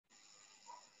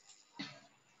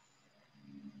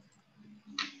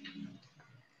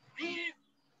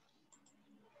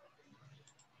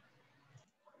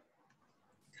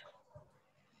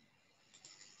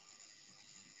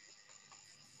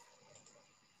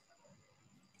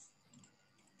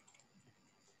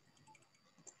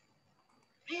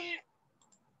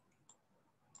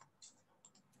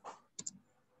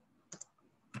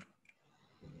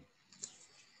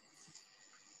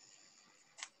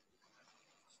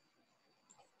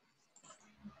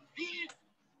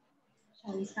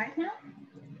we start now?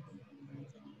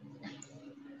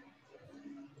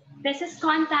 This is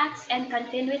Contacts and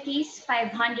Continuities,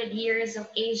 500 Years of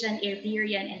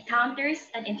Asian-Iberian Encounters,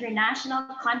 an international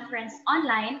conference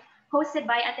online hosted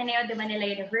by Ateneo de Manila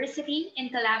University in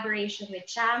collaboration with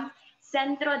CHAM,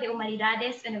 Centro de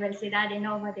Humanidades, Universidad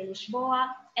Nova de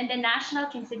Lisboa, and the National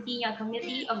Quincentennial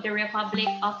Committee of the Republic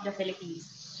of the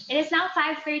Philippines. It is now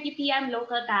 5:30 p.m.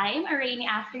 local time, a rainy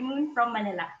afternoon from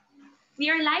Manila. We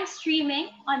are live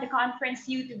streaming on the conference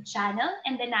YouTube channel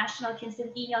and the National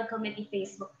Quincentennial Committee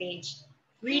Facebook page.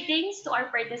 Greetings to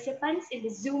our participants in the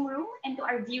Zoom room and to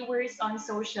our viewers on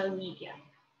social media.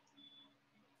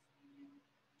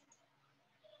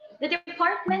 The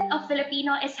Department of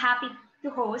Filipino is happy to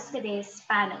host today's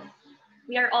panel.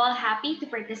 We are all happy to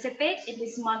participate in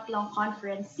this month-long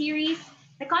conference series.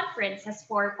 The conference has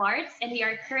 4 parts, and we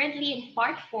are currently in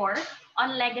part 4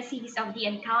 on legacies of the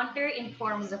encounter in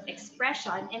forms of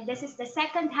expression, and this is the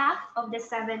second half of the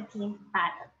 17th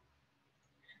panel.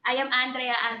 I am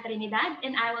Andrea Trinidad,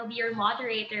 and I will be your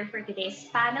moderator for today's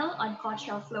panel on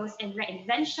cultural flows and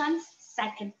reinventions,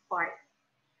 second part.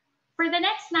 For the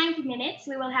next 90 minutes,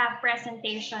 we will have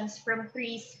presentations from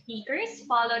 3 speakers,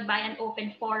 followed by an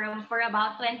open forum for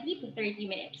about 20 to 30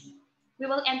 minutes. We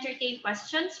will entertain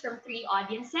questions from 3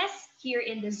 audiences here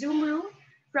in the Zoom room,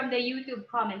 from the YouTube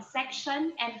comment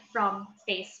section, and from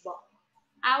Facebook.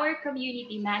 Our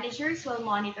community managers will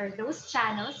monitor those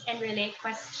channels and relay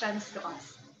questions to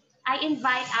us. I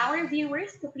invite our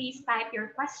viewers to please type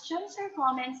your questions or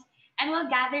comments, and we'll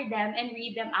gather them and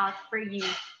read them out for you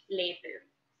later.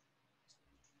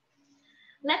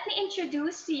 Let me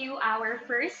introduce to you our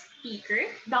first speaker,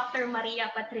 Dr.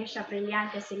 Maria Patricia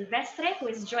Brillante Silvestre,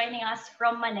 who is joining us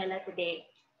from Manila today.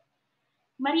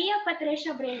 Maria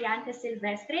Patricia Brillante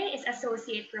Silvestre is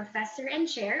Associate Professor and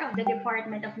Chair of the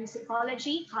Department of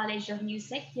Musicology, College of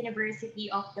Music, University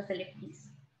of the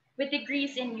Philippines. With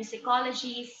degrees in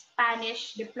musicology,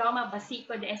 Spanish, Diploma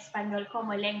Básico de Español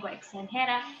como Lengua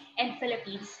Extranjera, and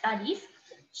Philippine Studies,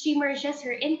 she merges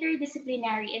her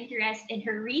interdisciplinary interest in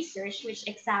her research, which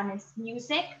examines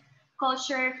music,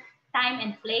 culture, time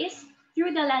and place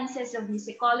through the lenses of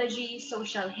musicology,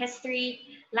 social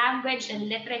history, language and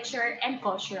literature, and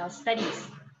cultural studies.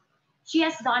 She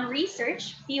has done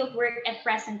research, fieldwork, and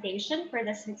presentation for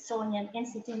the Smithsonian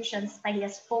Institution's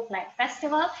Pahias Folklife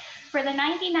Festival, for the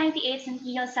 1998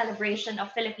 Centennial Celebration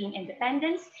of Philippine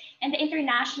Independence, and the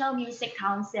International Music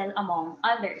Council, among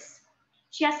others.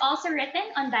 She has also written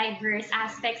on diverse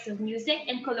aspects of music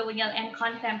in colonial and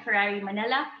contemporary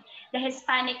Manila, the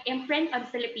Hispanic imprint on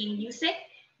Philippine music,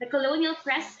 the colonial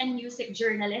press and music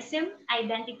journalism,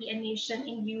 identity and nation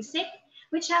in music,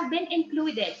 which have been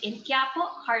included in Quiapo,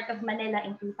 Heart of Manila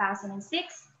in 2006,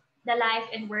 the life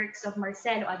and works of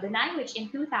Marcelo Adonai, which in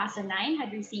 2009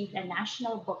 had received a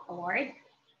National Book Award,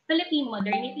 Philippine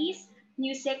Modernities,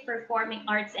 Music, Performing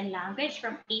Arts and Language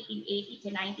from 1880 to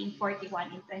 1941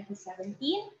 in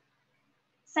 2017,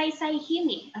 Saysay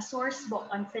Himig, a source book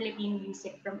on Philippine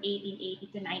music from 1880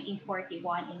 to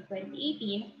 1941 in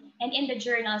 2018, and in the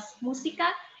journals Musica,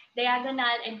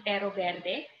 Diagonal, and Pero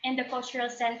Verde, and the Cultural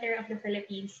Center of the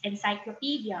Philippines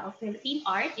Encyclopedia of Philippine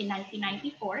Art in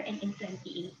 1994 and in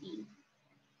 2018.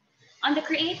 On the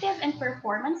creative and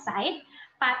performance side,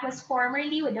 Pat was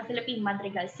formerly with the Philippine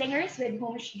Madrigal Singers, with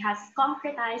whom she has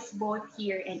concretized both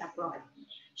here and abroad.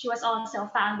 She was also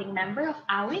a founding member of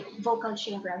AWIT, Vocal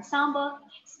Chamber Ensemble,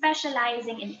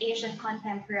 specializing in Asian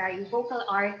contemporary vocal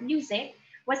art music,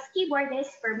 was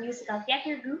keyboardist for musical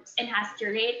theater groups, and has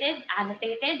curated,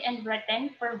 annotated, and written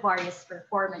for various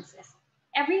performances.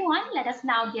 Everyone, let us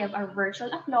now give our virtual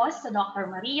applause to Dr.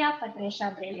 Maria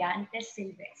Patricia Brillante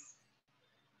Silvestre.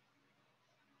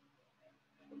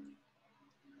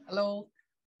 Hello,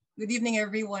 good evening,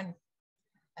 everyone.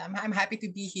 I'm happy to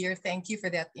be here. Thank you for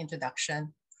that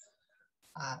introduction.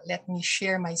 Let me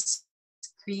share my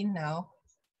screen now.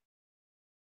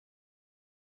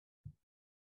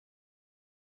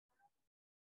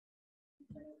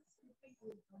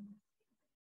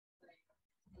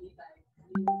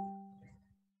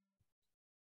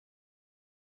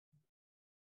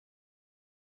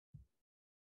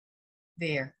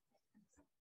 There.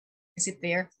 Is it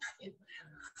there?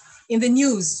 In the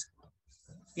news,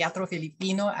 Teatro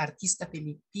Filipino, Artista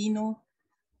Filipino,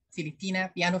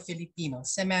 Filipina, Piano Filipino,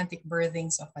 semantic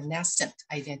birthings of a nascent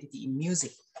identity in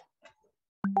music.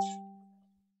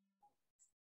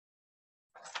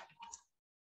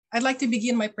 I'd like to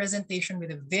begin my presentation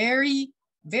with a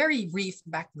very brief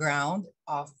background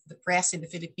of the press in the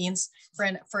Philippines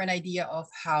for an idea of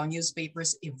how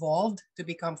newspapers evolved to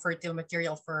become fertile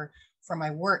material for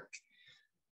my work.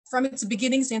 From its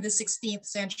beginnings in the 16th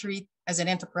century as an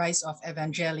enterprise of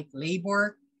evangelic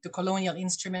labor, to colonial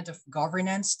instrument of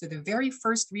governance, to the very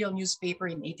first real newspaper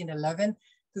in 1811,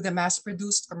 to the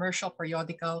mass-produced commercial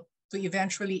periodical, to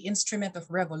eventually instrument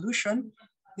of revolution,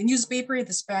 the newspaper in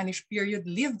the Spanish period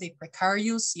lived a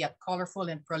precarious yet colorful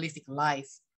and prolific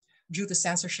life due to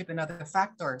censorship and other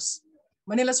factors.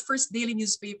 Manila's first daily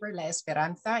newspaper, La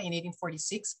Esperanza, in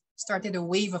 1846, started a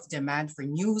wave of demand for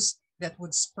news that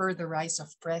would spur the rise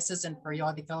of presses and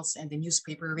periodicals and the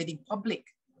newspaper reading public.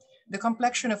 The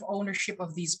complexion of ownership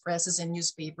of these presses and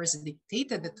newspapers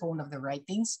dictated the tone of the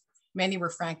writings. Many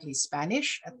were frankly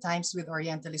Spanish, at times with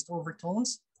Orientalist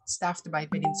overtones, staffed by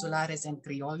Peninsulares and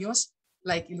Criollos,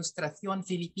 like Ilustración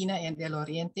Filipina and El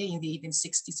Oriente in the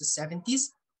 1860s to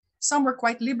 70s. Some were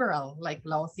quite liberal, like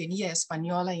La Oceanía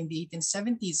Española in the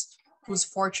 1870s, whose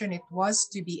fortune it was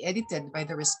to be edited by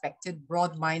the respected,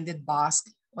 broad-minded Basque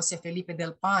Jose Felipe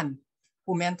del Pan,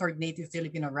 who mentored native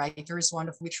Filipino writers, one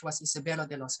of which was Isabelo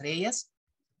de los Reyes,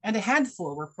 and a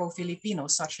handful were pro-Filipino,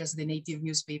 such as the native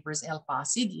newspapers El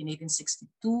Pasig in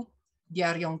 1862,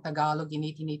 Diaryong Tagalog in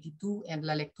 1882, and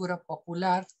La Lectura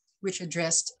Popular, which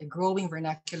addressed a growing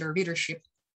vernacular readership,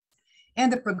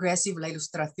 and the progressive La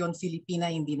Ilustración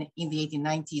Filipina in the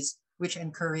 1890s, which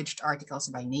encouraged articles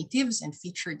by natives and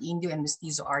featured Indio and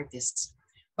Mestizo artists.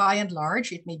 By and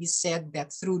large, it may be said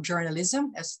that through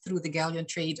journalism, as through the galleon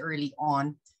trade early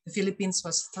on, the Philippines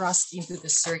was thrust into the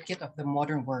circuit of the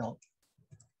modern world.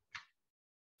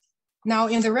 Now,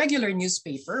 in the regular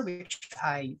newspaper, which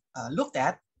I looked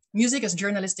at, music as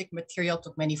journalistic material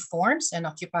took many forms and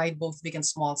occupied both big and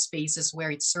small spaces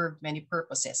where it served many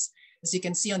purposes. As you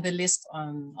can see on the list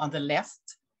on the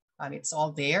left, it's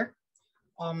all there.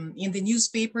 In the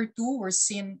newspaper too, we're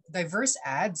seeing diverse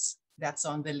ads. That's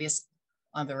on the list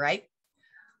on the right.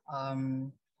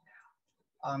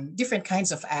 Different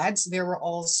kinds of ads. There were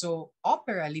also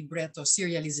opera libretto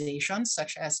serializations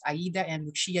such as Aida and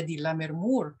Lucia di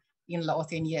Lammermoor in La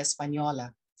Oceanía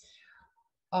Española.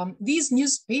 These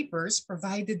newspapers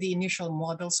provided the initial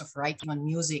models of writing on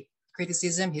music,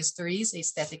 criticism, histories,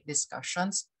 aesthetic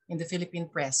discussions in the Philippine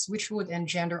press, which would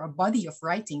engender a body of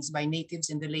writings by natives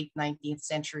in the late 19th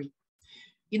century.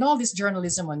 In all this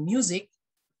journalism on music,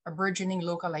 a burgeoning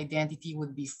local identity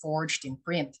would be forged in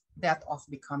print, that of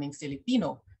becoming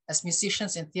Filipino, as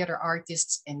musicians and theater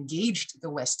artists engaged the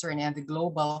Western and the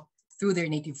global through their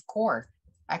native core,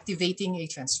 activating a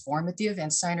transformative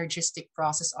and synergistic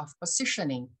process of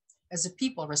positioning as a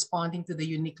people responding to the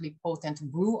uniquely potent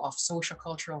brew of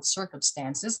sociocultural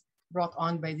circumstances brought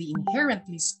on by the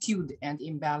inherently skewed and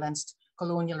imbalanced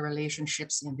colonial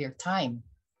relationships in their time.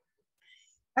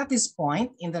 At this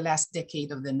point, in the last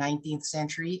decade of the 19th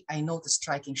century, I note a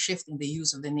striking shift in the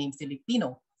use of the name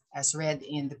Filipino, as read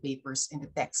in the papers, in the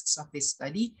texts of this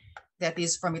study, that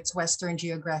is from its Western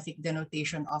geographic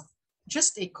denotation of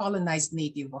just a colonized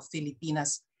native of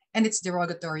Filipinas and its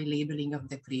derogatory labeling of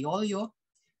the Criollo,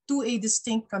 to a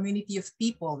distinct community of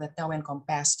people that now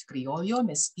encompassed Criollo,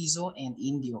 Mestizo, and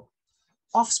Indio.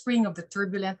 Offspring of the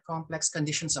turbulent, complex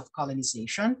conditions of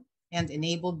colonization, and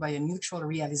enabled by a mutual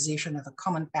realization of a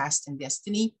common past and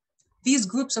destiny, these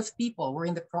groups of people were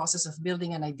in the process of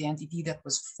building an identity that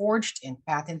was forged and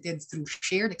patented through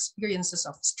shared experiences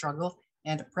of struggle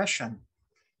and oppression.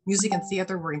 Music and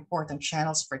theater were important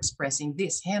channels for expressing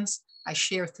this. Hence, I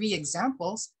share 3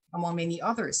 examples, among many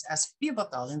others, as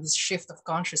pivotal in this shift of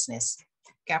consciousness,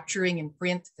 capturing in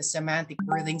print the semantic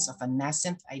birthings of a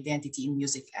nascent identity in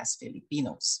music as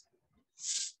Filipinos.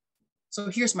 So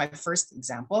here's my first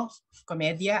example,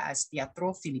 Comedia as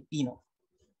Teatro Filipino.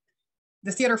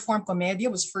 The theater form Comedia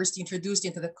was first introduced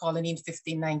into the colony in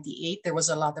 1598. There was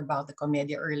a lot about the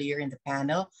Comedia earlier in the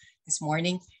panel this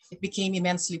morning. It became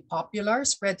immensely popular,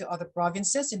 spread to other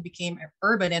provinces, and became an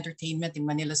urban entertainment in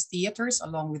Manila's theaters,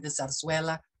 along with the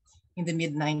zarzuela in the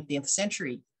mid-19th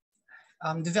century.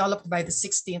 Developed by the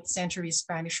 16th century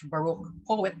Spanish Baroque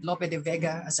poet Lope de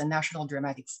Vega as a national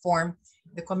dramatic form,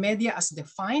 the Comedia, as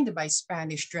defined by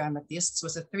Spanish dramatists,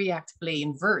 was a 3-act play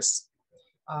in verse.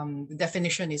 The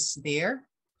definition is there.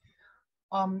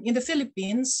 In the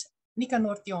Philippines,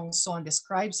 Nicanor Tiongson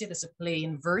describes it as a play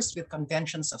in verse with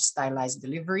conventions of stylized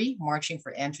delivery, marching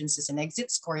for entrances and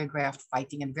exits, choreographed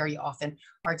fighting, and very often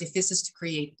artifices to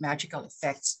create magical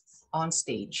effects on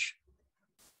stage.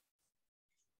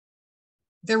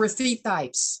 There were 3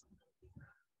 types.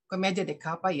 Comedia de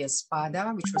capa y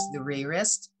espada, which was the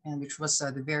rarest and which was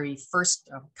the very first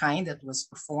kind that was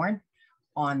performed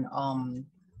on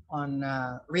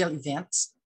real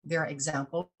events. There are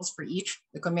examples for each.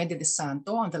 The Comedia de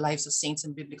Santo on the lives of saints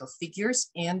and biblical figures,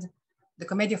 and The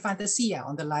Commedia Fantasia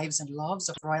on the lives and loves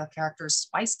of royal characters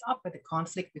spiced up by the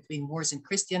conflict between Moors and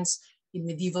Christians in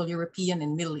medieval European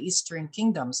and Middle Eastern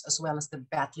kingdoms, as well as the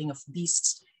battling of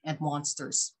beasts and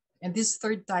monsters. And this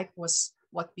third type was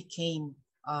what became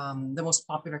the most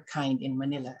popular kind in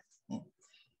Manila and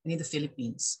in the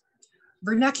Philippines.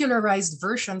 Vernacularized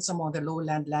versions among the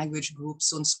lowland language groups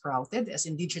soon sprouted as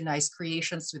indigenized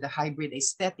creations with a hybrid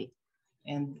aesthetic.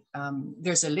 And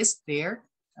there's a list there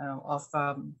of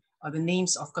the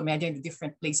names of Commedia in the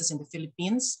different places in the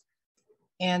Philippines.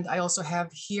 And I also have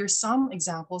here some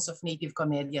examples of native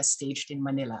Commedia staged in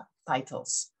Manila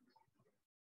titles.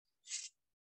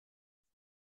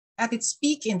 At its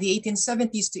peak in the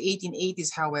 1870s to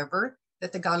 1880s, however, the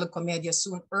Tagalog Commedia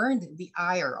soon earned the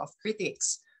ire of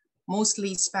critics,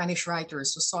 mostly Spanish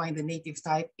writers who saw in the native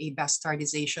type a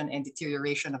bastardization and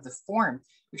deterioration of the form,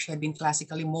 which had been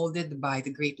classically molded by the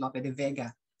great Lope de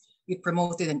Vega. It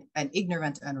promoted an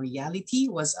ignorant unreality,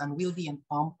 was unwieldy and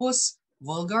pompous,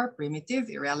 vulgar, primitive,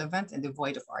 irrelevant, and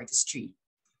devoid of artistry.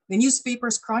 The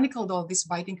newspapers chronicled all this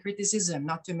biting criticism,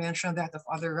 not to mention that of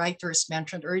other writers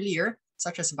mentioned earlier,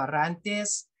 such as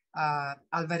Barrantes,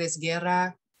 Alvarez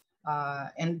Guerra,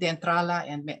 and De Entrala,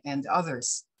 and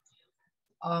others.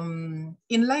 In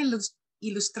La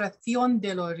Ilustración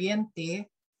del Oriente,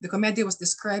 the Commedia was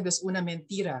described as una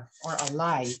mentira, or a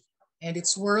lie, and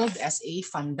its world as a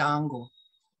fandango.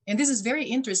 And this is very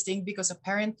interesting because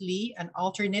apparently an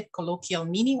alternate colloquial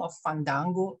meaning of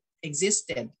fandango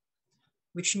existed,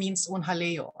 which means un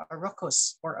jaleo, a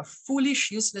ruckus, or a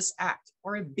foolish, useless act,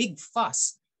 or a big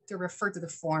fuss, to refer to the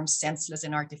form senseless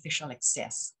and artificial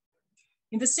excess.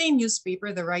 In the same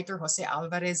newspaper, the writer Jose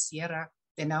Alvarez Sierra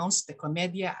denounced the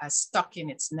Commedia as stuck in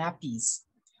its nappies,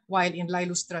 while in La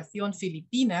Ilustración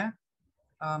Filipina,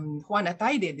 Juan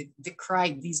Ataide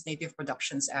decried these native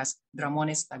productions as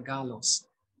dramones tagalos.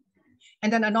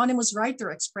 And an anonymous writer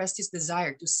expressed his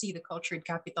desire to see the cultured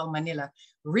capital Manila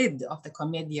rid of the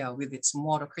Commedia with its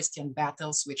Moro-Christian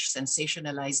battles, which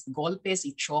sensationalized golpes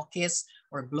y choques,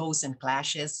 or blows and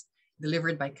clashes,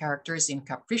 delivered by characters in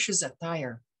capricious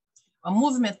attire. A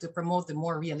movement to promote the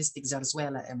more realistic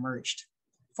zarzuela emerged.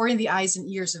 For in the eyes and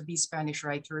ears of these Spanish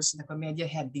writers, the Commedia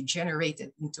had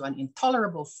degenerated into an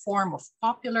intolerable form of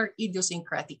popular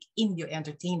idiosyncratic Indio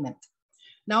entertainment.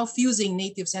 Now fusing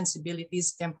native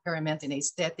sensibilities, temperament, and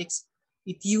aesthetics,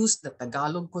 it used the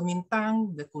Tagalog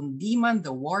kumintang, the kundiman,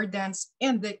 the war dance,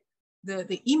 and the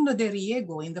himno de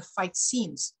riego in the fight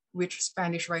scenes, which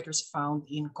Spanish writers found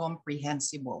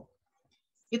incomprehensible.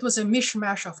 It was a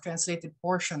mishmash of translated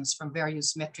portions from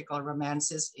various metrical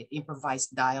romances. It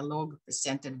improvised dialogue,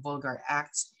 presented vulgar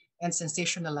acts, and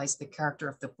sensationalized the character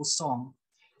of the pusong,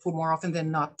 who more often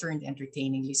than not turned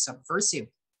entertainingly subversive.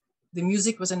 The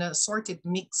music was an assorted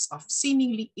mix of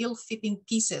seemingly ill-fitting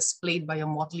pieces played by a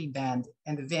motley band,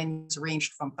 and the venues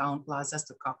ranged from town plazas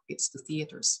to cockpits to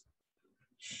theaters.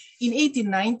 In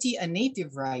 1890, a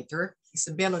native writer,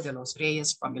 Isabelo de los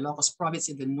Reyes from Ilocos province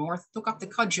in the north, took up the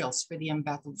cudgels for the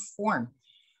embattled form.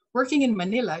 Working in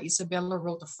Manila, Isabelo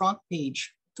wrote a front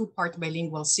page, two-part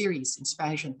bilingual series in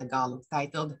Spanish and Tagalog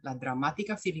titled La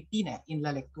Dramática Filipina in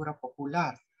La Lectura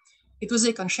Popular. It was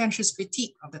a conscientious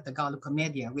critique of the Tagalog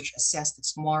Commedia, which assessed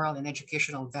its moral and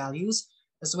educational values,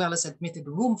 as well as admitted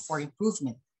room for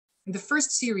improvement. In the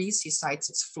first series, he cites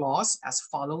its flaws as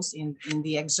follows in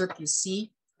the excerpt you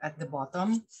see at the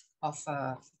bottom of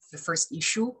the first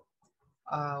issue,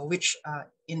 which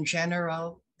in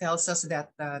general tells us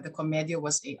that the Commedia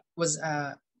was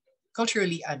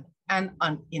culturally an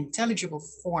unintelligible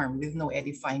form with no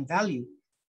edifying value.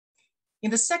 In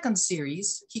the second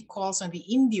series, he calls on the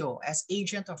Indio as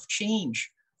agent of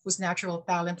change, whose natural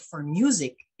talent for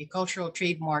music, a cultural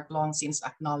trademark long since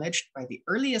acknowledged by the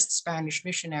earliest Spanish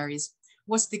missionaries,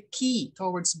 was the key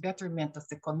towards betterment of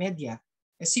the Commedia.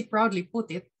 As he proudly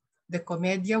put it, the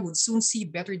Commedia would soon see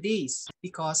better days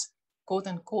because, quote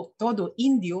unquote, todo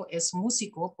Indio es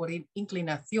músico por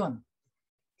inclinación.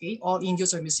 Okay? All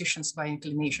Indios are musicians by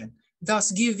inclination,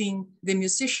 thus giving the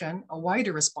musician a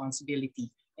wider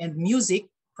responsibility and music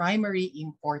primary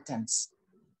importance.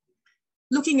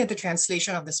 Looking at the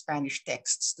translation of the Spanish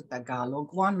texts to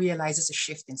Tagalog, one realizes a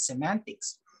shift in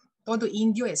semantics. Todo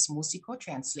Indio es músico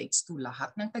translates to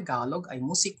lahat ng Tagalog ay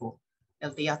músico.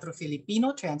 El Teatro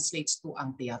Filipino translates to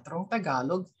ang Teatrong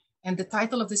Tagalog, and the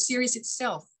title of the series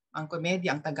itself, Ang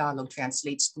Commedia ang Tagalog,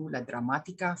 translates to La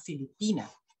Dramatica Filipina.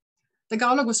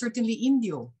 Tagalog was certainly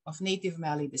Indio, of native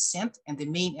Malay descent, and the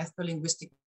main ethno-linguistic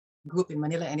group in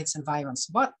Manila and its environs.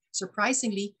 But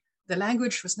surprisingly, the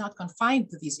language was not confined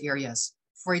to these areas,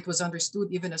 for it was understood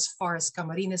even as far as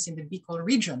Camarines in the Bicol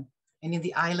region and in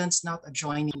the islands not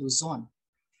adjoining Luzon.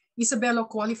 Isabelo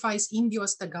qualifies Indio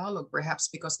as Tagalog, perhaps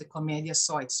because the Comedia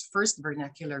saw its first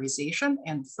vernacularization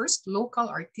and first local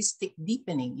artistic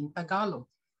deepening in Tagalog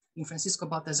in Francisco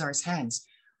Baltazar's hands.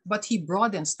 But he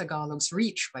broadens Tagalog's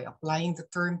reach by applying the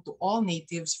term to all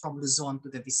natives from Luzon to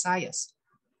the Visayas.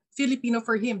 Filipino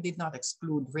for him did not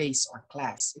exclude race or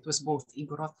class. It was both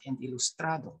Igorot and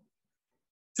Ilustrado.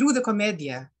 Through the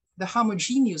Comedia, the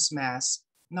homogeneous mass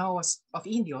of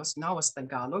Indios, now as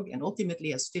Tagalog and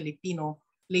ultimately as Filipino,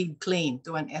 laid claim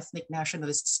to an ethnic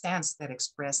nationalist stance that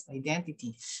expressed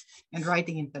identity. And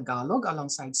writing in Tagalog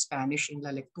alongside Spanish in La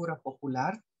Lectura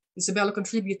Popular, Isabelo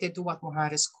contributed to what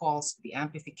Mojares calls the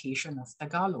amplification of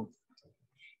Tagalog.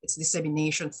 Its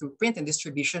dissemination through print and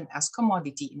distribution as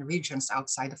commodity in regions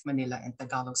outside of Manila and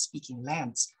Tagalog-speaking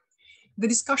lands. The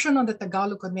discussion on the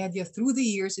Tagalog Comedia through the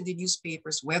years in the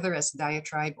newspapers, whether as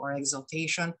diatribe or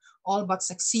exaltation, all but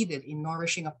succeeded in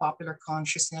nourishing a popular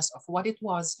consciousness of what it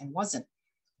was and wasn't.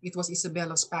 It was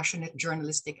Isabelo's passionate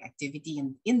journalistic activity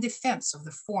in defense of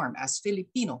the form as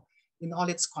Filipino in all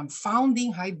its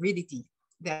confounding hybridity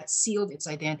that sealed its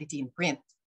identity in print,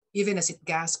 even as it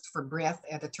gasped for breath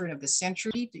at the turn of the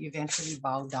century to eventually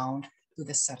bow down to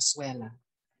the zarzuela.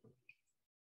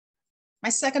 My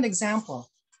second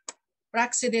example,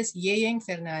 Praxedes Yeyeng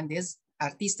Fernandez,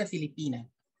 Artista Filipina.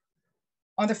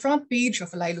 On the front page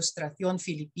of La Ilustración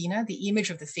Filipina, the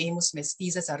image of the famous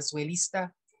mestiza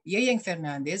zarzuelista Yeyeng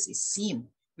Fernandez is seen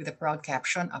with the proud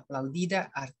caption, Aplaudida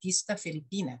Artista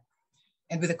Filipina,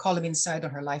 and with a column inside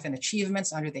on her life and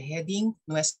achievements under the heading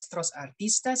Nuestros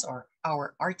Artistas, or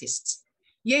Our Artists.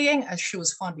 Yeyeng, as she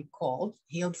was fondly called,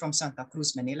 hailed from Santa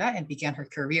Cruz, Manila, and began her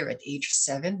career at age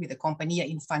 7 with the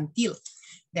Compañía Infantil,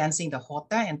 dancing the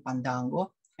jota and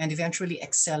pandango, and eventually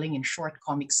excelling in short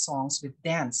comic songs with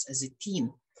dance as a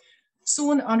teen.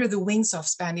 Soon, under the wings of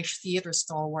Spanish theater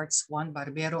stalwarts Juan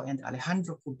Barbero and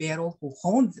Alejandro Cubero, who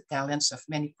honed the talents of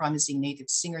many promising native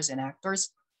singers and actors,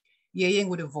 Yeyeng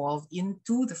would evolve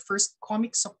into the first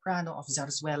comic soprano of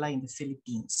zarzuela in the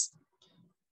Philippines.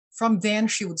 From then,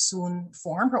 she would soon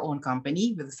form her own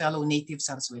company with fellow native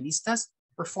zarzuelistas,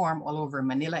 perform all over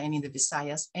Manila and in the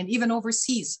Visayas, and even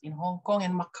overseas in Hong Kong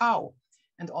and Macau,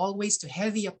 and always to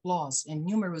heavy applause and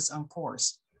numerous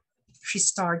encores. She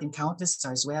starred in countless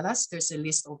zarzuelas. There's a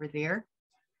list over there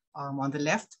on the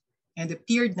left, and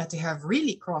appeared not to have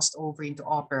really crossed over into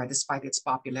opera despite its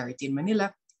popularity in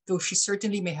Manila, though she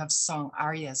certainly may have sung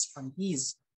arias from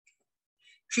these.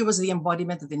 She was the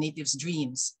embodiment of the natives'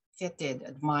 dreams, feted,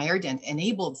 admired, and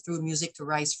enabled through music to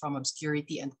rise from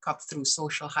obscurity and cut through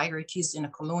social hierarchies in a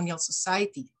colonial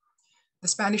society. The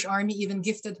Spanish army even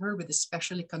gifted her with a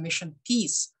specially commissioned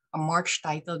piece, a march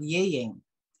titled Yeyeng.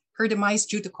 Her demise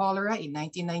due to cholera in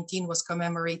 1919 was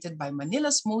commemorated by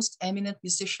Manila's most eminent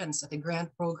musicians at a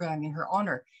grand program in her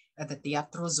honor at the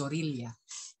Teatro Zorilla.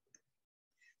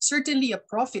 Certainly a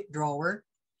profit drawer,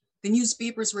 the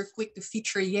newspapers were quick to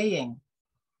feature Yeyeng.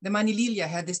 The Manililla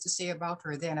had this to say about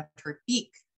her then at her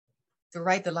peak. To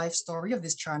write the life story of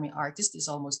this charming artist is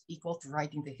almost equal to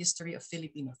writing the history of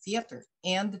Filipino theater,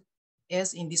 and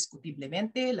es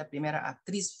indiscutiblemente la primera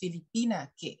actriz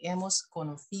filipina que hemos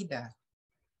conocida.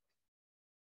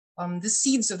 The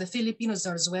seeds of the Filipino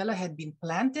zarzuela had been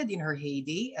planted in her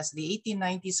heyday as the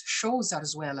 1890s show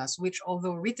zarzuelas, which,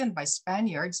 although written by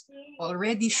Spaniards,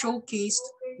 already showcased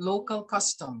local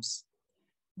customs.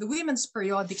 The women's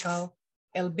periodical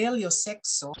El Bello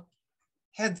Sexo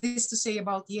had this to say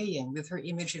about Yeyeng with her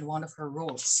image in one of her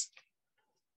roles.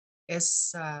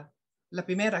 Es la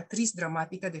primera actriz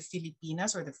dramática de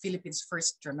Filipinas, or the Philippines'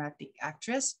 first dramatic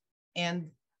actress, and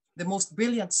the most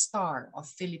brilliant star of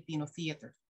Filipino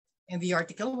theater. And the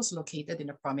article was located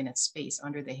in a prominent space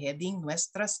under the heading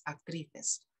Nuestras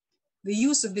Actrices. The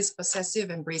use of this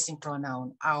possessive embracing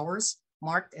pronoun, ours,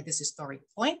 marked at this historic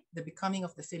point the becoming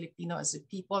of the Filipino as a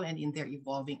people and in their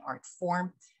evolving art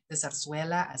form, the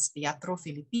zarzuela as Teatro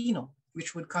Filipino,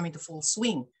 which would come into full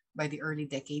swing by the early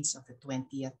decades of the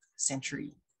 20th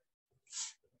century.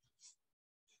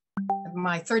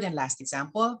 My third and last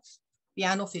example,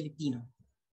 Piano Filipino.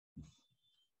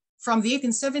 From the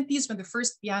 1870s, when the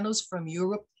first pianos from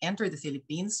Europe entered the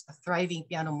Philippines, a thriving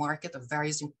piano market of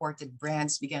various imported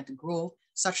brands began to grow,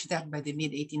 such that by the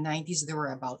mid-1890s, there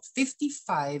were about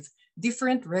 55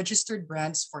 different registered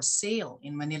brands for sale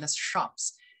in Manila's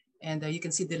shops. And you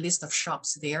can see the list of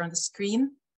shops there on the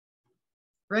screen.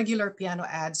 Regular piano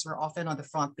ads were often on the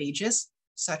front pages,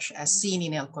 such as seen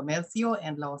in El Comercio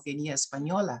and La Oficina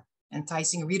Española,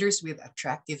 enticing readers with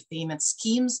attractive payment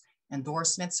schemes,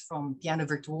 endorsements from piano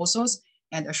virtuosos,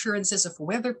 and assurances of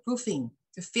weatherproofing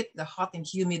to fit the hot and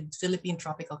humid Philippine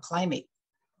tropical climate.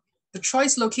 The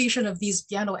choice location of these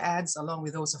piano ads, along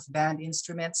with those of band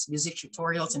instruments, music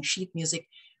tutorials, and sheet music,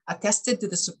 attested to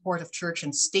the support of church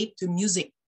and state to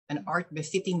music, an art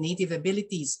befitting native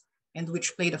abilities, and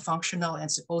which played a functional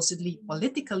and supposedly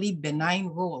politically benign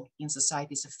role in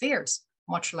society's affairs,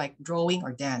 much like drawing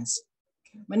or dance.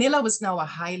 Manila was now a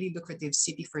highly lucrative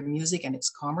city for music and its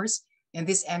commerce, and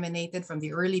this emanated from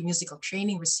the early musical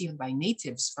training received by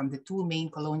natives from the two main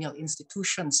colonial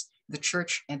institutions, the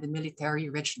church and the military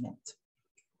regiment.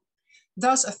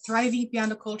 Thus, a thriving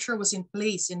piano culture was in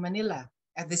place in Manila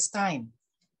at this time.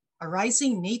 A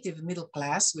rising native middle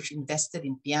class, which invested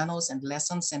in pianos and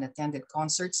lessons and attended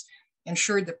concerts,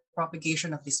 ensured the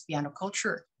propagation of this piano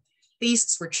culture.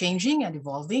 Tastes were changing and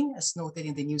evolving, as noted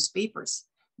in the newspapers.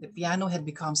 The piano had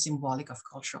become symbolic of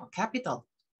cultural capital,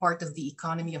 part of the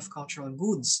economy of cultural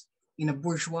goods in a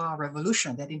bourgeois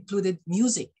revolution that included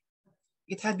music.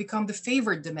 It had become the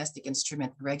favored domestic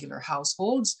instrument in regular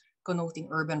households, connoting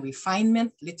urban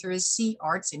refinement, literacy,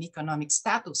 arts, and economic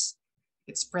status.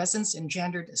 Its presence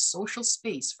engendered a social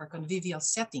space for convivial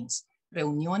settings,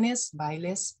 reuniones,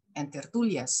 bailes, and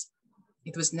tertulias.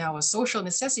 It was now a social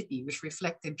necessity which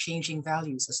reflected changing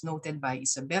values, as noted by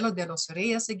Isabelo de los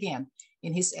Reyes again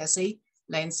in his essay,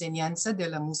 La Enseñanza de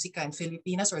la Música en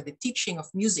Filipinas, or the teaching of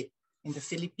music in the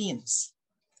Philippines.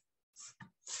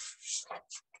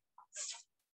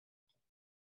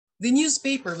 The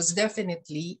newspaper was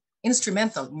definitely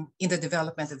instrumental in the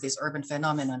development of this urban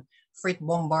phenomenon, for it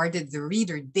bombarded the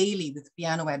reader daily with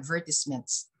piano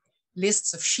advertisements.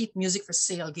 Lists of sheet music for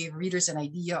sale gave readers an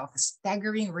idea of the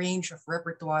staggering range of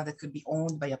repertoire that could be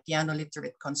owned by a piano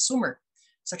literate consumer,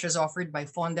 such as offered by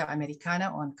Fonda Americana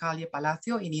on Calle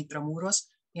Palacio in Intramuros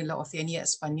in La Oceania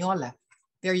Española.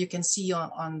 There you can see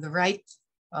on the right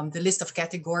the list of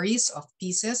categories of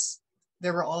pieces.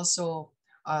 There were also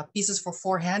pieces for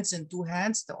 4 hands and 2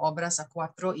 hands, the obras a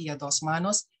cuatro y a dos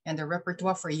manos, and the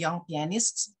repertoire for young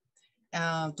pianists,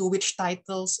 to which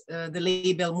titles the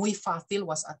label Muy Fácil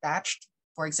was attached.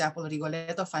 For example,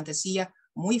 Rigoletto Fantasia,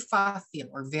 Muy Fácil,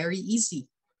 or very easy.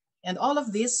 And all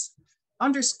of this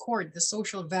underscored the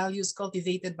social values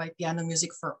cultivated by piano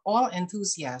music for all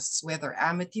enthusiasts, whether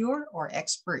amateur or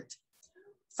expert.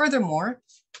 Furthermore,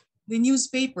 the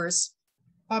newspapers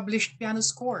published piano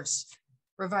scores,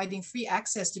 providing free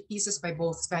access to pieces by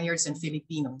both Spaniards and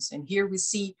Filipinos. And here we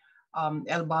see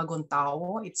El Bagong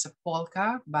Tao. It's a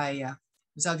polka by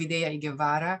Zalvidea y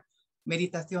Guevara,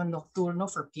 Meditación Nocturno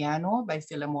for piano by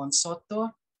Filemon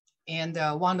Soto, and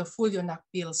one of Julio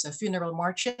Nakpil's funeral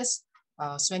marches,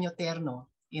 Sueño Terno,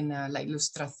 in La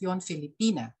Ilustración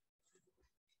Filipina.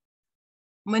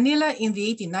 Manila in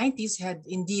the 1890s had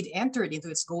indeed entered into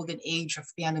its golden age of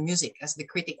piano music, as the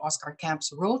critic Oscar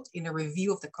Camps wrote in a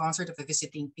review of the concert of a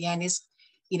visiting pianist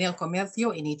in El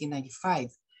Comercio in 1895.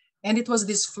 And it was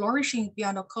this flourishing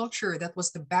piano culture that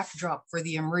was the backdrop for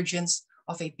the emergence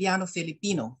of a piano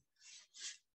Filipino.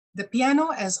 The piano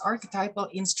as archetypal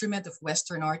instrument of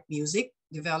Western art music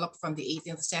developed from the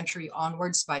 18th century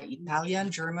onwards by Italian,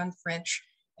 German, French,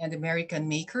 and American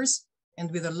makers,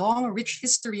 and with a long, rich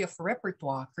history of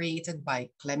repertoire created by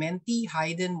Clementi,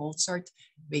 Haydn, Mozart,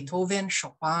 Beethoven,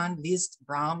 Chopin, Liszt,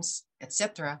 Brahms,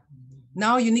 etc.,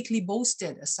 now uniquely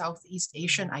boasted a Southeast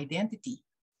Asian identity,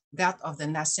 that of the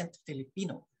nascent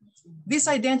Filipino. This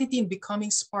identity in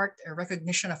becoming sparked a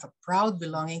recognition of a proud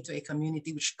belonging to a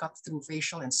community which cut through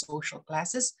racial and social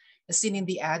classes, as seen in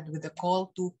the ad with the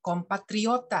call to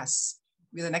compatriotas,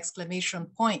 with an exclamation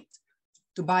point,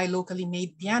 to buy locally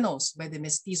made pianos by the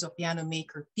mestizo piano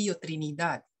maker Pio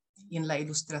Trinidad in La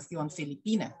Ilustración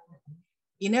Filipina.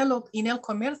 In El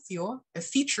Comercio, a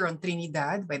feature on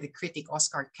Trinidad by the critic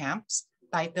Oscar Camps,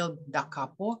 titled Da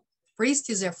Capo, praised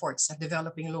his efforts at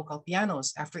developing local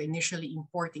pianos after initially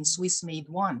importing Swiss-made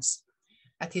ones.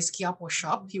 At his Quiapo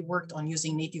shop, he worked on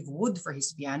using native wood for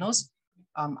his pianos.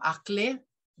 Acle,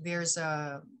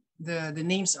 the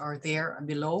names are there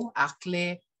below.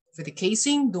 Acle for the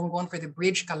casing, Dungon for the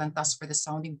bridge, Calantas for the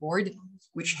sounding board,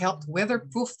 which helped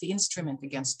weatherproof the instrument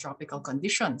against tropical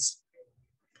conditions.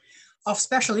 Of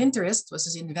special interest was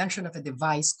his invention of a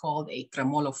device called a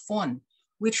tremolophone,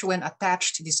 which when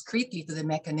attached discreetly to the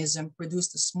mechanism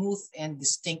produced a smooth and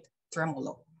distinct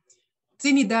tremolo.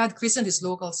 Trinidad christened his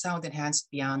local sound-enhanced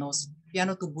pianos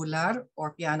piano tubular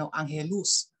or piano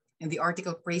angelus, and the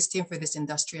article praised him for this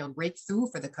industrial breakthrough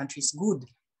for the country's good,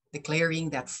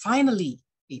 declaring that finally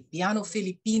a piano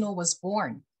Filipino was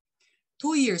born.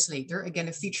 2 years later, again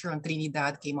a feature on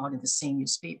Trinidad came out in the same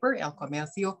newspaper, El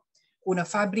Comercio, Una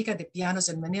Fábrica de Pianos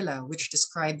in Manila, which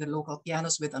described the local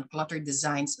pianos with uncluttered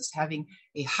designs as having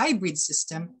a hybrid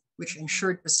system which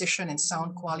ensured precision and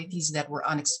sound qualities that were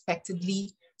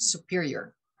unexpectedly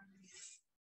superior.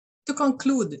 To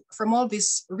conclude, from all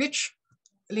this rich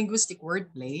linguistic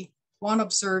wordplay, one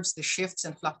observes the shifts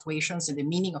and fluctuations in the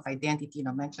meaning of identity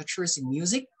nomenclatures in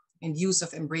music and use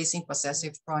of embracing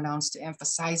possessive pronouns to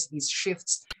emphasize these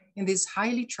shifts in this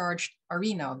highly charged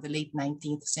arena of the late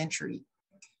 19th century.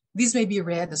 These may be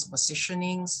read as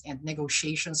positionings and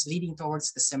negotiations leading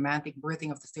towards the semantic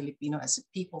birthing of the Filipino as a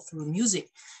people through music,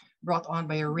 brought on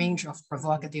by a range of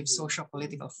provocative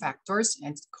socio-political factors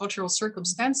and cultural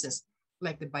circumstances,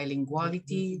 like the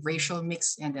bilinguality, racial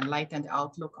mix, and enlightened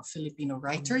outlook of Filipino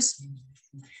writers,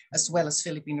 as well as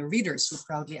Filipino readers who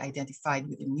proudly identified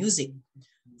with the music.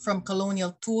 From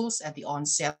colonial tools at the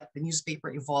onset, the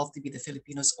newspaper evolved to be the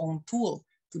Filipinos' own tool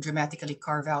to dramatically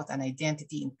carve out an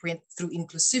identity in print through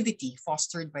inclusivity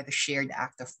fostered by the shared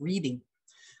act of reading.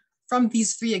 From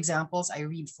these three examples, I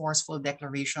read forceful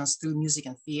declarations through music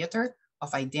and theater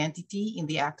of identity in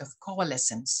the act of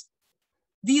coalescence.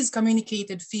 These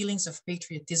communicated feelings of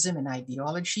patriotism and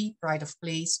ideology, pride of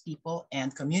place, people,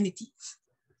 and community.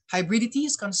 Hybridity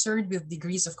is concerned with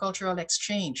degrees of cultural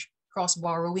exchange,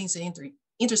 cross-borrowings, and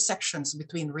intersections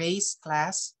between race,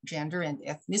 class, gender, and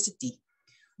ethnicity.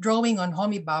 Drawing on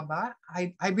Homi Bhabha,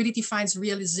 hybridity finds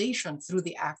realization through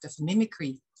the act of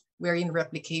mimicry, wherein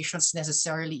replications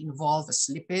necessarily involve a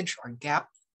slippage or gap,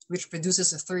 which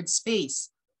produces a third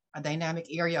space, a dynamic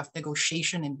area of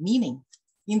negotiation and meaning.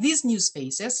 In these new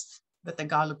spaces, the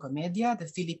Tagalog Comedia, the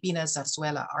Filipina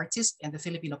Zarzuela artist, and the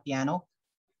Filipino piano,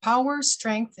 power,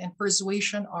 strength, and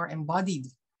persuasion are embodied.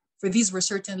 For these were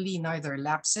certainly neither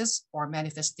lapses or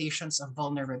manifestations of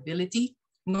vulnerability,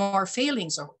 nor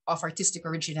failings of artistic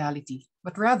originality,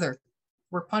 but rather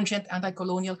were pungent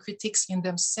anti-colonial critiques in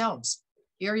themselves,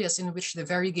 areas in which the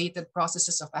variegated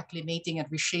processes of acclimating and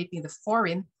reshaping the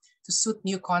foreign to suit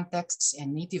new contexts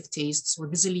and native tastes were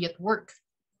busily at work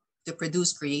to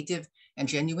produce creative and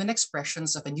genuine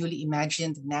expressions of a newly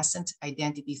imagined nascent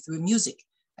identity through music,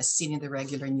 as seen in the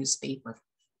regular newspaper.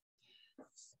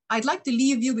 I'd like to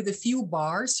leave you with a few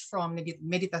bars from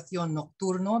Meditación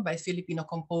Nocturno by Filipino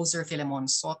composer Filemon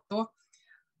Soto,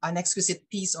 an exquisite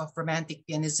piece of romantic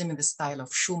pianism in the style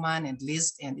of Schumann and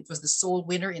Liszt, and it was the sole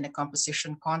winner in a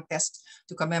composition contest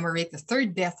to commemorate the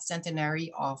third death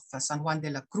centenary of San Juan de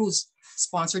la Cruz,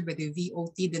 sponsored by the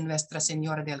VOT de Nuestra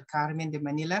Señora del Carmen de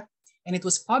Manila, and it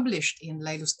was published in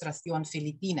La Ilustración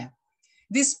Filipina.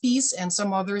 This piece and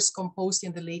some others composed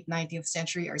in the late 19th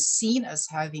century are seen as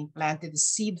having planted the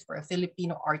seed for a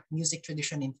Filipino art music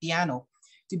tradition in piano,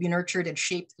 to be nurtured and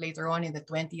shaped later on in the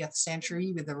 20th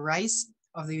century with the rise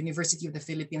of the University of the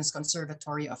Philippines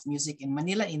Conservatory of Music in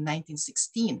Manila in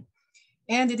 1916.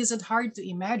 And it isn't hard to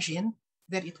imagine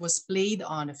that it was played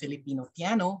on a Filipino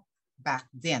piano back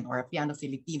then, or a piano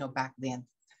Filipino back then.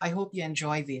 I hope you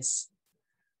enjoy this.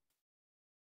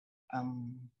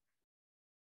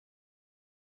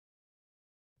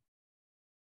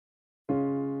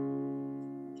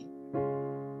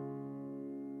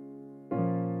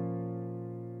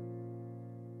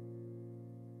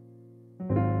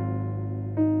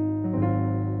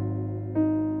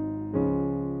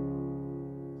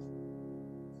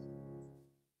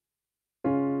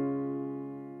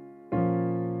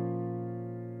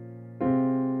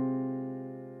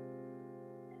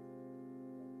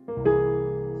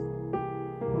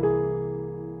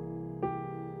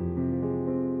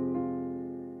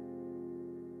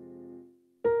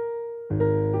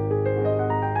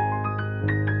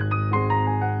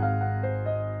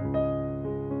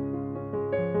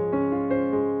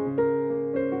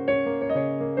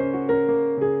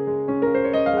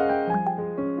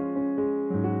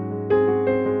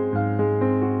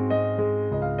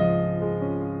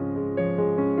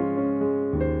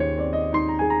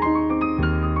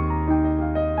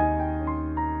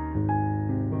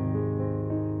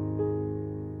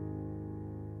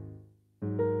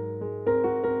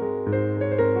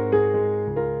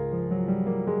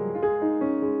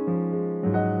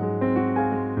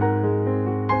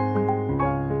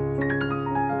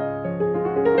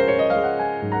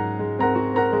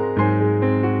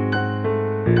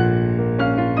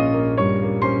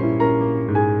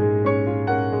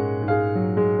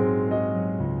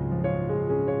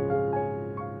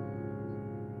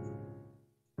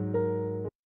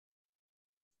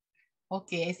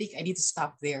 Okay, I think I need to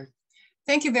stop there.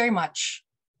 Thank you very much.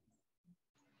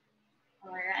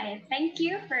 All right, thank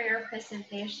you for your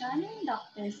presentation,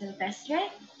 Dr. Silvestre.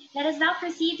 Let us now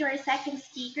proceed to our second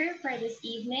speaker for this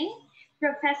evening,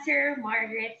 Professor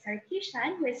Margaret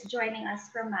Sarkisian, who is joining us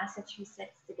from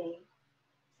Massachusetts today.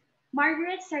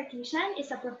 Margaret Sarkisian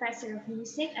is a professor of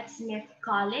music at Smith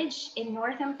College in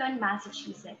Northampton,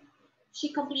 Massachusetts.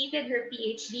 She completed her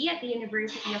PhD at the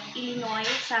University of Illinois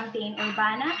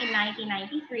Champaign-Urbana in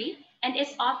 1993 and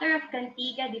is author of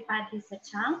Cantiga di Padre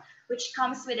Sachang, which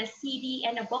comes with a CD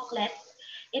and a booklet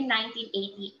in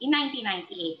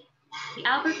 1998. The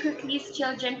Albuquerque's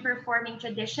children performing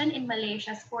tradition in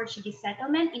Malaysia's Portuguese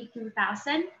settlement in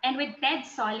 2000, and with Ted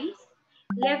Solis,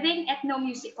 living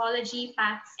ethnomusicology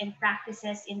paths and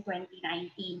practices in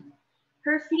 2019.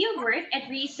 Her fieldwork and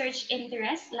research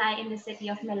interests lie in the city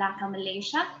of Malacca,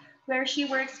 Malaysia, where she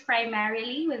works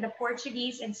primarily with the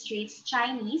Portuguese and Straits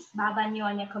Chinese Baba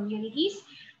Nyonya communities.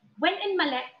 When in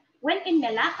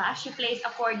Malacca, she plays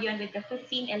accordion with the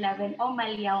 1511 O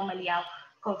Maliao Maliao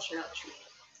cultural troupe.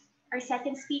 Our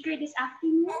second speaker this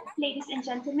afternoon, ladies and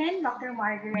gentlemen, Dr.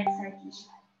 Margaret Sarkisha.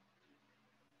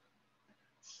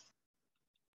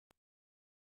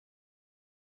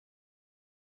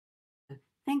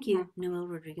 Thank you, Noel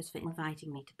Rodriguez, for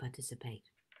inviting me to participate.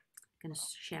 I'm going to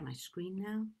share my screen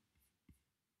now.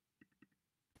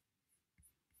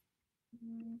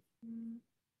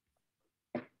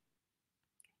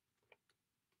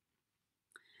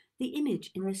 The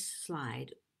image in this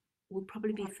slide will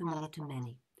probably be familiar to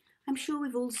many. I'm sure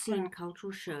we've all seen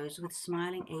cultural shows with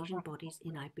smiling Asian bodies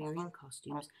in Iberian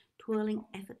costumes twirling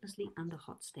effortlessly under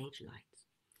hot stage lights.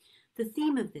 The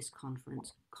theme of this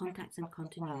conference, Contacts and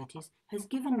Continuities, has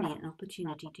given me an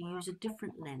opportunity to use a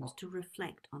different lens to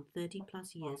reflect on 30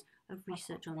 plus years of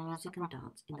research on music and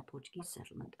dance in the Portuguese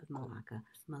settlement of Malacca,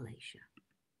 Malaysia.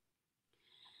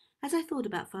 As I thought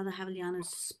about Father Javeliano's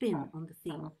spin on the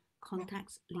theme,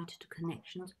 Contacts lead to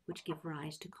connections which give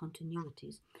rise to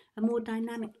continuities, a more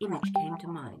dynamic image came to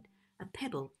mind, a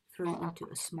pebble thrown into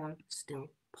a small, still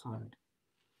pond.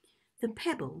 The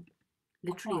pebble,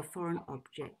 literally a foreign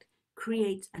object,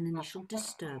 creates an initial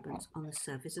disturbance on the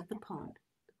surface of the pond,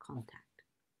 the contact.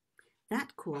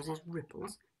 That causes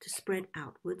ripples to spread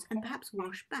outwards and perhaps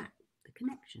wash back, the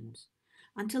connections,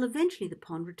 until eventually the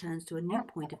pond returns to a new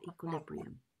point of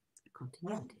equilibrium,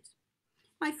 continuities.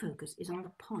 My focus is on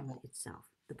the pond itself,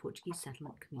 the Portuguese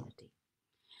settlement community.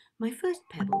 My first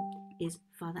pebble is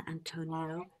Father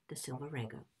Antonio da Silva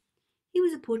Rego. He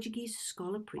was a Portuguese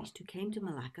scholar priest who came to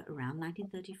Malacca around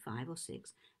 1935 or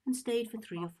 6 and stayed for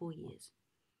 3 or 4 years.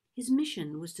 His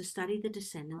mission was to study the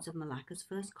descendants of Malacca's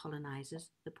first colonizers,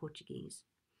 the Portuguese,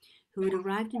 who had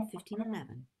arrived in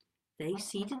 1511. They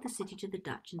ceded the city to the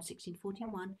Dutch in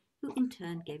 1641, who in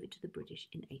turn gave it to the British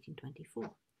in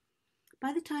 1824.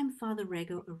 By the time Father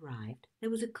Rego arrived, there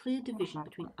was a clear division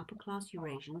between upper-class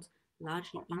Eurasians,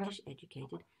 largely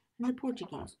English-educated, and the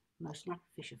Portuguese, mostly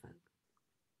fisherfolk.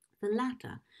 The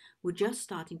latter were just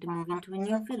starting to move into a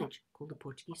new village called the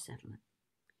Portuguese settlement.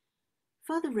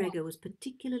 Father Rego was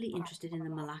particularly interested in the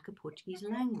Malacca Portuguese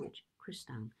language,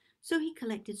 Cristão, so he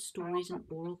collected stories and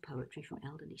oral poetry from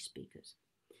elderly speakers.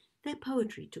 Their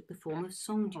poetry took the form of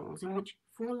song duels in which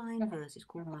 4-line verses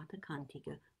called Mata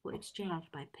Cantiga were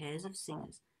exchanged by pairs of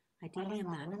singers, ideally a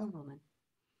man and a woman.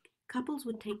 Couples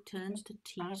would take turns to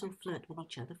tease or flirt with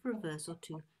each other for a verse or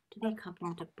two to the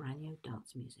accompaniment of branyo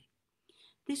dance music.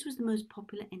 This was the most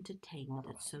popular entertainment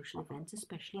at social events,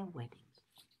 especially weddings.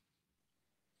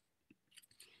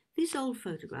 This old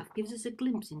photograph gives us a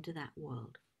glimpse into that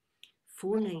world.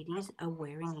 4 ladies are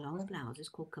wearing long blouses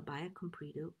called cabaya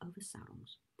comprido over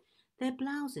sarongs. Their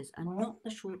blouses are not the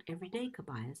short everyday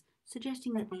cabayas,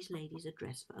 suggesting that these ladies are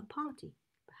dressed for a party,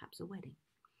 perhaps a wedding.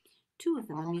 2 of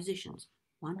them are musicians.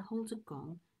 One holds a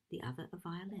gong, the other a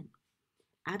violin.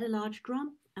 Add a large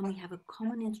drum, and we have a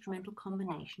common instrumental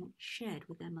combination shared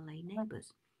with their Malay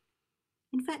neighbours.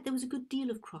 In fact, there was a good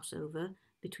deal of crossover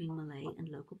between Malay and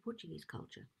local Portuguese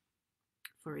culture.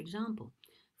 For example,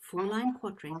 4-line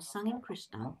quatrains sung in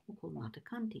Cristão were called Mata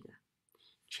Cantiga.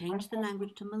 Change the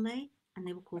language to Malay, and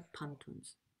they were called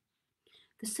pantuns.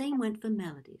 The same went for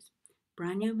melodies.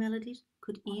 Branyo melodies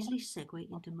could easily segue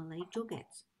into Malay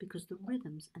jogettes because the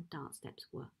rhythms and dance steps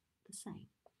were the same.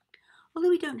 Although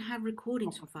we don't have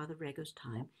recordings from Father Rego's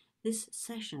time, this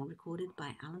session, recorded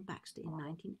by Alan Baxter in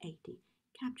 1980,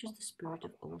 captures the spirit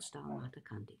of old-style Mata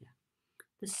Cantiga.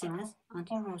 The singers,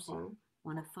 Auntie Rosil,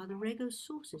 one of Father Rego's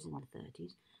sources in the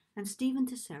 30s, and Stephen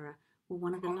Tessera were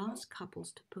one of the last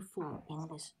couples to perform in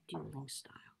this dueling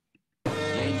style.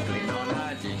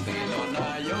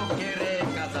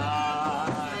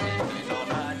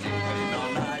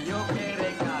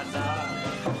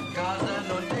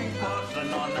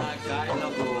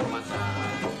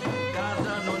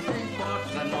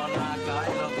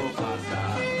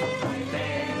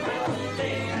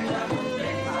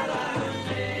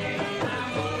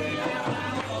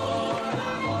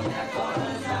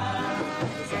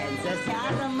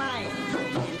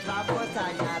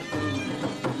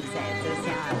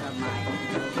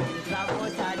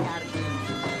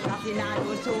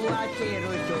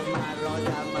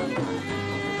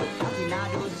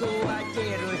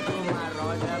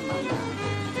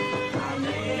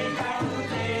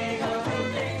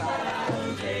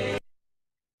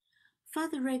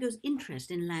 Father Rego's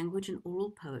interest in language and oral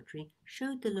poetry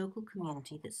showed the local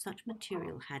community that such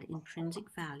material had intrinsic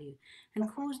value and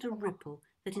caused a ripple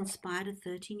that inspired a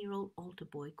 13-year-old altar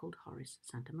boy called Horace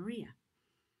Santamaria.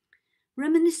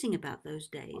 Reminiscing about those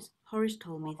days, Horace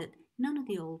told me that none of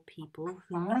the old people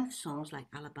who knew songs like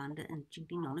Alabanda and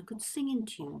Jinglinona could sing in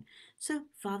tune, so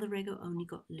Father Rego only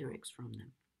got lyrics from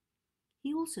them.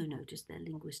 He also noticed their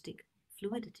linguistic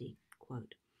fluidity.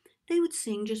 Quote, they would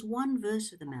sing just one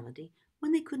verse of the melody.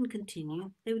 When they couldn't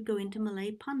continue, they would go into Malay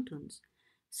pantuns.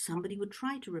 Somebody would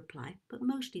try to reply, but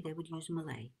mostly they would use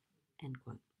Malay. End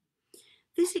quote.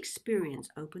 This experience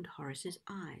opened Horace's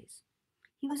eyes.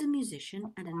 He was a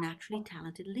musician and a naturally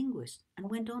talented linguist and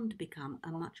went on to become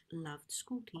a much-loved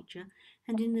schoolteacher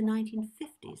and in the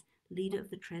 1950s, leader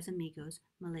of the Tres Amigos,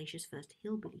 Malaysia's first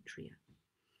hillbilly trio.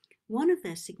 One of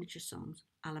their signature songs,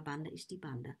 Alabanda Isti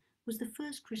Banda, was the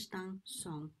first Kristang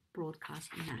song broadcast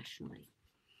nationally.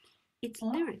 Its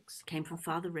lyrics came from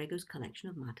Father Rego's collection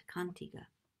of Mata Cantiga,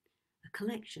 a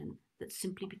collection that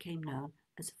simply became known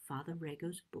as Father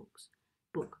Rego's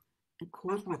book and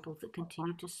caused ripples that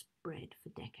continued to spread for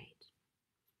decades.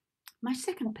 My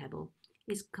second pebble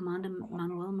is Commander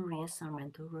Manuel Maria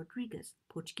Sarmiento Rodrigues,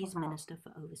 Portuguese Minister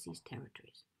for Overseas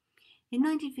Territories. In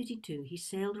 1952, he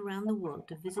sailed around the world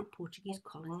to visit Portuguese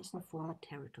colonies and former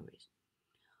territories.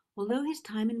 Although his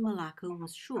time in Malacca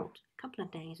was short, a couple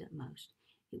of days at most,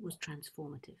 it was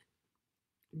transformative.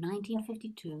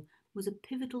 1952 was a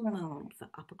pivotal moment for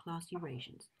upper-class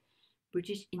Eurasians.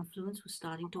 British influence was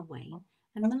starting to wane,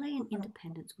 and Malayan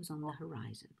independence was on the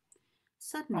horizon.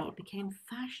 Suddenly, it became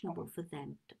fashionable for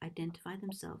them to identify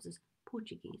themselves as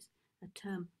Portuguese, a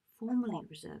term formerly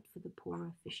reserved for the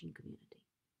poorer fishing community.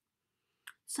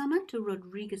 Sarmiento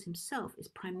Rodrigues himself is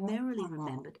primarily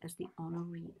remembered as the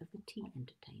honoree of the tea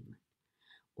entertainment,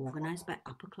 organized by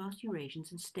upper-class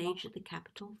Eurasians and staged at the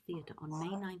Capitol Theatre on May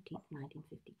 19,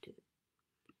 1952.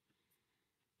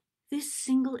 This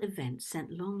single event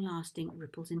sent long-lasting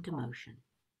ripples into motion.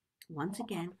 Once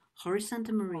again, Horace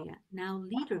Santamaria, now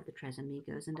leader of the Tres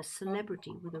Amigos and a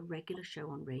celebrity with a regular show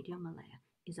on Radio Malaya,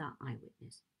 is our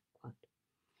eyewitness. Quote,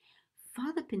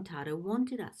 Father Pintado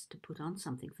wanted us to put on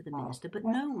something for the minister, but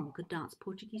no one could dance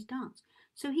Portuguese dance,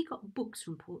 so he got books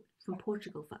from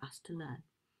Portugal for us to learn.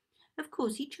 Of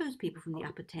course, he chose people from the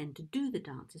upper ten to do the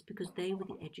dances because they were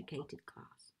the educated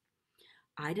class.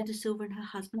 Ida da Silva and her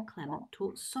husband Clement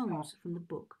taught songs from the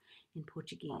book in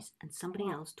Portuguese, and somebody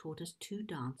else taught us two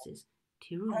dances,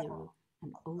 Tiru Liru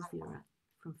and Ovira,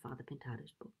 from Father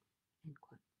Pintado's book. End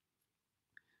quote.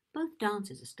 Both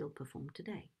dances are still performed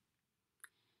today.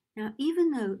 Now,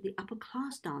 even though the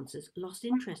upper-class dancers lost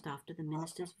interest after the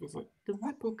minister's visit, the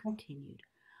ripple continued.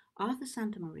 Arthur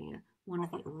Santamaria, one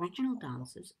of the original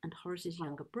dancers, and Horace's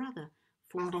younger brother,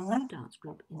 formed a new dance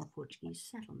group in the Portuguese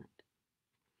settlement.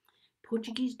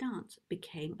 Portuguese dance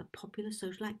became a popular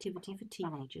social activity for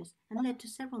teenagers and led to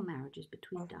several marriages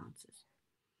between dancers.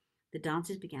 The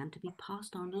dances began to be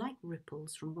passed on like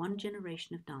ripples from one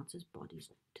generation of dancers' bodies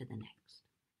to the next.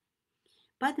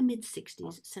 By the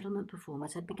mid-60s, settlement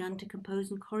performers had begun to compose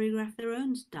and choreograph their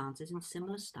own dances in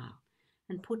similar style,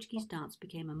 and Portuguese dance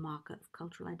became a marker of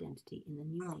cultural identity in the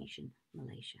new nation,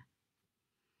 Malaysia.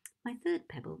 My third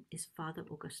pebble is Father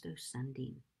Augusto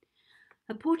Sandim.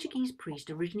 A Portuguese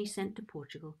priest originally sent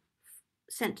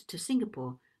to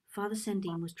Singapore, Father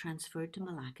Sandim was transferred to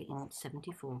Malacca in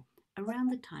 1974, around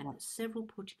the time that several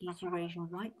Portuguese Eurasian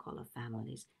white-collar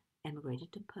families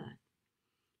emigrated to Perth.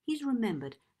 He's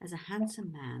remembered as a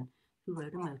handsome man who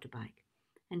rode a motorbike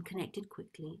and connected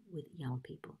quickly with young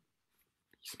people.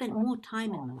 He spent more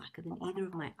time in Malacca than either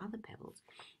of my other pebbles,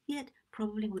 yet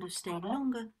probably would have stayed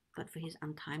longer but for his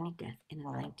untimely death in a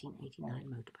 1989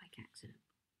 motorbike accident.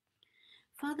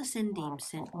 Father Sandim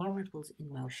sent new ripples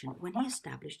in motion when he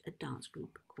established a dance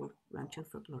group called Rancho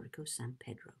Folklorico San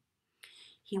Pedro.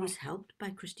 He was helped by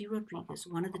Christy Rodrigues,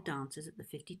 one of the dancers at the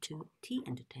 52 Tea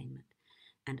Entertainment,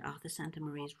 and Arthur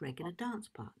Santamaria's regular dance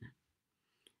partner.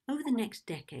 Over the next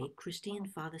decade, Christy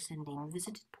and Father Sandim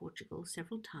visited Portugal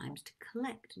several times to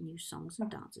collect new songs and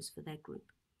dances for their group.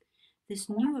 This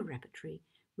newer repertory,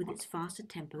 with its faster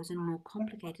tempos and more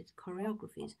complicated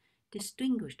choreographies,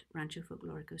 distinguished Rancho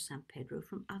Folklorico San Pedro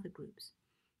from other groups.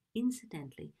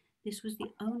 Incidentally, this was the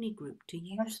only group to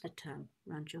use the term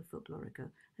Rancho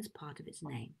Folklorico as part of its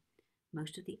name.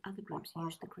 Most of the other groups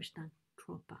used the Kristang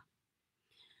Tropa.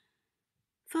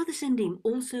 Father Sandim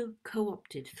also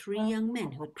co-opted 3 young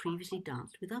men who had previously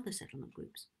danced with other settlement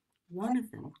groups. One of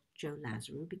them, Joe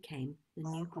Lazaru, became the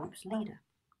new group's leader.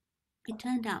 It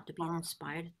turned out to be an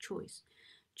inspired choice.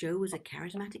 Joe was a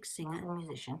charismatic singer and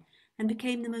musician and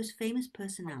became the most famous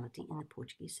personality in the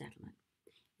Portuguese settlement.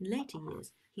 In later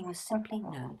years, he was simply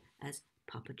known as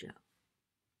Papa Joe.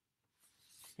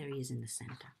 There he is in the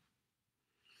center.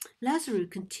 Lazaru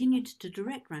continued to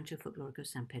direct Rancho Folklorico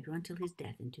San Pedro until his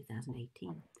death in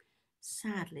 2018.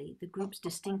 Sadly, the group's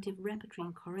distinctive repertory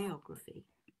and choreography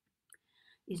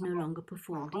is no longer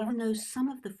performed, even though some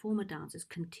of the former dancers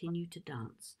continue to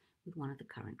dance with one of the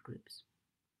current groups.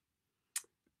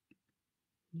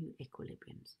 New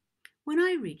equilibriums. When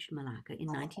I reached Malacca in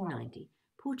 1990,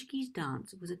 Portuguese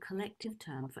dance was a collective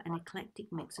term for an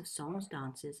eclectic mix of songs,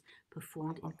 dances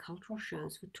performed in cultural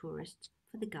shows for tourists,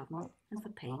 for the government, and for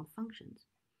paying functions.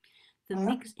 The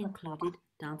mix included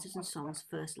dances and songs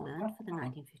first learned for the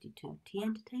 1952 tea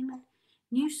entertainment,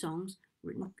 new songs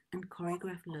written and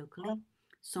choreographed locally,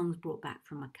 songs brought back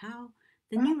from Macau,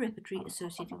 the new repertory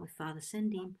associated with Father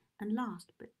Sendim, and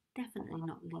last but definitely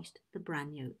not least, the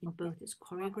Branho in both its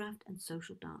choreographed and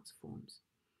social dance forms.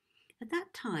 At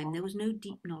that time, there was no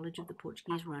deep knowledge of the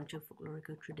Portuguese Rancho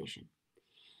Folklorico tradition.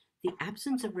 The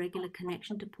absence of regular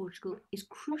connection to Portugal is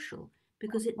crucial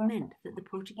because it meant that the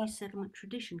Portuguese settlement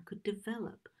tradition could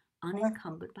develop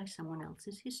unencumbered by someone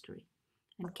else's history.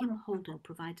 And Kim Holden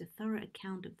provides a thorough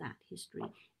account of that history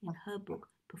in her book,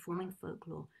 Performing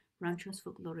Folklore, Ranchos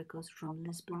Folklóricos from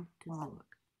Lisbon to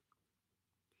Newark.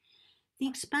 The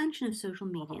expansion of social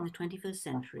media in the 21st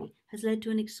century has led to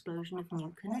an explosion of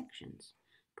new connections.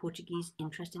 Portuguese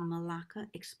interest in Malacca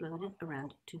exploded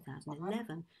around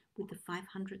 2011 with the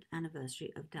 500th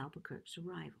anniversary of D'Albuquerque's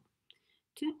arrival.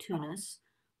 Two Tunas,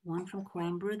 one from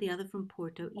Coimbra, the other from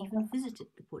Porto, even visited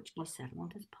the Portuguese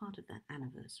settlement as part of that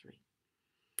anniversary.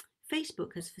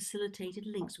 Facebook has facilitated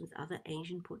links with other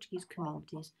Asian Portuguese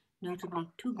communities, notably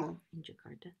Tugu in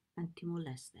Jakarta and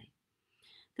Timor-Leste.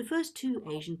 The first two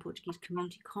Asian Portuguese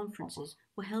community conferences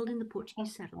were held in the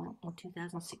Portuguese settlement in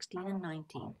 2016 and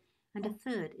 19, and a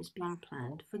third is being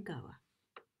planned for Goa.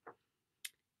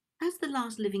 As the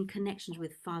last living connections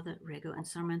with Father Rego and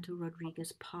Sarmiento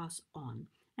Rodriguez pass on,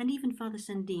 and even Father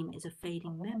Sendim is a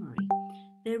fading memory,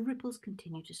 their ripples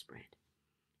continue to spread.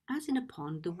 As in a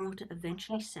pond, the water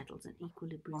eventually settles and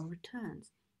equilibrium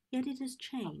returns, yet it has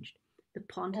changed. The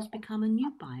pond has become a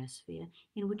new biosphere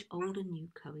in which old and new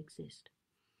coexist.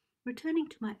 Returning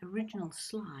to my original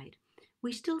slide,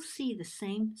 we still see the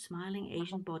same smiling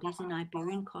Asian bodies in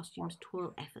Iberian costumes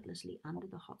twirl effortlessly under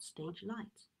the hot stage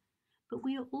lights. But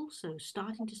we are also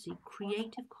starting to see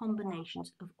creative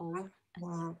combinations of old and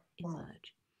new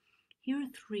emerge. Here are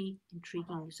three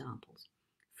intriguing examples.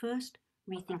 First,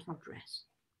 rethinking dress.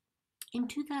 In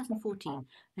 2014,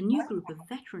 a new group of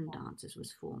veteran dancers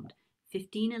was formed,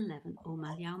 1511 or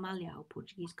Malhão Malhão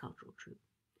Portuguese Cultural Troupe.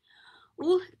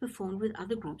 All had performed with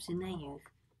other groups in their youth.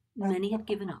 Many had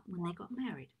given up when they got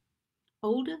married.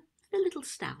 Older and a little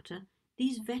stouter,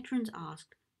 these veterans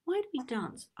asked, "Why do we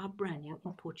dance our Branho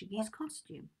in Portuguese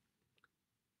costume?"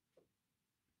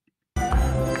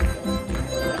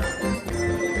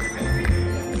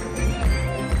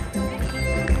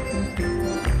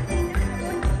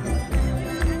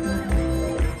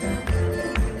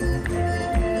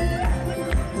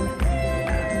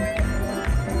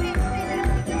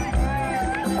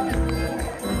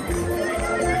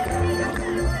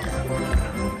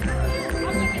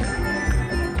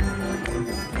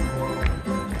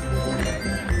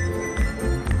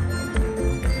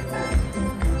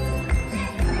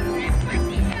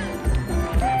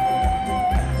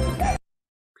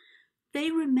 They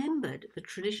remembered the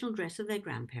traditional dress of their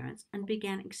grandparents and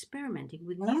began experimenting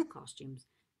with new costumes,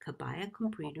 cabaya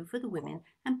comprido for the women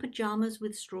and pajamas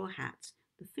with straw hats,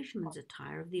 the fisherman's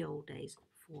attire of the old days,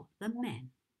 for the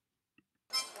men.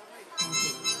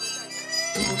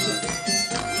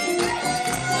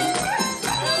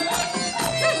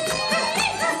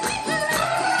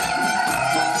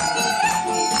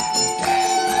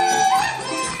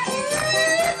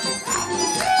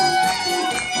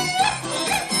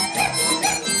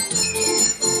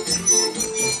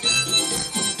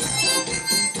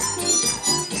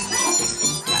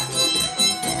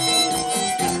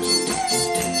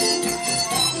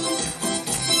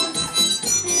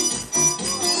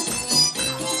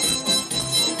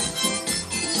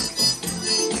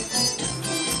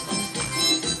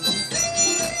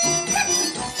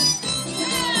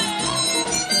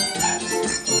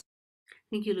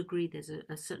 I think you'll agree there's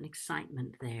a certain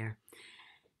excitement there.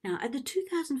 Now, at the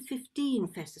 2015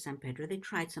 Festa San Pedro, they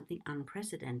tried something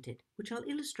unprecedented, which I'll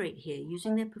illustrate here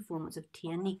using their performance of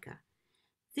Tia Nica.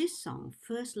 This song,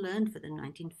 first learned for the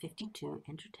 1952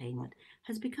 entertainment,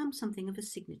 has become something of a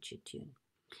signature tune.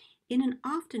 In an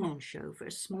afternoon show for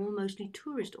a small, mostly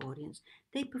tourist audience,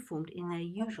 they performed in their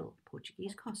usual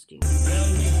Portuguese costume.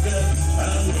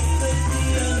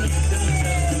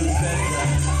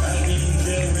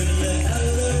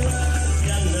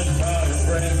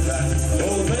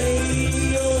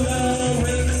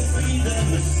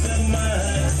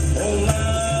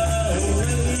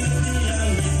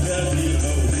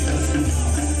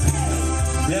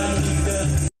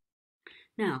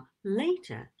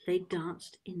 Later, they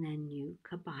danced in their new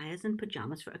kabayas and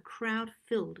pajamas for a crowd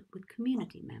filled with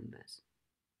community members.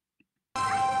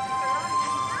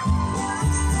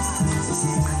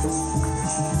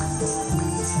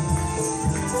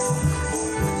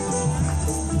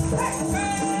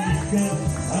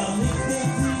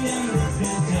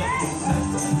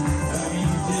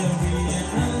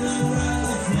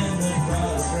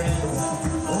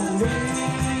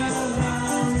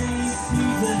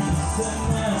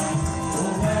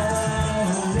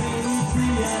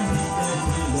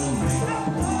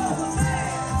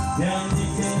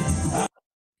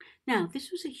 Now,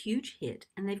 this was a huge hit,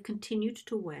 and they've continued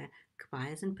to wear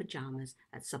kabayas and pajamas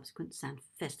at subsequent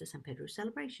Festa San Pedro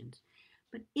celebrations.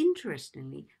 But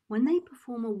interestingly, when they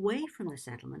perform away from the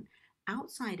settlement,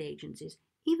 outside agencies,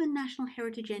 even national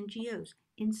heritage NGOs,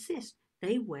 insist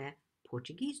they wear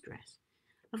Portuguese dress.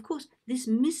 Of course, this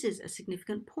misses a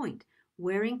significant point.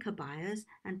 Wearing kabayas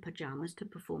and pajamas to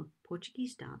perform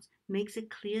Portuguese dance makes a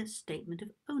clear statement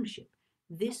of ownership.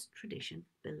 This tradition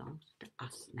belongs to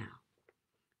us now.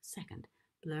 Second,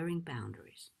 blurring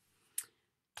boundaries.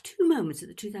 Two moments at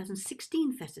the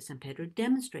 2016 Festa San Pedro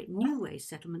demonstrate new ways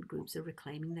settlement groups are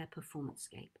reclaiming their performance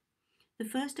scape. The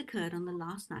first occurred on the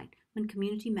last night when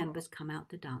community members come out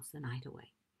to dance the night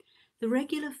away. The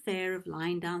regular fare of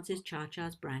line dances,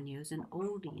 cha-chas, braños, and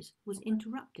oldies was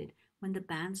interrupted when the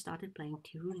band started playing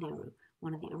Tiru Liru,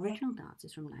 one of the original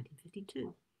dances from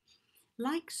 1952.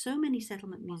 Like so many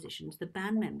settlement musicians, the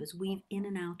band members weave in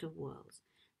and out of worlds.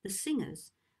 The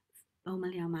singers, O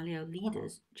Malhão Malhão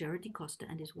leaders, Gerard de Costa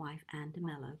and his wife Anne de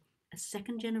Mello, are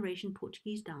second-generation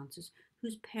Portuguese dancers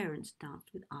whose parents danced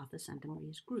with Arthur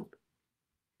Santamaria's group.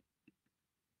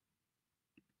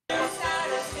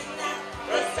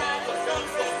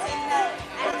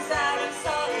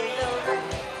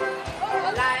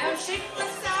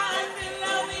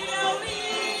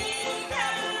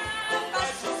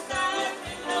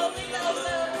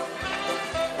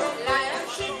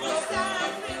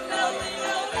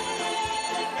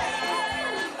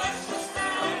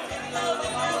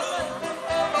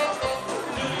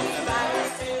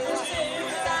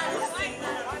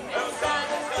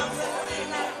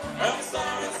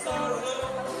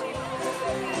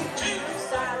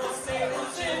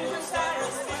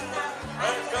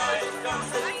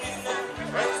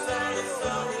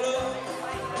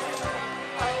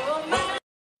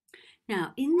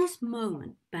 Now, in this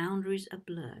moment, boundaries are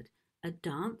blurred. A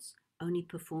dance, only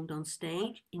performed on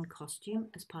stage, in costume,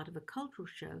 as part of a cultural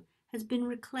show, has been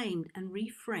reclaimed and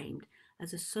reframed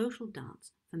as a social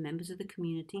dance for members of the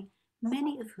community,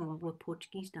 many of whom were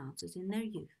Portuguese dancers in their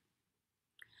youth.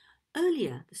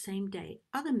 Earlier the same day,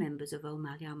 other members of O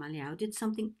Malhão Malhão did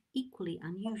something equally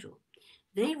unusual.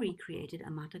 They recreated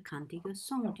a Mata Cantiga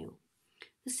song duel.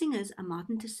 The singers are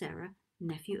Martin Teixeira,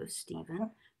 nephew of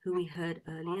Stephen, who we heard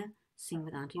earlier sing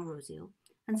with Auntie Rosil,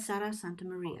 and Sara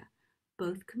Santamaria,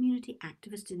 both community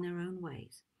activists in their own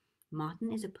ways.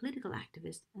 Martin is a political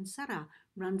activist, and Sara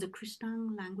runs a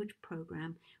Christian language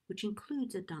program which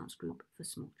includes a dance group for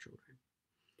small children.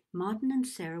 Martin and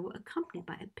Sarah were accompanied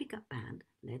by a pickup band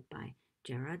led by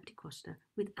Gerard de Costa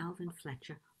with Alvin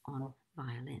Fletcher on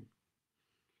violin.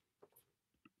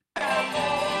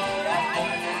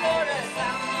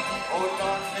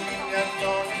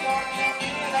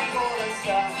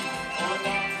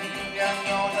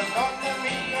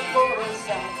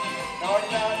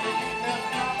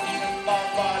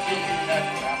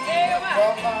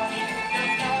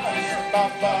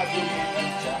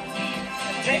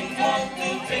 Take one,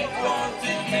 two, take one,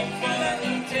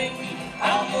 take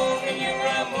amor en your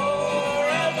amor,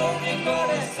 amor en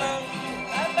corazón.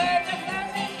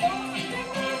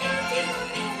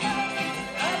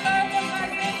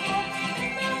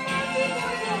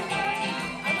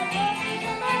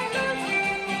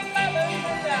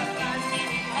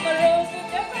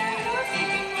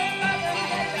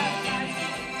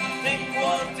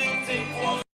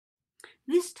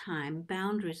 This time,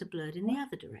 boundaries are blurred in the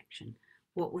other direction.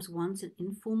 What was once an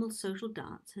informal social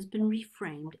dance has been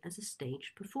reframed as a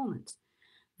staged performance.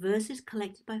 Verses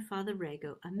collected by Father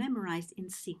Rego are memorized in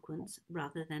sequence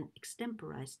rather than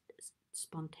extemporized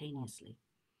spontaneously.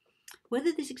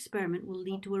 Whether this experiment will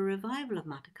lead to a revival of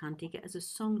Mata Cantiga as a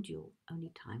song duel,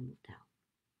 only time will tell.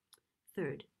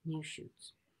 Third, new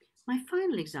shoots. My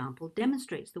final example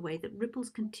demonstrates the way that ripples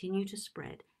continue to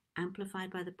spread,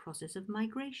 amplified by the process of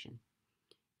migration.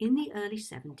 In the early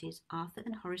 70s, Arthur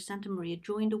and Horace Santamaria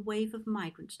joined a wave of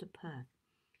migrants to Perth.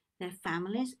 Their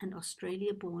families and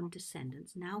Australia-born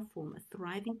descendants now form a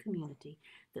thriving community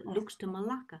that looks to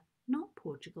Malacca, not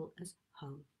Portugal, as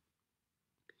home.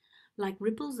 Like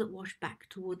ripples that wash back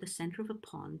toward the center of a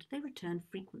pond, they return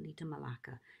frequently to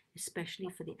Malacca, especially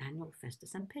for the annual Festa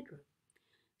San Pedro.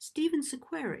 Stephen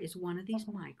Sequeira is one of these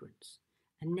migrants.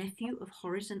 A nephew of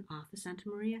Horace and Arthur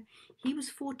Santamaria, he was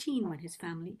 14 when his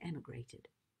family emigrated.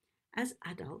 As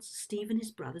adults, Steve and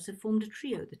his brothers have formed a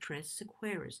trio, the Tres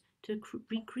Sequeiras, to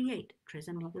recreate Tres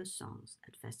Amigos songs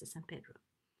at Festa San Pedro.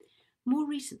 More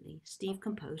recently, Steve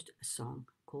composed a song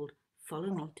called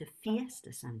Follow Me to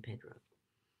Fiesta San Pedro.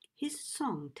 His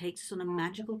song takes us on a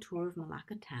magical tour of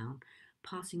Malacca town,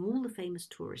 passing all the famous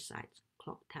tourist sites,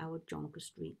 Clock Tower, Jonker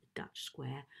Street, the Dutch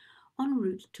Square, en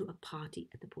route to a party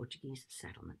at the Portuguese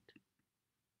settlement.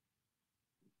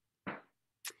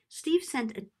 Steve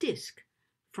sent a disc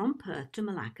from Perth to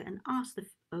Malacca and asked the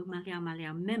O Malau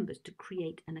Malau members to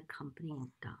create an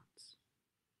accompanying dance.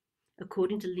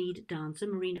 According to lead dancer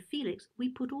Marina Felix, we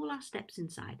put all our steps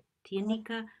inside,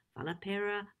 Tianica,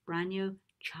 Valapera, Branyo,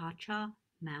 Cha-Cha,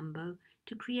 Mambo,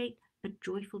 to create a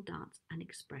joyful dance and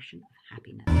expression of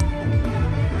happiness.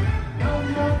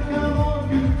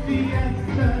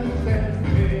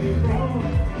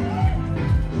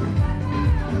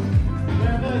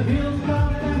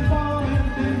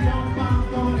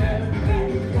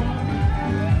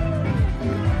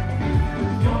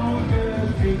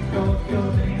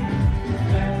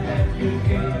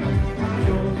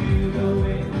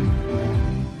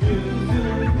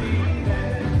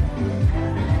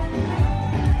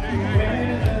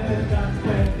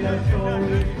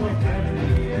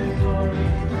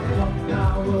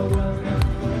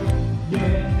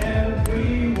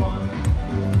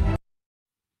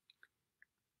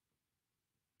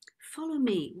 Follow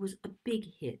Me was a big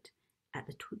hit at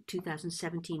the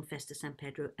 2017 Festa San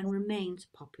Pedro and remains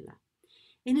popular.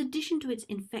 In addition to its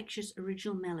infectious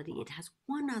original melody, it has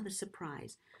one other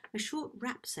surprise, a short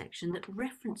rap section that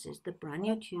references the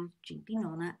Branyo tunes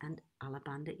Chimpinona and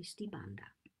Alabanda Istibanda.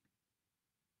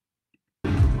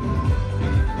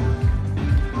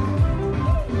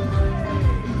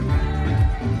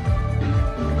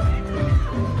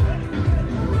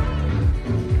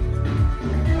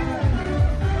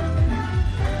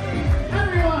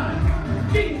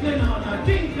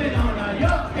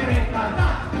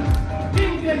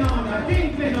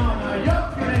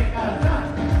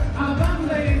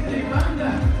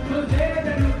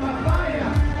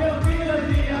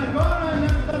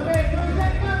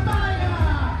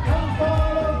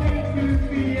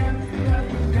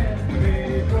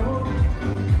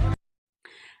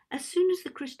 As soon as the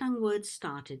Kristang words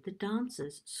started, the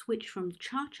dancers switched from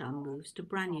cha-cha moves to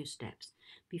Branyo steps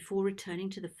before returning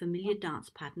to the familiar dance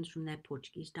patterns from their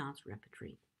Portuguese dance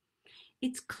repertory.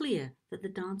 It's clear that the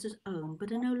dancers own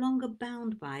but are no longer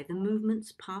bound by the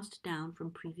movements passed down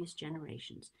from previous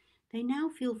generations. They now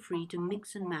feel free to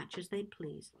mix and match as they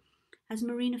please. As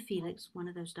Marina Felix, one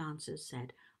of those dancers,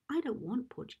 said, "I don't want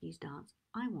Portuguese dance,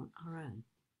 I want our own."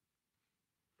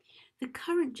 The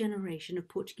current generation of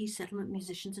Portuguese settlement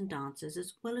musicians and dancers,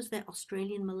 as well as their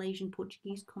Australian, Malaysian,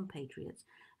 Portuguese compatriots,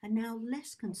 are now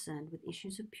less concerned with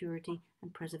issues of purity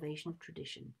and preservation of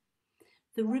tradition.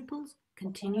 The ripples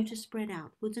continue to spread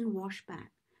outwards and wash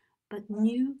back, but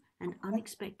new and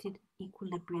unexpected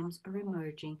equilibriums are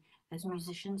emerging as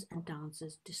musicians and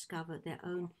dancers discover their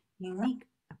own unique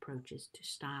approaches to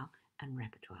style and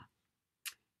repertoire.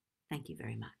 Thank you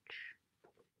very much.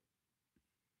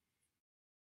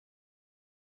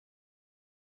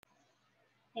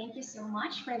 Thank you so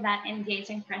much for that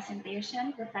engaging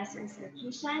presentation, Professor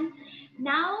Sarkisian.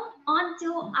 Now, on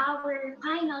to our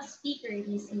final speaker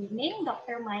this evening,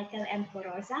 Dr. Michael M.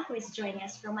 Coroza, who is joining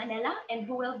us from Manila and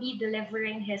who will be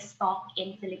delivering his talk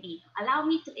in Filipino. Allow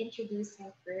me to introduce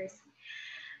him first.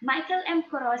 Michael M.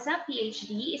 Coroza,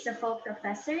 PhD, is a full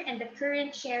professor and the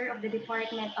current chair of the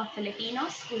Department of Filipino,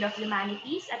 School of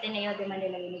Humanities, Ateneo de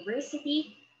Manila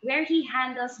University, where he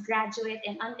handles graduate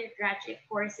and undergraduate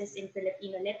courses in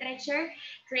Filipino literature,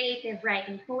 creative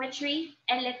writing poetry,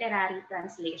 and literary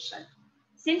translation.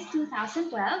 Since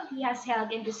 2012, he has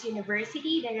held in this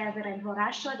university the Reverend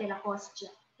Horacio de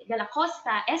la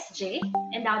Costa S.J.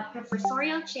 Endowed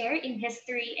Professorial Chair in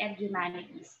History and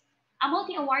Humanities. A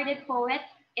multi-awarded poet,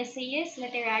 essayist,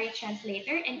 literary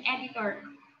translator, and editor,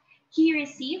 he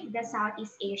received the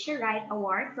Southeast Asia Right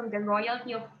Award from the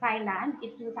Royalty of Thailand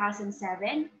in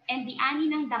 2007 and the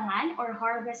Ani ng Dangal or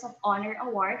Harvest of Honor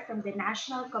Award from the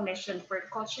National Commission for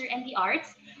Culture and the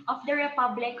Arts of the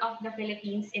Republic of the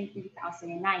Philippines in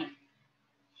 2009.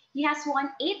 He has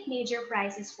won 8 major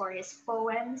prizes for his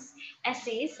poems,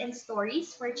 essays, and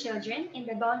stories for children in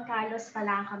the Don Carlos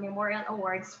Palanca Memorial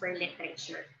Awards for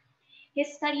Literature.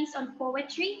 His studies on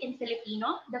poetry in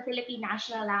Filipino, the Philippine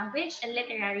national language, and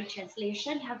literary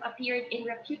translation have appeared in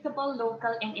reputable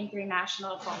local and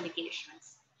international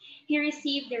publications. He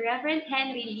received the Reverend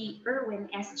Henry Lee Irwin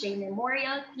S.J.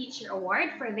 Memorial Teacher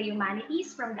Award for the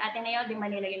Humanities from the Ateneo de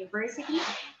Manila University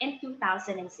in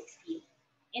 2016.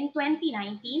 In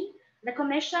 2019, the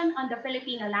Commission on the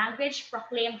Filipino Language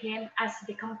proclaimed him as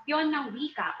the Kampiyon ng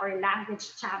Wika or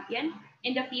Language Champion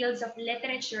in the fields of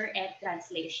literature and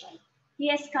translation. He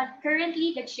is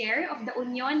currently the chair of the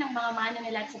Union ng mga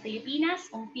Manunulat sa Pilipinas,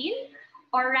 UMPIL,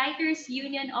 or Writers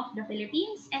Union of the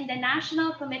Philippines, and the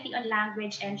National Committee on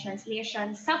Language and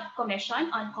Translation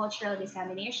Subcommission on Cultural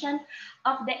Dissemination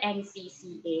of the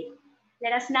NCCA.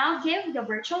 Let us now give the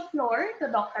virtual floor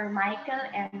to Dr. Michael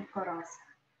M. Corosa.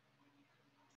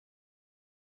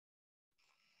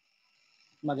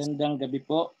 Magandang gabi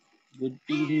po. Good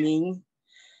evening.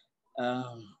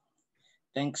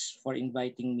 Thanks for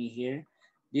inviting me here.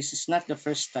 This is not the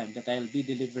first time that I'll be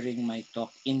delivering my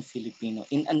talk in Filipino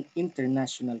in an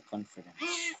international conference.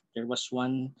 There was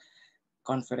one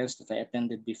conference that I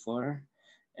attended before,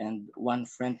 and one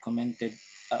friend commented,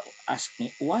 asked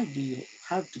me, why do you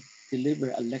have to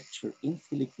deliver a lecture in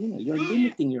Filipino? You're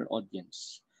limiting your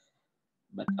audience.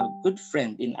 But a good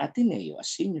friend in Ateneo, a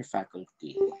senior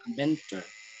faculty, a mentor,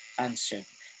 answered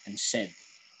and said,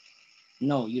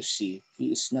 no, you see,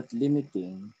 he is not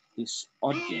limiting his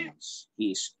audience.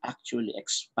 He is actually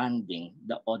expanding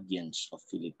the audience of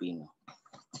Filipino.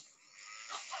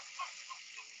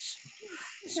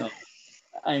 So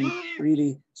I'm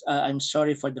really, I'm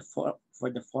sorry for the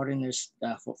foreigners,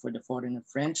 for the foreigner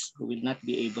friends who will not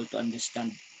be able to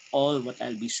understand all what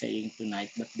I'll be saying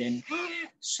tonight. But then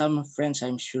some friends,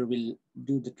 I'm sure, will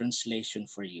do the translation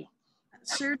for you.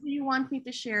 Sir, do you want me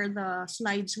to share the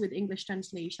slides with English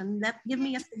translation? Give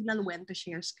me a signal when to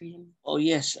share screen. Oh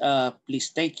yes,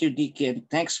 please take your DK, and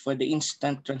thanks for the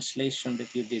instant translation that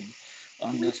you did.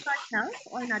 On Can you start now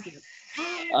or not yet?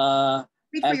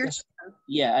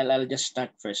 I'll just start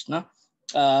first. No?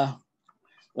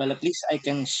 Well, at least I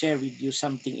can share with you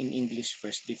something in English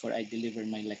first before I deliver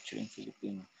my lecture in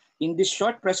Filipino. In this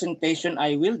short presentation,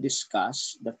 I will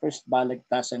discuss the first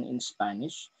balagtasan in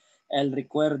Spanish, El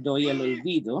Recuerdo y el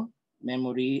Olvido,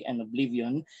 Memory and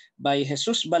Oblivion, by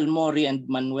Jesus Balmori and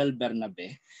Manuel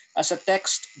Bernabe, as a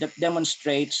text that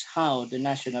demonstrates how the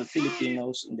national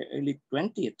Filipinos in the early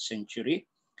 20th century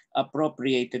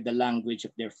appropriated the language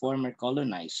of their former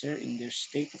colonizer in their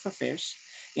state of affairs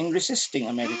in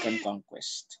resisting American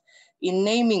conquest. In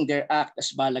naming their act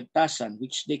as balagtasan,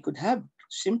 which they could have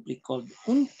simply called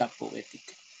Justa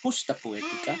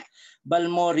Poetica,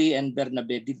 Balmori and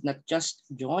Bernabe did not just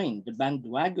join the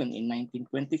bandwagon in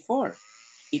 1924.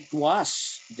 It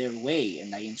was their way,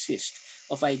 and I insist,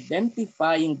 of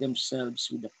identifying themselves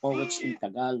with the poets in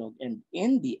Tagalog and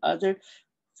in the other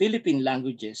Philippine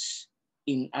languages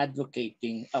in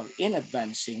advocating or in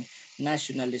advancing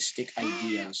nationalistic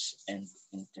ideals and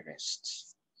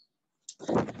interests.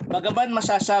 Bagaman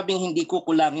masasabing hindi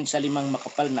kukulangin sa 5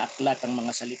 makapal na aklat ang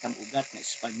mga salitang ugat na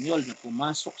Espanyol na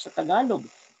pumasok sa Tagalog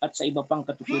at sa iba pang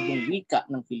katutubong wika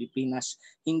ng Pilipinas,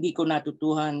 hindi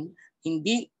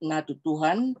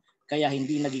natutuhan kaya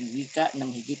hindi naging wika ng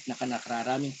higit na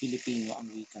kanakaraming Pilipino ang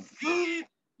wikang ito.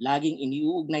 Laging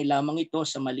iniuugnay lamang ito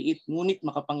sa maliit ngunit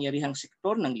makapangyarihang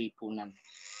sektor ng lipunan,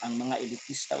 ang mga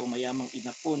elitista o mayamang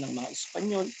inapo ng mga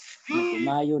Espanyol na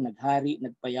tumayo, naghari,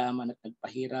 nagpayaman at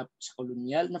nagpahirap sa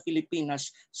kolonyal na Pilipinas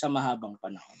sa mahabang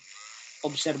panahon.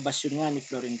 Obserbasyon nga ni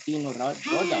Florentino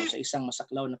Rodao sa isang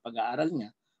masaklaw na pag-aaral niya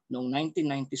noong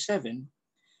 1997,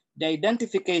 the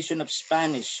identification of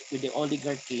Spanish with the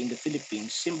oligarchy in the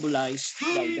Philippines symbolized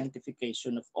the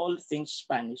identification of all things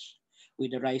Spanish with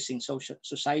the rising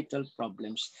societal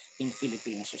problems in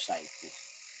Filipino society.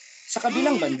 Sa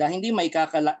kabilang banda, hindi may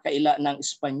kaila ng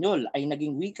Espanyol ay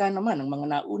naging wika naman ng mga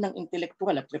naunang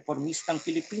intelektual at reformistang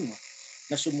Pilipino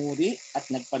na sumuri at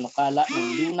nagpanukala ng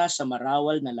lunas sa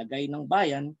marawal na lagay ng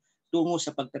bayan tungo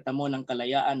sa pagtatamo ng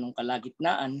kalayaan ng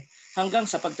kalagitnaan hanggang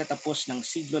sa pagtatapos ng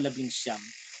siglo XIX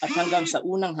at hanggang sa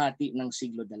unang hati ng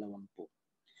siglo XX.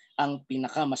 Ang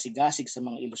pinakamasigasig sa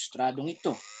mga ilustradong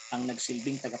ito ang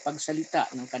nagsilbing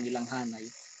tagapagsalita ng kanilang hanay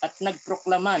at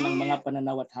nagproklama ng mga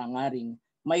pananaw at hangaring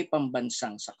may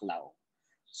pambansang saklaw.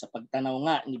 Sa pagtanaw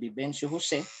nga ni Vivencio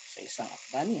Jose sa isang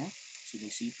akda niya,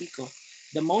 sinisipi ko,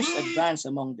 the most advanced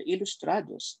among the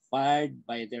ilustrados, fired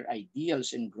by their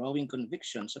ideals and growing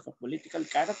convictions of a political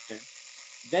character,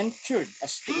 ventured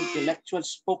as the intellectual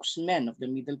spokesmen of the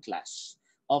middle class,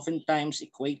 oftentimes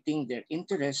equating their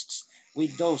interests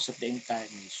with those of the entire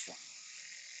nation.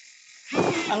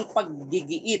 Ang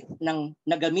paggigiit ng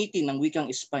nagamitin ng wikang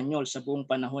Espanyol sa buong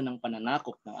panahon ng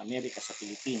pananakop ng Amerika sa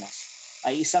Pilipinas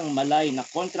ay isang malay na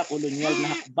kontrakolonyal na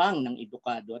hakbang ng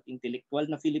edukado at intelektual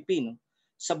na Filipino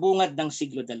sa bungad ng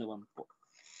siglo 20.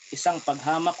 Isang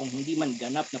paghamak kung hindi man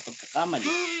ganap na pagkakamali,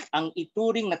 ang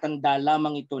ituring na tanda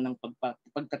lamang ito ng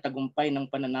pagtatagumpay ng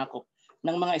pananakop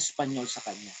ng mga Espanyol sa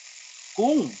kanya.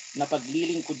 Kung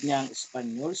napaglilingkod niya ang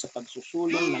Espanyol sa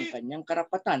pagsusulong ng kanyang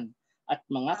karapatan at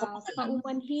mga kapakanan.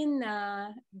 Paumanhin na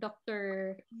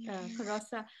Dr.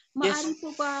 Carosa, maaari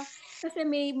po ba, kasi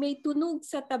may tunog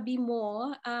sa tabi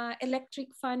mo,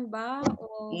 electric fan ba?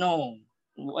 O... No,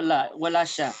 wala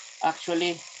siya.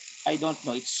 Actually, I don't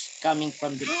know. It's coming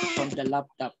from the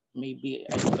laptop. Maybe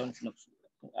I don't know.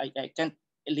 I can't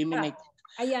eliminate.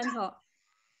 Ayan ho.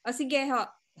 O sige ho,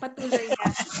 patuloy na.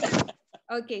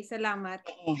 Okay, salamat.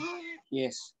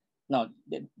 Yes. No,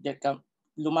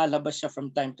 lumalabas siya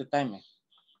from time to time.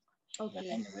 Okay. But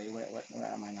anyway,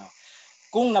 where am I now?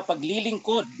 Kung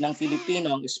napaglilingkod ng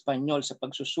Filipino ang Espanyol sa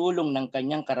pagsusulong ng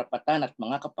kanyang karapatan at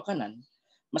mga kapakanan,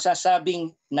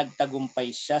 masasabing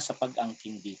nagtagumpay siya sa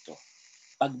pag-angkin dito.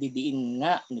 Pagdidiin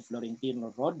nga ni Florentino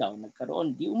Rodao,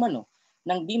 nagkaroon di umano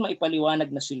nang di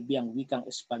maipaliwanag na silbi ang wikang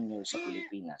Espanyol sa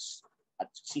Pilipinas. At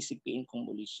sisipiin kong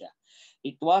muli siya.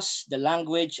 It was the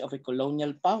language of a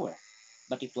colonial power,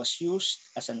 but it was used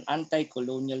as an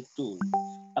anti-colonial tool,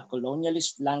 a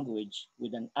colonialist language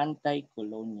with an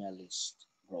anti-colonialist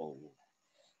role.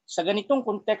 Sa ganitong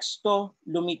konteksto,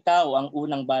 lumitaw ang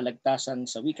unang balagtasan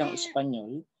sa wikang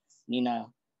Espanyol nina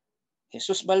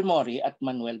Jesus Balmori at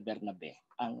Manuel Bernabe,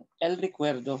 ang El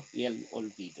Recuerdo y el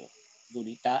Olvido,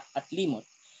 Dulita at Limot,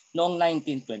 noong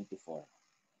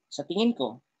 1924. Sa tingin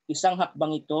ko, isang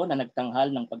hakbang ito na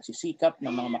nagtanghal ng pagsisikap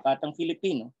ng mga makatang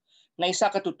Filipino na isa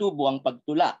katutubo ang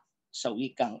pagtula sa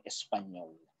wikang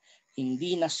Espanyol.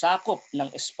 Hindi nasakop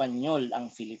ng Espanyol ang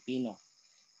Filipino.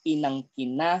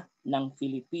 Inangkina ng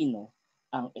Filipino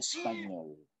ang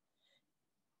Espanyol.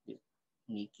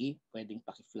 Nikki, pwedeng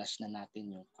paki-flash na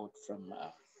natin yung quote from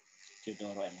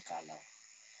Teodoro M. Calao.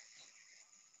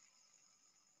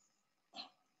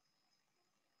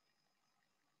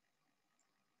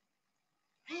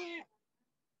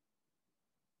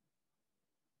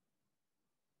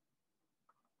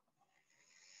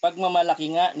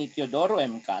 Pagmamalaki nga ni Teodoro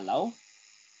M. Calao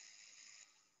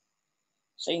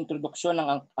sa introduksyon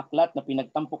ng aklat na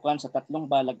pinagtampukan sa tatlong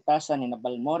balagtasan ni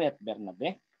Balmori at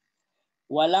Bernabe,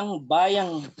 walang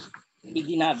bayang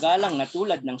iginagalang na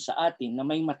tulad ng sa atin na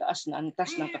may mataas na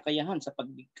antas ng kakayahan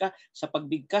sa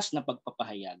pagbigkas na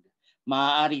pagpapahayag.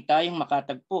 Maaari tayong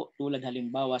makatagpo tulad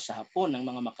halimbawa sa Hapon ng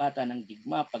mga makata ng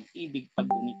digma, pag-ibig,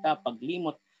 paggunita,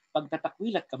 paglimot,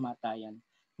 pagtatakwil at kamatayan.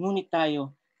 Ngunit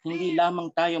tayo, hindi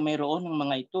lamang tayo mayroon ng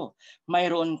mga ito.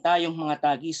 Mayroon tayong mga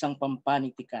tagisang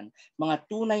pampanitikan, mga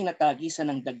tunay na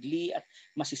tagisan ng dagli at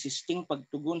masisisting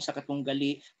pagtugon sa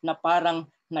katunggali na parang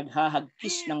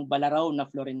naghahagkis ng balaraw na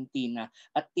Florentina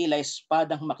at tila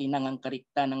espadang makinangang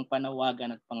karikta ng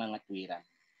panawagan at pangangatwiran.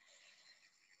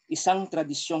 Isang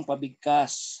tradisyong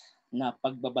pabigkas na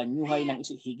pagbabanyuhay ng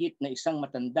higit na isang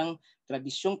matandang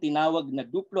tradisyong tinawag na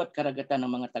duplo at karagatan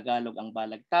ng mga Tagalog ang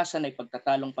balagtasan ay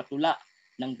pagtatalong patula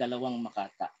ng dalawang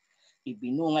makata.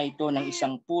 Ibinunga ito ng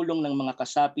isang pulong ng mga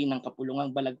kasapi ng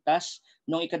Kapulungang Balagtas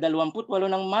noong ika-28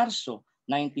 ng Marso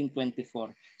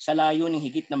 1924 sa layuning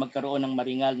higit na magkaroon ng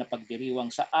maringal na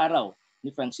pagdiriwang sa araw ni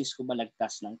Francisco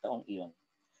Balagtas ng taong iyon.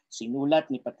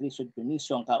 Sinulat ni Patricio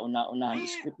Dionisio ang kauna-unahang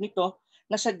script nito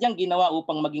na sadyang ginawa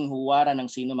upang maging huwara ng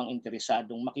sino mang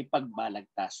interesadong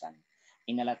makipagbalagtasan.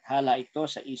 Inalathala ito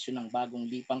sa isyu ng Bagong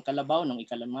Lipang Kalabaw noong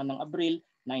ika-5 ng Abril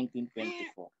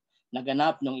 1924.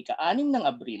 Naganap noong ika-6 ng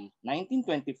Abril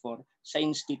 1924 sa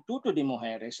Instituto de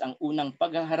Mujeres ang unang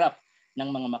paghaharap ng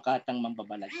mga makatang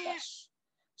mambabalagtas.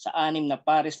 Sa 6 na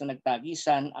pares na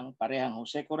nagtagisan, ang parehang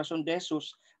Jose Corazon de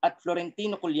Jesus at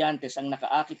Florentino Collantes ang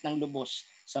nakaakit ng lubos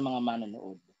sa mga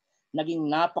manonood. Naging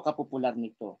napakapopular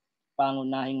nito.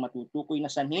 Pangunahing matutukoy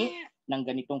na sanhi ng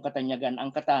ganitong katanyagan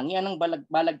ang katangian ng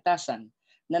balagtasan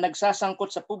na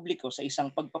nagsasangkot sa publiko sa isang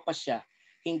pagpapasya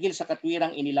hinggil sa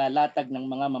katwirang inilalatag ng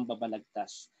mga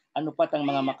mambabalagtas. Ano pat ang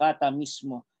mga makata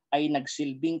mismo ay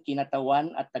nagsilbing kinatawan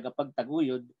at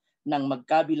tagapagtaguyod ng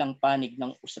magkabilang panig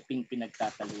ng usaping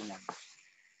pinagtatalunan.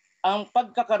 Ang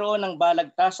pagkakaroon ng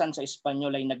balagtasan sa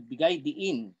Espanyol ay nagbigay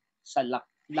diin sa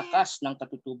lakas ng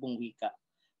katutubong wika.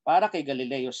 Para kay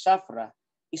Galileo Zafra,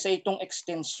 isa itong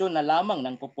ekstensyon na lamang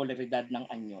ng popularidad ng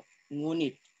anyo.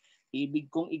 Ngunit,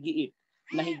 ibig kong igiit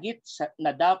na higit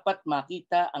na dapat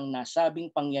makita ang nasabing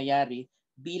pangyayari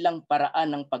bilang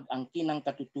paraan ng pag-angkin ng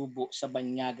katutubo sa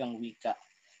banyagang wika.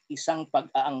 isang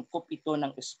pag-aangkop ito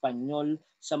ng Espanyol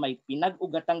sa may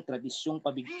pinag-ugatang tradisyong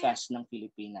pabigkas ng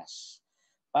Pilipinas.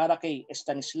 Para kay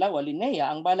Estanislao Alinea,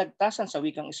 ang balagtasan sa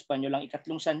wikang Espanyol ang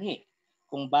ikatlong sanhi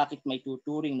kung bakit may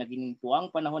tuturing na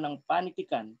ginintuang panahon ng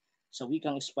panitikan sa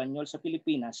wikang Espanyol sa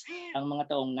Pilipinas ang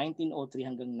mga taong 1903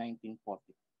 hanggang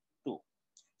 1942.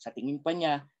 Sa tingin pa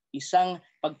niya, isang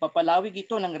pagpapalawig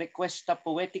ito ng rekwesta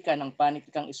poetika ng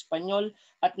panitikang Espanyol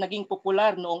at naging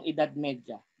popular noong Edad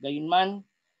Media. Gayunman,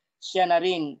 siya na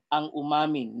rin ang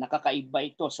umamin na kakaiba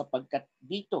ito sapagkat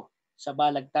dito sa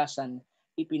balagtasan,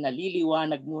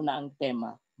 ipinaliliwanag muna ang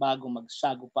tema bago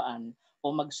magsagupaan o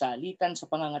magsalitan sa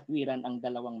pangangatwiran ang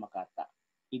dalawang makata.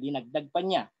 Idinagdag pa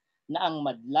niya na ang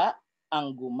madla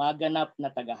ang gumaganap na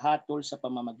tagahatol sa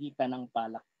pamamagitan ng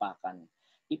palakpakan.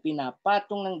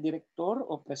 Ipinapatong ng direktor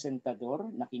o presentador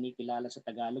na kinikilala sa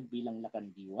Tagalog bilang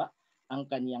lakandiwa ang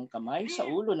kaniyang kamay sa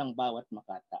ulo ng bawat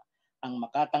makata. Ang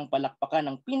makatang palakpakan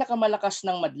ng pinakamalakas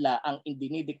ng madla ang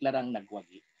dinideklarang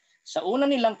nagwagi. Sa una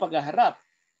nilang paghaharap,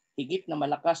 higit na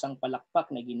malakas ang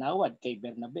palakpak na ginawad kay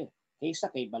Bernabe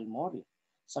kaysa kay Balmori.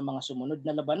 Sa mga sumunod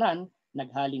na labanan,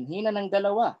 naghalinghina ng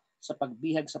dalawa sa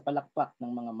pagbihag sa palakpak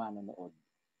ng mga manonood.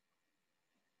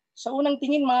 Sa unang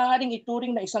tingin, maaaring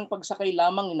ituring na isang pagsakay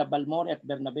lamang ni Balmori at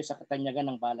Bernabe sa katanyagan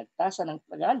ng balagtasan ng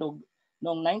Tagalog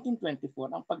noong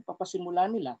 1924 ang pagpapasimula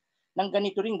nila ng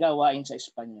ganito ring gawain sa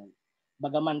Espanyol.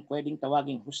 Bagaman pwedeng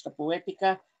tawaging husta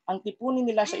poetika, ang tipunin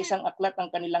nila sa isang aklat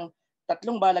ang kanilang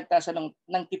tatlong balagtasan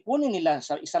ng tipunin nila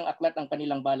sa isang aklat ang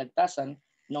kanilang balagtasan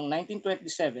noong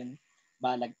 1927,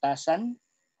 balagtasan,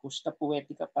 husta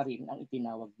poetika pa rin ang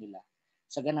itinawag nila.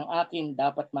 Sa ganang akin,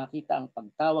 dapat makita ang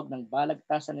pagtawag ng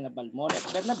balagtasan ni Balmori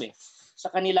at Bernabe sa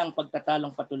kanilang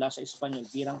pagtatalong patula sa Espanyol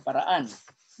bilang paraan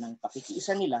ng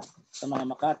pakikiisa nila sa mga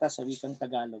makata sa wikang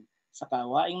Tagalog sa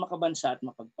kawaing makabansa at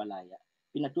mapagpalaya.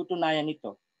 Pinatutunayan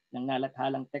nito ng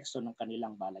nalathalang teksto ng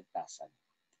kanilang balagtasan.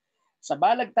 Sa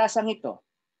balagtasan ito,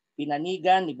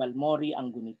 pinanigan ni Balmori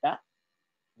ang gunita,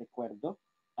 rekwerdo,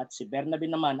 at si Bernabe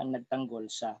naman ang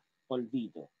nagtanggol sa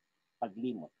olvido,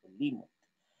 paglimot o limot.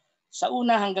 Sa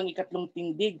una hanggang ikatlong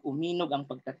tindig, uminog ang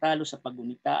pagtatalo sa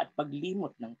paggunita at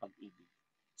paglimot ng pag-ibig.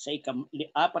 Sa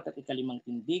ika-4 at ika-5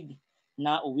 tindig,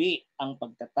 nauwi ang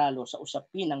pagtatalo sa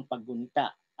usapin ng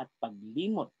paggunita at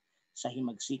paglimot sa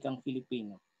himagsikang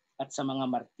Filipino at sa mga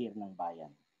martir ng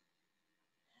bayan.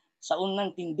 Sa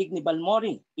unang tindig ni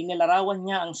Balmori, inilarawan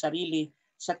niya ang sarili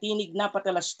sa tinig na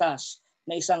patalastas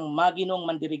na isang maginong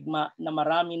mandirigma na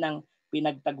marami ng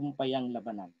pinagtagumpayang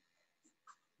labanan.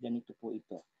 Ganito po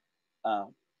ito.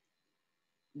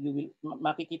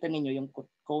 Makikita ninyo yung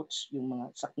quotes, yung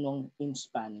mga saknong in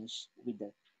Spanish with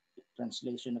the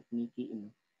translation of Nikki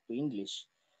to English.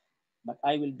 But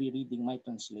I will be reading my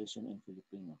translation in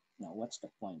Filipino. Now, what's the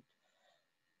point?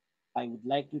 I would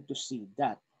like you to see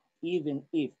that even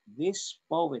if these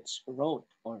poets wrote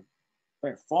or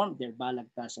performed their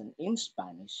balagtasan in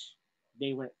Spanish,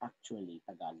 they were actually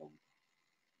Tagalog.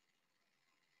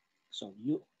 So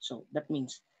that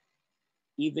means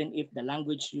even if the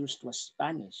language used was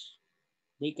Spanish,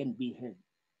 they can be heard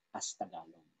as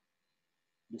Tagalog.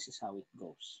 This is how it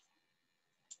goes.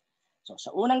 So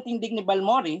sa unang tindig ni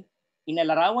Balmori,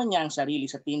 inalarawan niya ang sarili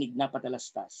sa tinig na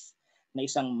patalastas na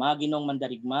isang maginong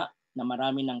mandarigma na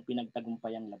marami ng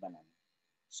pinagtagumpayang labanan.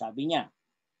 Sabi niya,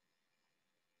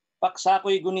 paksa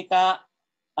ko'y gunita,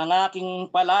 ang aking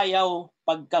palayaw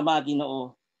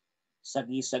pagkamaginoo.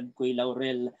 Sagisag ko'y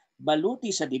laurel,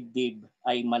 baluti sa dibdib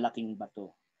ay malaking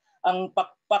bato. Ang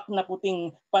pakpak na puting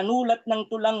panulat ng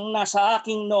tulang nasa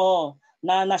aking noo,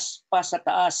 nanaspa sa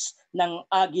taas ng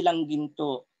agilang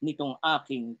ginto nitong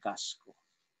aking kasko.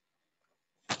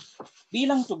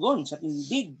 Bilang tugon sa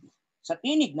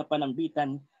tinig na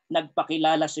panambitan,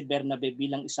 nagpakilala si Bernabe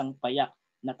bilang isang payak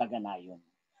na taga-nayon.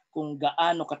 Kung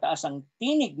gaano kataas ang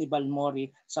tinig ni Balmori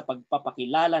sa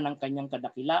pagpapakilala ng kanyang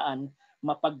kadakilaan,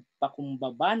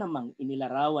 mapagpakumbaba namang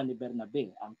inilarawan ni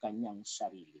Bernabe ang kanyang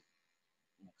sarili.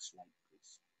 Next slide,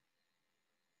 please.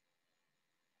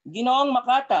 Ginoong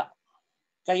Makata,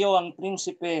 kayo ang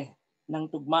prinsipe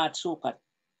ng tugma at sukat.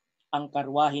 Ang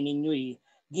karwahe ninyo'y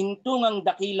gintungang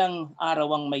dakilang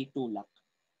arawang may tulak.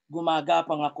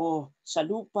 Gumagapang ako sa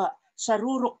lupa, sa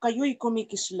rurok kayo'y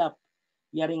kumikislap.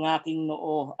 Yaring aking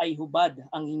noo ay hubad,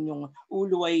 ang inyong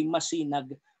ulo ay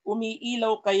masinag.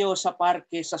 Umiilaw kayo sa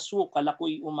parke, sa sukal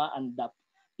ako'y umaandap.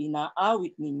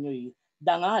 Inaawit ninyo'y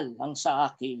dangal ang sa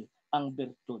akin ang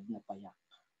bertud na payak.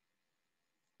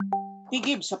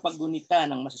 Tigib sa paggunita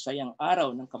ng masasayang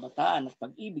araw ng kabataan at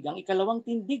pag-ibig ang ikalawang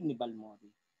tindig ni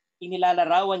Balmori.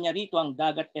 Inilalarawan niya rito ang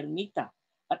dagat ermita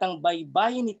at ang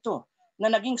baybayin nito na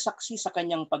naging saksi sa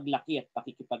kanyang paglaki at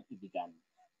pakikipag-ibigan.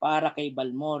 Para kay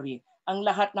Balmori, ang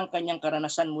lahat ng kanyang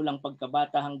karanasan mulang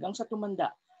pagkabata hanggang sa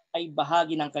tumanda ay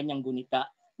bahagi ng kanyang gunita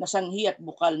na sanhi at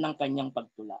bukal ng kanyang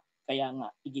pagtula. Kaya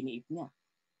nga, iginiit niya.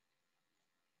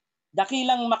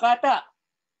 Dakilang Makata,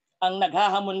 ang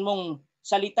naghahamon mong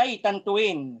salita'y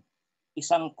tantuin,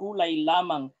 isang kulay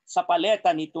lamang sa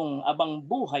paleta nitong abang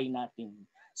buhay natin.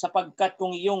 Sapagkat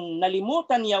kung iyong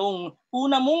nalimutan yaong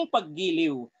una mong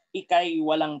paggiliw, ikay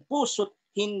walang puso't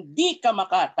hindi ka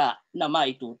makata na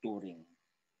maituturing.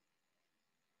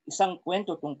 Isang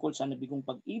kwento tungkol sa nabigong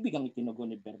pag-ibig ang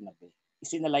itinugon ni Bernabe.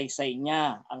 Isinalaysay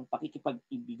niya ang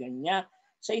pakikipag-ibigan niya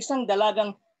sa isang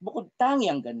dalagang bukod tangi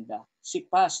ang ganda, si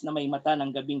Paz na may mata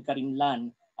ng gabing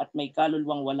karimlan at may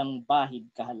kaluluwang walang bahid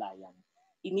kahalayan.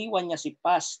 Iniwan niya si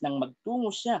Paz nang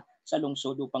magtungo siya sa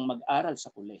lungsod upang mag-aral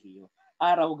sa kolehiyo.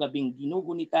 Araw-gabing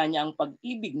ginugunita niya ang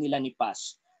pag-ibig nila ni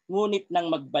Paz. Ngunit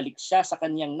nang magbalik siya sa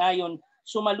kanyang nayon,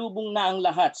 sumalubong na ang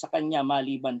lahat sa kanya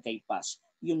maliban kay Paz.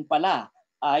 Yun pala,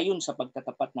 ayon sa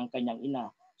pagtatapat ng kanyang ina,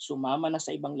 sumama na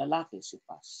sa ibang lalaki si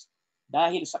Paz.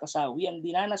 Dahil sa kasawian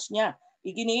dinanas niya,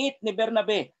 iginiit ni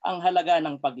Bernabe ang halaga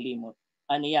ng paglimot.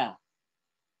 Aniya,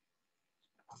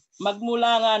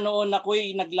 magmula nga noon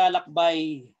ako'y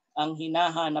naglalakbay, ang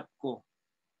hinahanap ko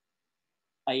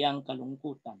ay ang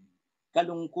kalungkutan.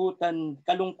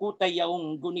 Kalungkutay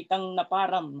yaong gunitang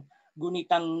naparam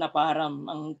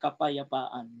ang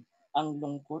kapayapaan. Ang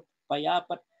lungkot,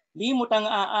 payapat, limot ang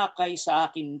aakay sa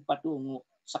akin patungo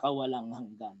sa kawalang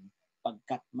hanggan.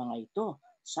 Pagkat mga ito,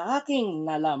 sa aking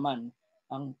nalaman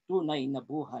ang tunay na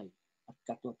buhay at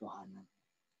katotohanan.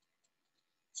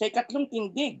 Sa ikatlong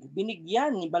tindig,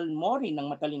 binigyan ni Balmori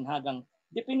ng matalinhagang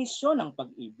definisyon ng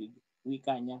pag-ibig.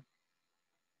 Wika niya,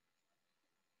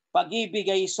 pag-ibig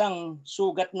ay isang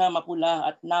sugat na mapula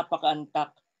at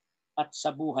napakaantak at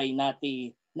sa buhay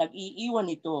natin nag-iiwan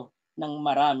ito ng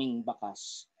maraming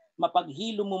bakas.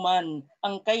 Mapaghilo mo man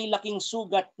ang kailaking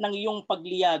sugat ng iyong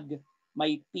pagliyag,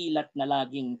 may pilat na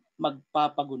laging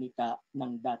magpapagunita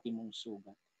ng dati mong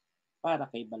sugat. Para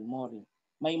kay Balmori,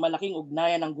 may malaking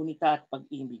ugnayan ng gunita at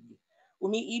pag-ibig.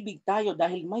 Umiibig tayo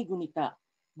dahil may gunita.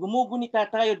 Gumugunita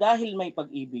tayo dahil may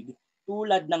pag-ibig.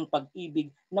 Tulad ng pag-ibig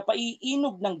na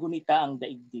paiinog ng gunita ang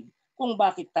daigdig. Kung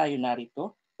bakit tayo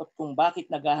narito at kung bakit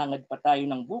naghahangad pa tayo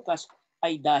ng bukas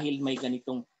ay dahil may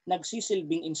ganitong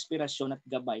nagsisilbing inspirasyon at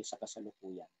gabay sa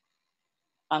kasalukuyan.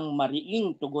 Ang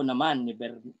mariing tugon naman ni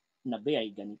Bernabe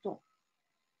ay ganito.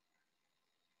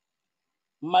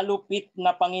 Malupit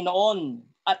na Panginoon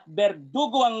at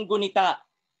berdugo ang gunita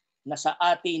na sa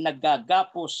atin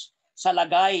naggagapos sa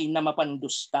lagay na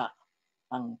mapandusta.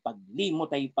 Ang paglimot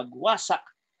ay pagwasak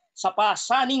sa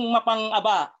pasaning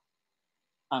mapang-aba.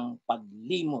 Ang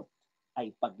paglimot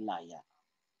ay paglaya.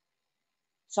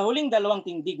 Sa huling dalawang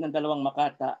tindig ng dalawang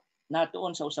Makata,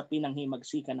 natuon sa usapin ng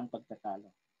himagsikan ng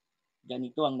pagtatalo.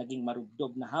 Ganito ang naging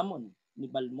marubdob na hamon ni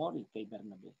Balmori kay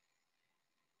Bernabe.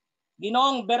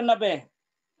 Ginoong Bernabe,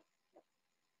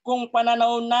 kung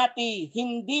pananaw nati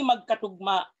hindi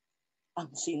magkatugma, ang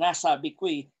sinasabi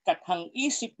ko'y kathang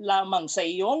isip lamang sa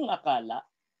iyong akala,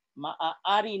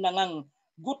 maaari na ngang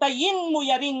gutayin mo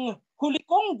yaring huli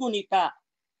kong gunita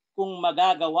kung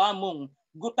magagawa mong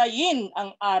gutayin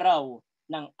ang araw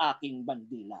ng aking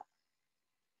bandila.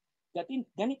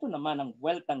 Ganito naman ang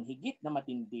buweltang higit na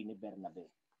matindi ni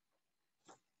Bernabe.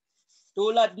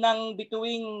 Tulad ng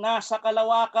bituing nasa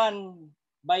kalawakan,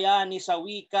 bayani sa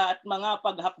wika at mga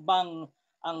paghakbang,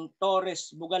 ang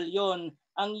Torres Bugalyon,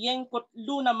 ang Yengkot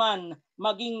Lu naman,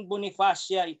 maging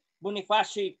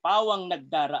Bonifacio'y pawang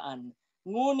nagdaraan.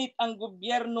 Ngunit ang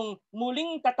gobyernong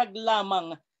muling tatag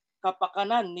lamang,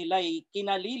 kapakanan nila'y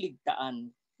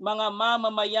kinaliligtaan. Mga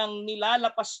mamamayang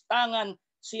nilalapastangan,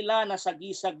 sila na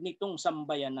sagisag nitong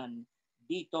sambayanan.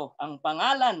 Dito ang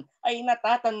pangalan ay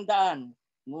natatandaan,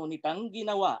 ngunit ang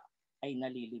ginawa ay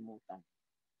nalilimutan.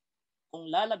 Kung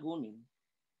lalagunin,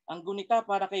 ang gunita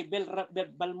para kay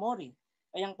Balmori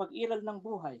ay ang pag-iral ng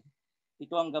buhay.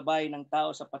 Ito ang gabay ng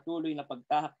tao sa patuloy na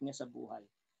pagtahak niya sa buhay.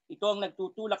 Ito ang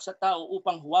nagtutulak sa tao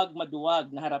upang huwag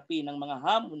maduwag na harapin ang mga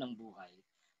hamon ng buhay.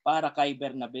 Para kay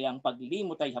Bernabe, ang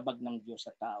paglimot ay habag ng Diyos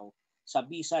sa tao. Sa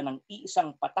bisa ng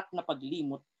iisang patak na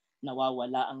paglimot,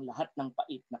 nawawala ang lahat ng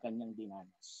pait na kanyang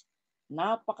dinanas.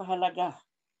 Napakahalaga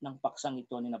ng paksang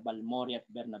ito ni Balmori at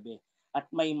Bernabe at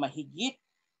may mahigpit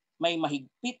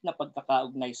na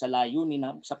pagkakaugnay sa layunin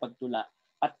sa pagtula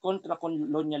at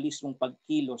kontrakolonyalismong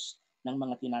pagkilos ng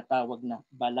mga tinatawag na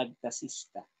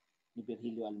balagtasista ni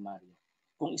Virgilio Almario.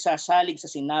 Kung isasalig sa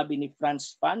sinabi ni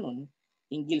Franz Fanon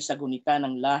hinggil sa gunita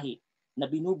ng lahi na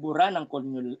binubura ng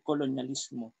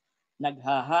kolonyalismo,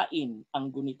 naghahain ang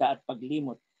gunita at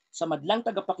paglimot sa madlang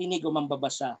tagapakinig o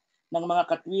mambabasa ng mga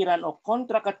katwiran o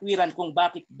kontrakatwiran kung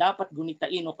bakit dapat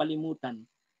gunitain o kalimutan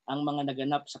ang mga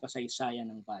naganap sa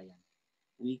kasaysayan ng bayan.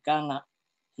 Wika nga,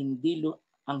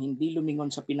 ang hindi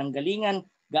lumingon sa pinanggalingan,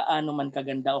 gaano man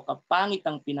kaganda o kapangit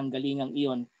ang pinanggalingang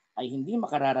iyon, ay hindi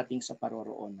makararating sa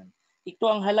paroroonan. Ito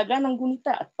ang halaga ng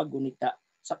gunita at paggunita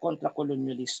sa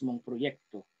kontrakolonyalismong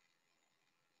proyekto.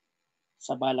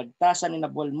 Sa balagtasan ni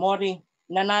Nabuel Mori,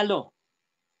 nanalo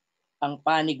ang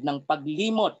panig ng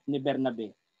paglimot ni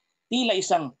Bernabe. Tila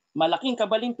isang malaking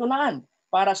kabalintunaan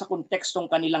para sa kontekstong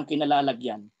kanilang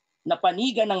kinalalagyan na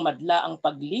panigan ng madla ang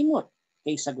paglimot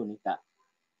kaysa gunita.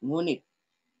 Ngunit,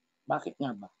 bakit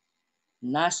nga ba?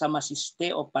 Nasa masiste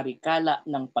o parikala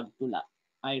ng pagtula,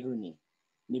 irony,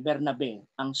 ni Bernabe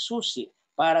ang susi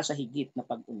para sa higit na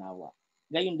pag-unawa.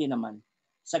 Gayon din naman,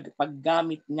 sa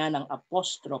paggamit niya ng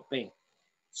apostrope,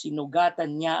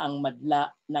 sinugatan niya ang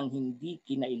madla ng hindi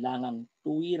kinailangang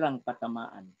tuwirang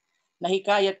patamaan.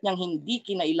 Nahikayat niyang hindi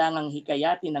kinailangang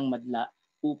hikayatin ng madla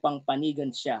upang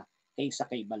panigan siya kaysa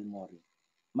kay Balmori.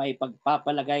 May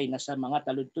pagpapalagay na sa mga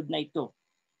taludtod na ito,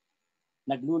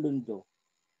 naglulundo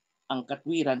ang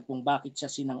katwiran kung bakit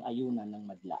siya sinang-ayunan ng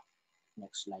madla.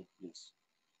 Next slide, please.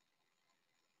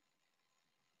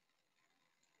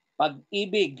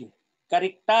 Pag-ibig,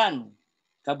 kariktan,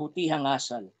 kabutihang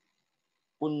asal,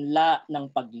 punla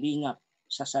ng paglingap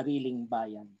sa sariling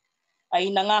bayan, ay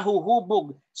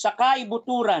nangahuhubog sa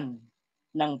kaibuturan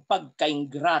ng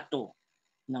pagkaingrato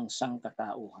ng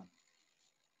sangkatauhan.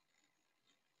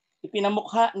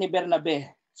 Ipinamukha ni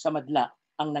Bernabe sa madla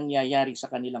ang nangyayari sa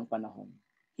kanilang panahon.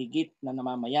 Higit na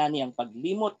namamayani ang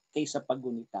paglimot kaysa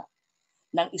paggunita.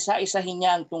 Nang isa-isahin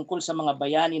niya ang tungkol sa mga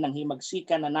bayani ng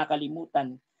himagsikan na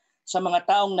nakalimutan, sa mga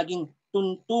taong naging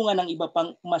tuntungan ng iba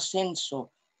pang masenso,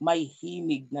 may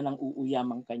himig na nang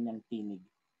uuyam ang kanyang tinig.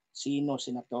 Sino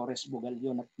sina Torres,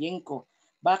 Bugalyon at Yenko?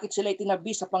 Bakit sila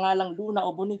itinabi sa pangalang Luna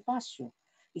o Bonifacio?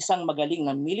 Isang magaling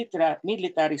na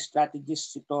military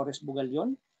strategist si Torres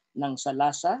Bugalyon ng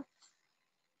Salasa,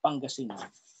 Pangasinan.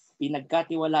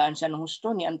 Pinagkatiwalaan siya ng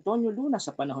husto ni Antonio Luna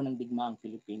sa panahon ng digmaang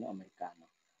Filipino-Amerikano.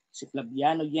 Si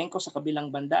Flaviano Yenko sa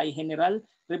kabilang banda ay general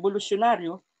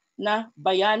revolusyonaryo na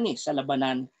bayani sa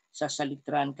labanan sa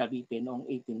Salitran, Cavite noong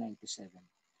 1897.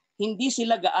 Hindi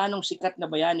sila gaanong sikat na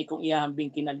bayani kung ihahambing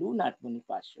kina Luna at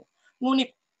Bonifacio.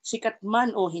 Ngunit sikat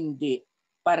man o hindi,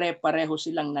 pare-pareho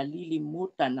silang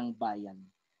nalilimutan ng bayan.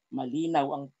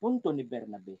 Malinaw ang punto ni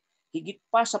Bernabe. Higit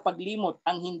pa sa paglimot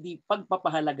ang hindi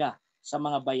pagpapahalaga sa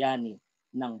mga bayani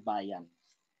ng bayan.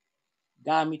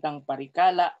 Gamit ang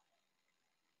parikala,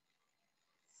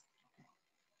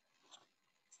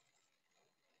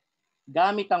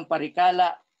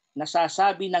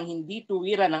 nasasabi ng hindi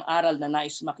tuwiran ang aral na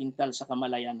nais makintal sa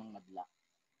kamalayan ng madla.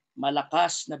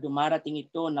 Malakas na dumarating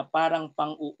ito na parang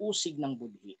pang-uusig ng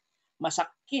budhi.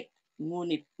 Masakit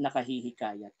ngunit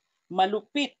nakahihikayat.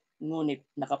 Malupit ngunit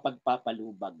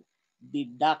nakapagpapalubag.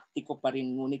 Didaktiko pa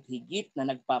rin ngunit higit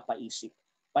na nagpapaisip.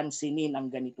 Pansinin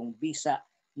ang ganitong bisa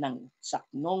ng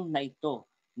saknong na ito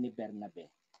ni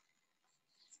Bernabe.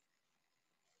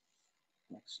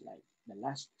 Next slide. The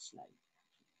last slide.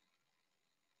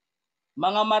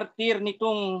 Mga martir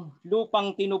nitong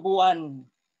lupang tinubuan,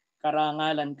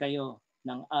 karangalan kayo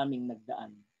ng aming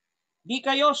nagdaan. Di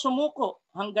kayo sumuko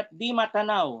hanggat di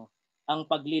matanaw ang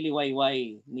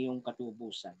pagliliwayway niyong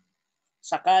katubusan.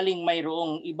 Sakaling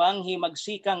mayroong ibang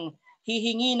himagsikang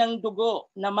hihingi ng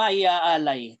dugo na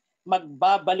maiaalay,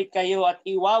 magbabalik kayo at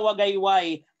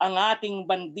iwawagayway ang ating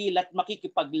bandil at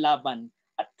makikipaglaban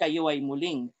at kayo ay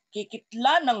muling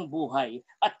kikitla ng buhay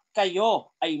at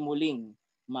kayo ay muling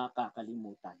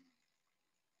makakalimutan.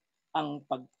 Ang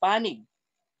pagpanig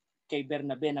kay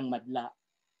Bernabe ng madla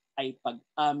ay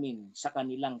pag-amin sa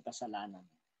kanilang kasalanan.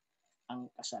 Ang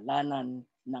kasalanan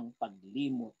ng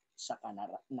paglimot sa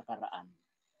nakaraan.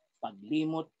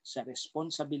 Paglimot sa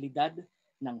responsibilidad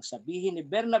nang sabihin ni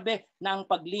Bernabe na ang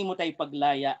paglimot ay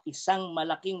paglaya, isang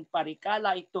malaking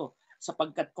parikala ito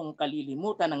sapagkat kung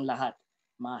kalilimutan ng lahat,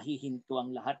 mahihinto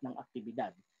ang lahat ng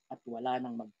aktibidad at wala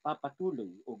nang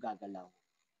magpapatuloy o gagalaw.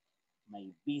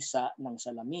 May bisa ng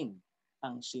salamin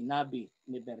ang sinabi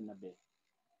ni Bernabe.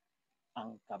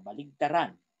 Ang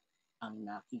kabaligtaran ang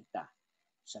nakita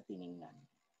sa tiningnan.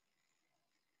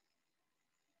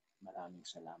 Maraming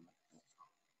salamat.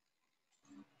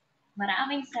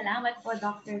 Maraming salamat po,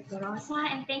 Dr. Corosa,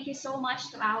 and thank you so much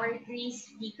to our three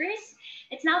speakers.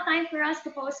 It's now time for us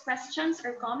to post questions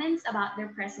or comments about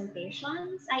their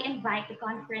presentations. I invite the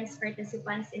conference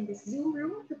participants in this Zoom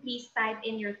room to please type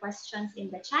in your questions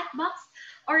in the chat box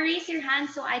or raise your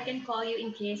hand so I can call you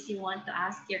in case you want to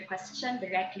ask your question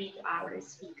directly to our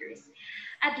speakers.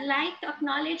 I'd like to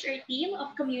acknowledge our team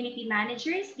of community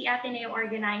managers. The Ateneo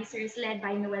organizers, led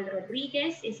by Noel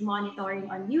Rodriguez, is monitoring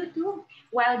on YouTube,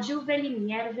 while Juvelie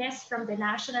Mierves from the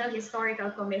National Historical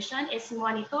Commission is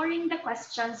monitoring the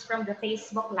questions from the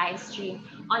Facebook live stream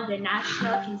on the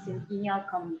National Quincentennial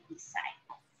Committee site.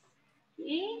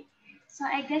 Okay, so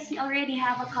I guess we already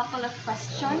have a couple of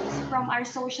questions from our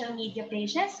social media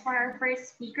pages for our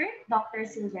first speaker, Dr.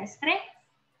 Silvestre.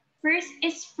 First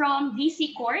is from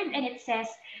VC Cord, and it says,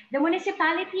 the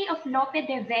municipality of Lope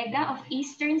de Vega of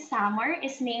Eastern Samar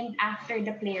is named after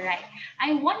the playwright.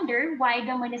 I wonder why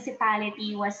the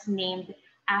municipality was named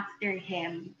after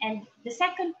him. And the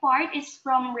second part is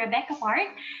from Rebecca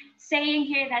Park, saying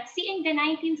here that seeing the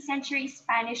 19th century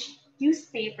Spanish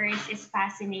newspapers is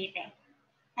fascinating.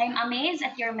 I'm amazed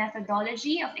at your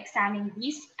methodology of examining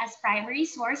these as primary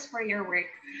source for your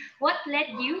work. What led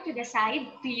you to decide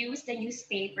to use the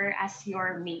newspaper as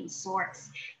your main source?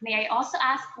 May I also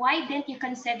ask, why didn't you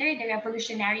consider the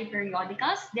revolutionary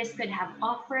periodicals? This could have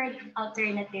offered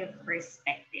alternative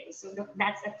perspectives. So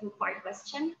that's a two-part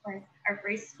question for our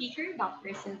first speaker,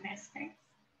 Dr. Sylvester.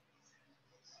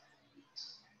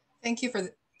 Thank you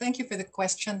for the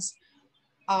questions.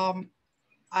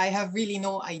 I have really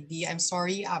no idea. I'm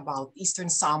sorry about Eastern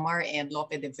Samar and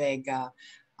Lope de Vega,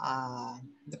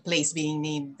 the place being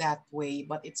named that way,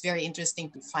 but it's very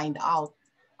interesting to find out.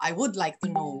 I would like to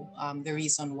know the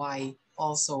reason why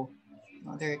also.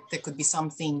 There could be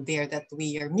something there that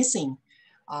we are missing.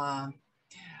 Now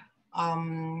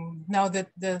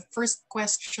the first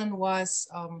question was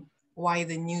why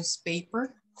the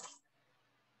newspaper?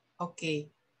 Okay,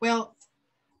 well,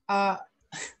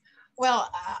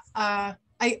 well,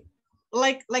 I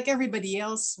like everybody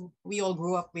else, we all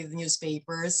grew up with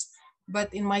newspapers,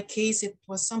 but in my case, it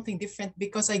was something different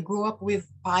because I grew up with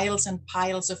piles and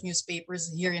piles of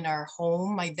newspapers here in our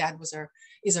home. My dad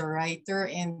is a writer,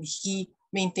 and he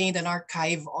maintained an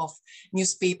archive of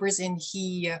newspapers, and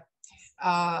he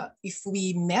if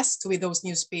we messed with those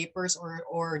newspapers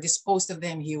or disposed of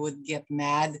them, he would get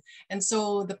mad. And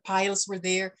so the piles were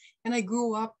there, and I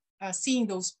grew up seeing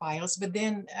those piles, but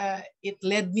then it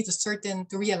led me to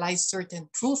realize certain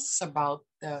truths about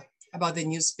the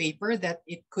newspaper, that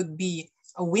it could be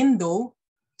a window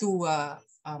to a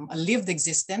lived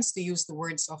existence, to use the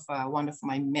words of one of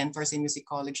my mentors in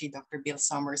musicology, Dr. Bill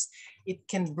Summers. It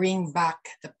can bring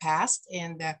back the past,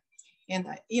 and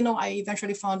I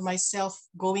eventually found myself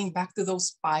going back to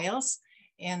those piles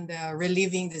and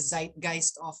reliving the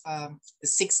zeitgeist of the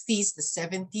 60s, the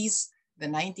 70s, the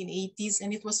 1980s,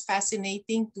 and it was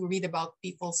fascinating to read about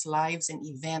people's lives and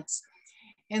events.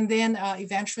 And then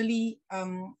eventually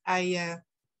I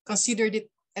considered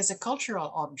it as a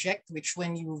cultural object, which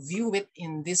when you view it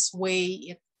in this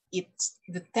way,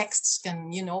 the texts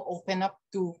can, open up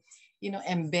to,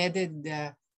 embedded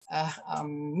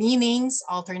meanings,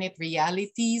 alternate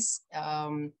realities,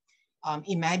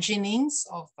 imaginings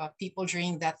of people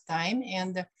during that time.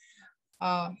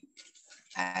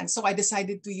 And so I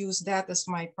decided to use that as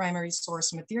my primary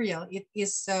source material. It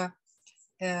is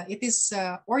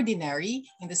ordinary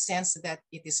in the sense that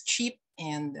it is cheap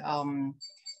and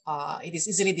it is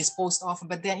easily disposed of.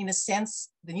 But then in a sense,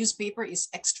 the newspaper is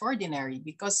extraordinary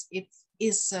because it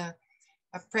is a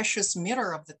precious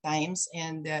mirror of the times,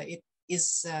 and it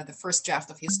is the first draft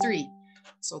of history,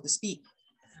 so to speak.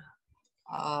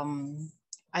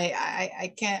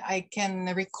 I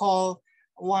can recall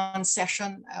one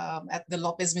session at the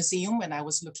Lopez Museum when I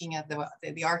was looking at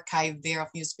the archive there of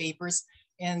newspapers,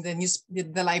 and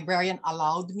the librarian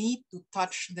allowed me to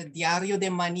touch the Diario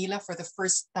de Manila for the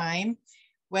first time,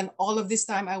 when all of this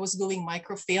time I was doing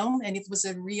microfilm, and it was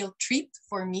a real treat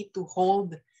for me to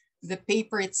hold the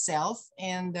paper itself.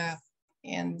 And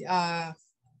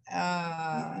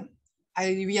I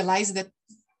realized that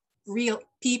real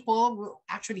people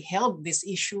actually held this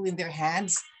issue in their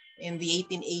hands in the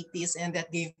 1880s, and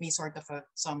that gave me sort of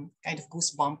some kind of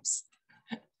goosebumps.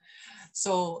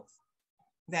 So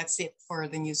that's it for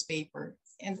the newspaper.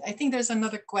 And I think there's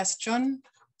another question.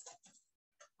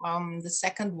 The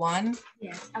second one.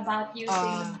 Yes, about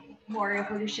using more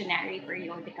revolutionary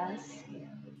periodicals.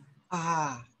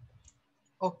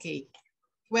 Okay.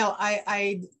 Well,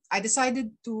 I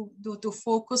decided to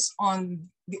focus on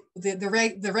the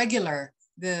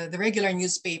regular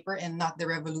newspaper and not the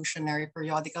revolutionary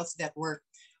periodicals that were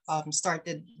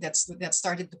started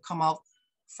to come out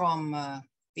from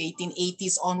the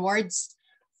 1880s onwards,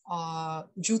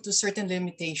 due to certain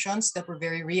limitations that were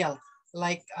very real.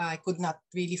 Like I could not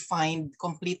really find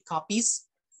complete copies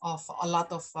of a lot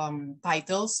of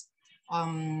titles.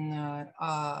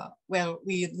 Well,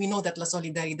 we know that La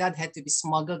Solidaridad had to be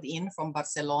smuggled in from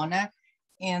Barcelona,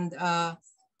 and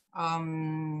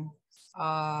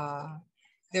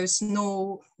there's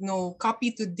no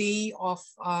copy today of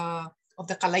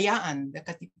the Kalayaan, the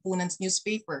Katipunan's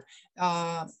newspaper.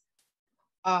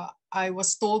 I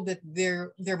was told that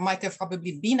there might have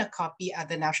probably been a copy at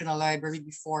the National Library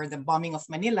before the bombing of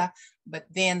Manila, but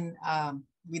then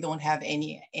we don't have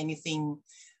anything,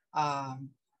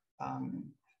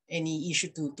 any issue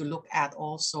to look at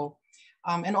also.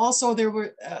 And also there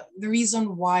were the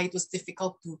reason why it was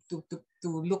difficult to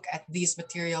look at these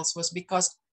materials was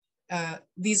because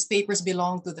these papers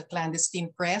belong to the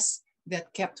clandestine press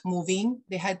that kept moving.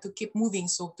 They had to keep moving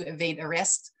so to evade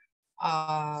arrest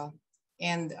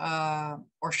and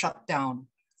or shut down.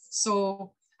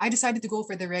 So I decided to go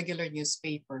for the regular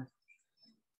newspaper.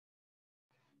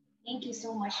 Thank you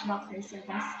so much, Dr.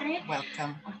 Silvestre.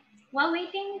 Welcome. While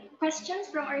waiting questions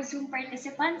from our Zoom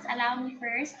participants, allow me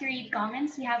first to read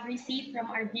comments we have received from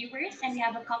our viewers, and we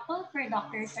have a couple for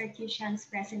Dr. Sarkisian's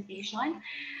presentation.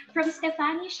 From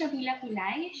Stefani Shavila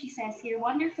Pilay, she says here,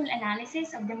 wonderful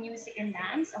analysis of the music and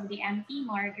dance of the MP,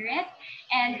 Margaret.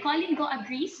 And Colin Go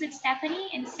agrees with Stephanie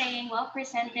in saying, well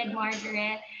presented,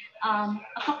 Margaret. A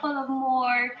couple of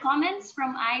more comments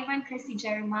from Ivan Christy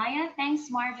Jeremiah. Thanks,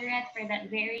 Margaret, for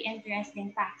that very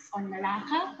interesting facts on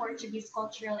Malacca, Portuguese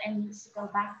cultural and musical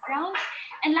background.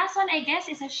 And last one, I guess,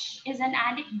 is an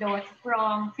anecdote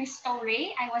from Cristo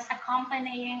Ray. I was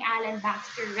accompanying Alan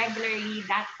Baxter regularly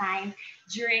that time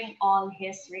during all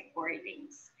his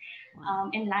recordings.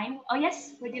 In line. Oh,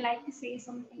 yes. Would you like to say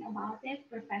something about it,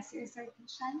 Professor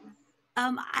Sarkisian?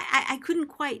 I couldn't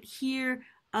quite hear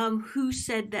who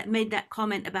said that, made that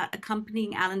comment about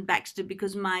accompanying Alan Baxter,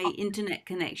 because my internet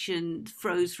connection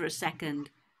froze for a second.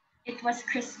 It was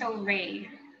Cristo Ray.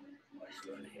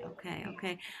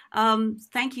 Okay.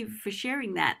 Thank you for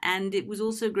sharing that. And it was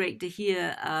also great to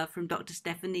hear from Dr.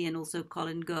 Stephanie and also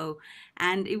Colin Go.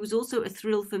 And it was also a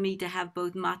thrill for me to have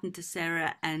both Martin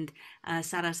Teixeira and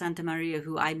Sara Santamaria,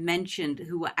 who I mentioned,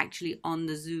 who were actually on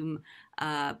the Zoom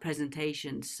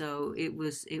presentation. So it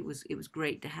was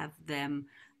great to have them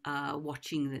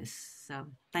watching this. So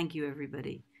thank you,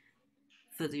 everybody,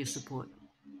 for your support.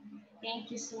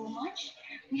 Thank you so much.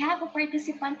 We have a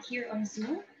participant here on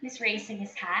Zoom who's raising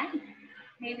his hand.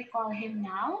 May we call him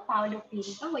now? Paolo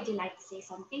Pinto, would you like to say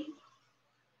something?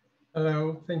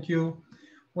 Hello, thank you.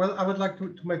 Well, I would like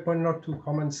to make one or two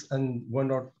comments and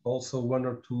one or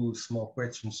two small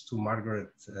questions to Margaret.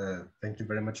 Thank you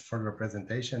very much for your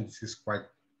presentation. This is quite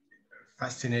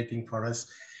fascinating for us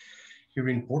here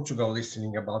in Portugal,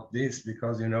 listening about this,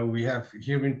 because, you know, we have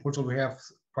here in Portugal, we have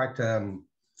quite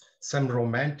some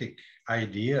romantic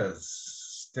ideas,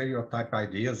 stereotype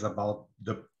ideas about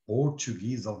the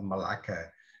Portuguese of Malacca.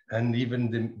 And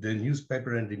even the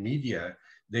newspaper and the media,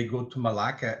 they go to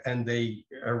Malacca and they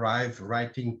arrive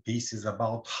writing pieces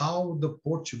about how the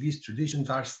Portuguese traditions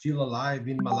are still alive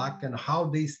in Malacca and how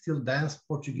they still dance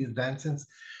Portuguese dances,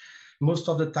 most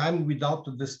of the time without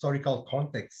the historical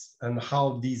context and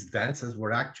how these dances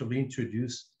were actually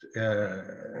introduced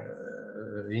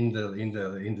in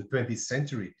the 20th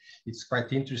century. It's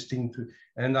quite interesting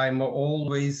and I'm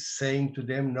always saying to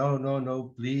them,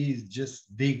 no, please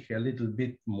just dig a little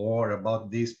bit more about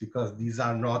this, because these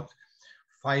are not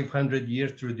 500-year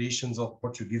traditions of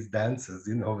Portuguese dances.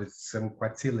 You know, it's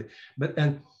quite silly. But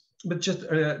just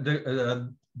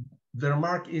the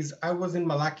remark is, I was in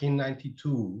Malacca in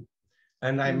 '92.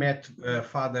 And I met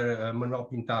Father Manuel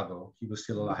Pintado. He was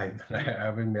still alive. I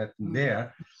met him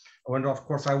there. When, of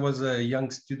course, I was a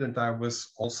young student, I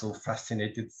was also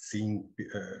fascinated seeing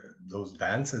those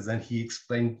dances, and he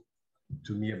explained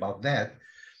to me about that.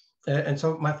 And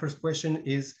so my first question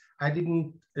is, I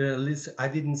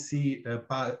didn't see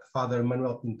Father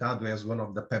Manuel Pintado as one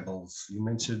of the pebbles. You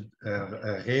mentioned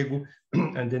Rego,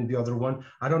 and then the other one.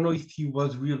 I don't know if he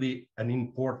was really an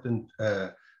important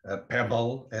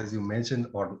pebble, as you mentioned,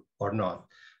 or not.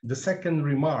 The second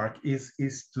remark is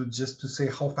to say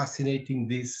how fascinating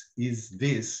this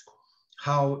is,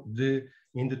 how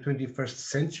in the 21st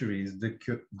centuries,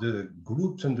 the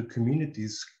groups and the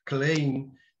communities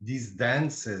claim these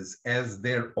dances as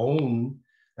their own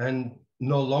and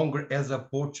no longer as a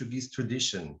Portuguese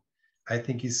tradition. I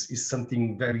think is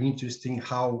something very interesting,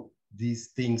 how these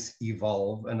things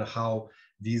evolve and how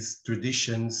these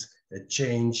traditions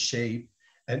change shape.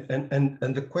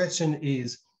 And the question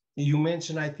is, you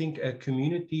mentioned, I think, a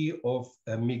community of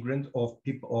migrant, of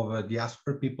people, of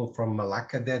diaspora people from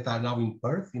Malacca that are now in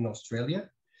Perth, in Australia.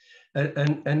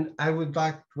 And I would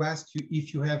like to ask you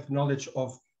if you have knowledge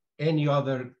of any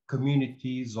other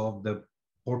communities of the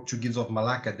Portuguese of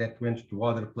Malacca that went to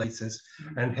other places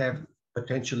and have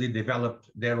potentially developed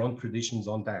their own traditions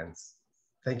on dance.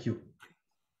 Thank you.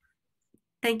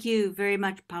 Thank you very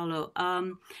much, Paulo.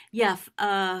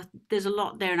 There's a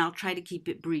lot there, and I'll try to keep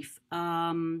it brief.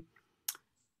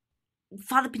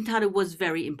 Father Pintado was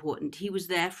very important. He was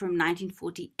there from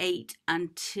 1948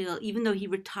 until, even though he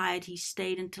retired, he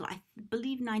stayed until I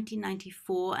believe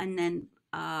 1994, and then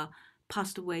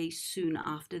passed away soon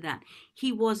after that.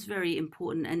 He was very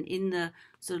important, and in the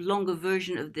sort of longer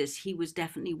version of this, he was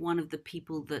definitely one of the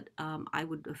people that I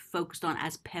would have focused on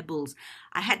as pebbles.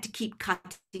 I had to keep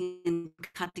cutting and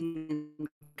cutting and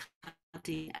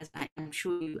cutting, as I'm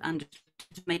sure you understood,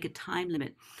 to make a time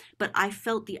limit. But I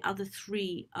felt the other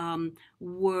three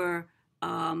were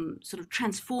sort of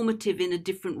transformative in a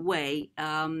different way,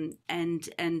 and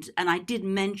I did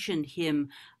mention him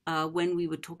when we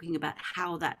were talking about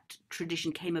how that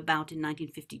tradition came about in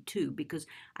 1952, because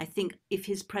I think if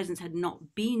his presence had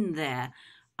not been there,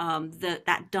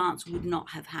 that dance would not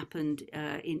have happened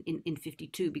in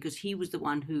 52, because he was the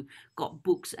one who got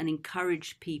books and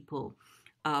encouraged people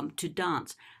to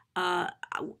dance. I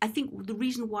think the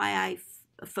reason why I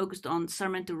focused on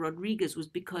Sarmiento Rodriguez was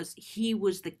because he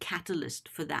was the catalyst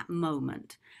for that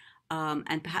moment.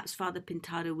 And perhaps Father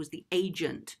Pintado was the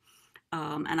agent.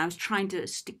 And I was trying to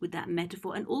stick with that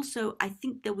metaphor. And also, I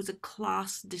think there was a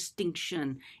class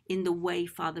distinction in the way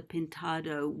Father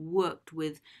Pintado worked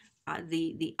with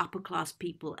the upper class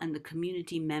people and the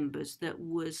community members that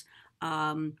was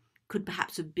could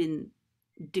perhaps have been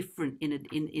different in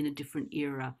a different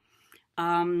era.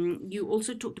 You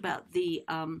also talked about the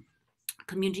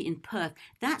community in Perth.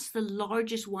 That's the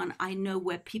largest one I know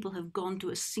where people have gone to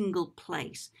a single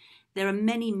place. There are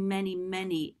many, many,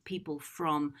 many people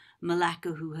from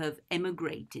Malacca who have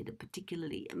emigrated,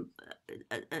 particularly.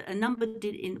 A number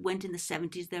went in the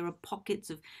 70s. There are pockets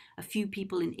of a few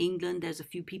people in England. There's a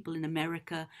few people in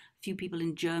America, a few people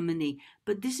in Germany.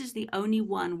 But this is the only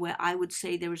one where I would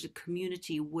say there is a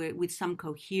community with some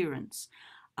coherence.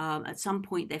 At some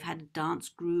point, they've had a dance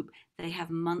group. They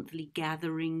have monthly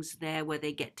gatherings there where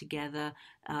they get together.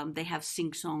 They have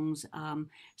sing-songs.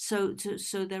 So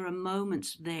there are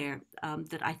moments there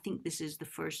that I think this is the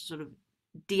first sort of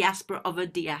diaspora of a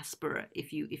diaspora,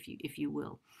 if you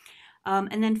will.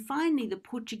 And then finally, the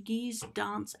Portuguese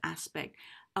dance aspect.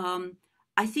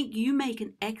 I think you make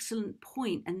an excellent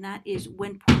point, and that is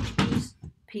when Portuguese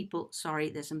people. Sorry,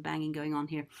 there's some banging going on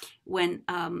here. When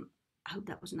I hope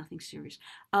that was nothing serious.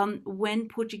 When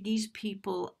Portuguese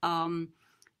people come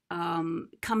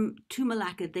to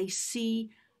Malacca, they see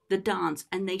the dance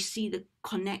and they see the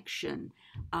connection,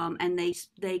 and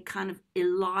they kind of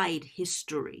elide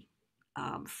history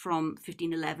from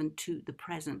 1511 to the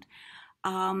present.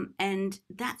 And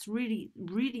that's really,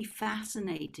 really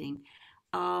fascinating.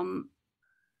 And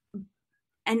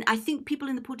I think people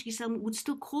in the Portuguese settlement would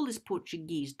still call this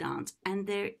Portuguese dance, and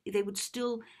they would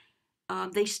still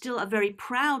they still are very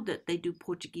proud that they do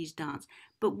Portuguese dance.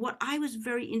 But what I was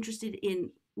very interested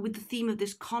in with the theme of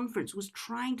this conference was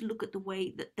trying to look at the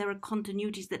way that there are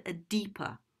continuities that are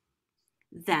deeper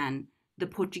than the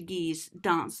Portuguese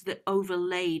dance that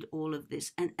overlaid all of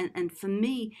this. And for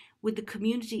me, with the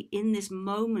community in this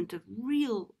moment of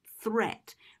real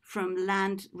threat from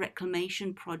land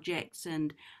reclamation projects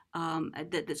and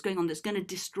that's going on, that's going to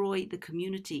destroy the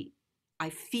community, I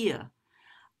fear.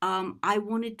 I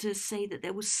wanted to say that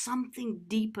there was something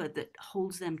deeper that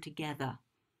holds them together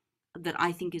that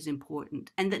I think is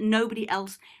important, and that nobody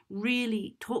else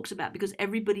really talks about, because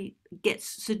everybody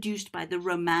gets seduced by the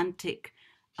romantic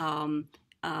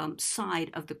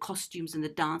side of the costumes and the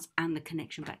dance and the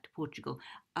connection back to Portugal.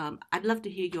 I'd love to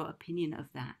hear your opinion of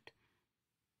that.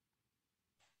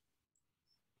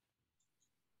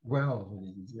 Well,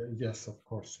 yes, of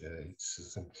course.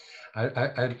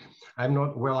 I'm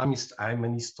not, well, I'm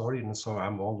an historian, so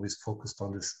I'm always focused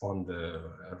on the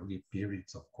early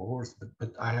periods, of course,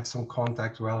 but I have some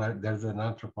contact. Well, there's an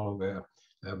anthropologist,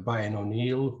 Brian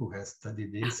O'Neill, who has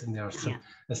studied this, and there's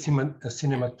a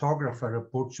cinematographer, a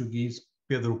Portuguese,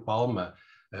 Pedro Palma.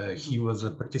 He was a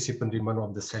participant in one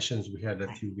of the sessions we had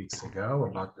a few weeks ago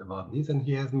about this, and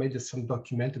he has made some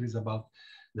documentaries about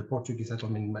the Portuguese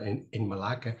settlement in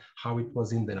Malacca, how it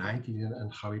was in the 90s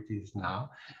and how it is now.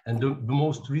 And the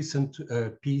most recent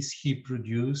piece he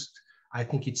produced, I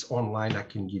think it's online. I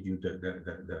can give you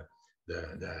the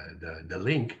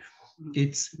link.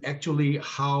 It's actually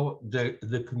how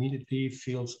the community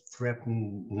feels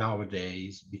threatened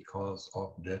nowadays because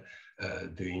of the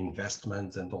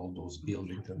investments and all those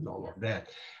buildings and all of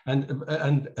that, and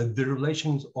the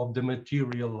relations of the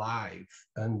material life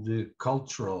and the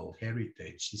cultural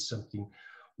heritage is something,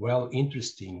 well,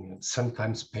 interesting,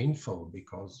 sometimes painful,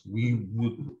 because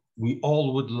we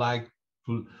all would like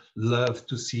to love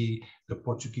to see the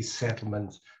Portuguese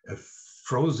settlements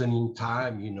frozen in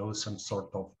time, you know, some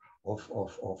sort of a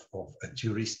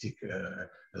touristic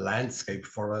landscape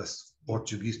for us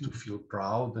Portuguese to feel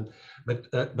proud. And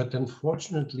but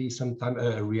unfortunately,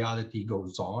 sometimes reality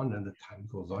goes on and the time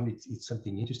goes on. It's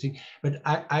something interesting. But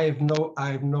I have no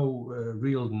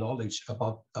real knowledge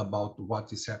about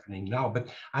what is happening now. But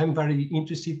I'm very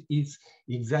interested is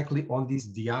exactly on this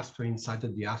diaspora inside the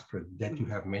diaspora that you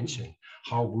have mentioned,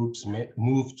 how groups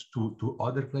moved to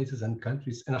other places and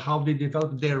countries and how they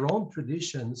developed their own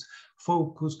traditions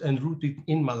focused and rooted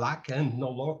in Malacca and no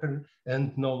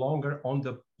longer on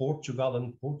the Portugal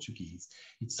and Portuguese.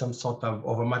 It's some sort of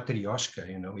a matryoshka,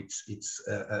 you know. It's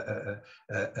a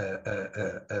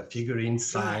figure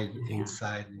inside. It's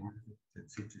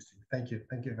interesting. Thank you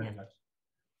very much.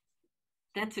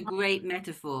 That's a great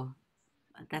metaphor.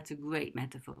 That's a great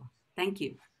metaphor. Thank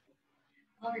you.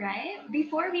 All right.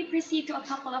 Before we proceed to a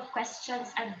couple of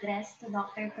questions addressed to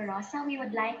Dr. Carosa, we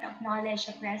would like to acknowledge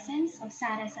the presence of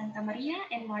Sara Santamaria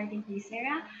and Martin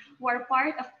Pizera, who are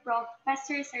part of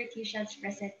Professor Sartisian's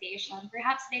presentation.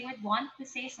 Perhaps they would want to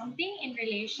say something in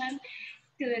relation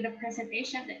to the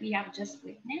presentation that we have just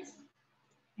witnessed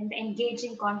and the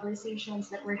engaging conversations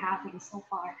that we're having so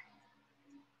far.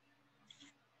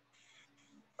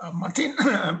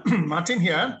 Martin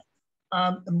here.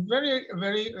 I'm very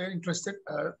interested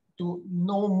to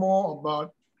know more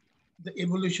about the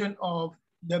evolution of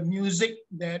the music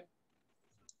that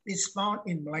is found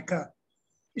in Malacca.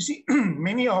 You see,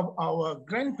 many of our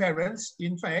grandparents,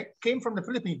 in fact, came from the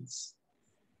Philippines.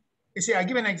 You see, I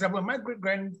give an example. My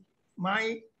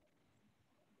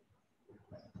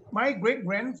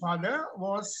great-grandfather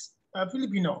was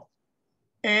Filipino,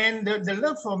 and the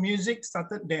love for music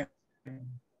started there.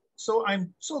 So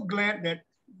I'm so glad that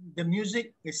the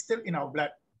music is still in our blood.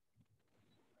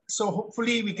 So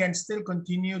hopefully we can still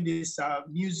continue this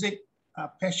music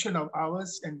passion of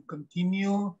ours and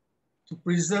continue to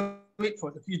preserve it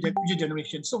for the future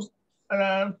generations. So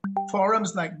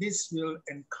forums like this will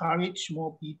encourage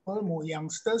more people, more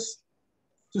youngsters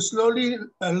to slowly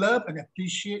love and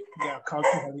appreciate their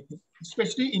cultural heritage,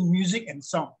 especially in music and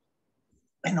song,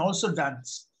 and also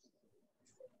dance.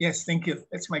 Yes, thank you.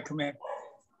 That's my comment.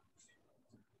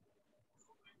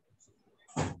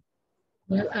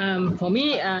 Well, for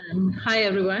me, hi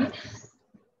everyone.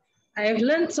 I have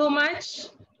learned so much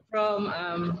from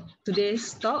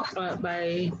today's talk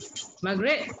by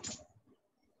Margaret.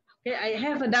 Okay, I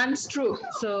have a dance troupe,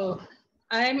 so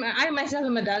I myself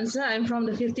am a dancer. I'm from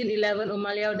the 1511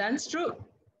 Umaliao dance troupe.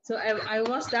 So I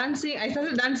was dancing. I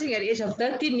started dancing at the age of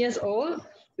 13 years old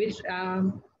with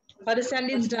Father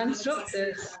Sandin's dance troupe.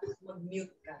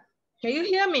 Can you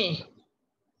hear me?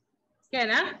 Can,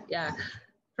 huh? Yeah.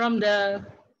 From the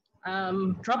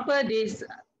Tropa de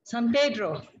San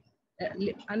Pedro,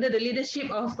 under the leadership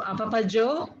of Papa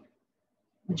Joe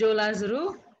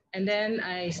Lazaro. And then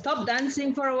I stopped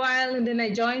dancing for a while, and then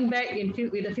I joined back with the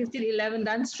 1511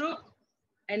 dance troupe.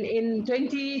 And in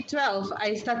 2012,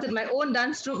 I started my own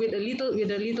dance troupe with the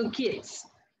little kids.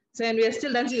 So, and we are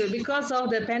still dancing. Because of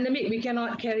the pandemic, we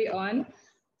cannot carry on.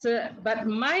 So, but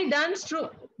my dance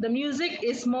troupe, the music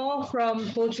is more from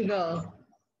Portugal.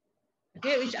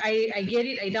 Okay, which I get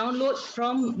it, I download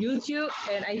from YouTube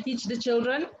and I teach the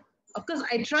children. Of course,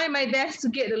 I try my best to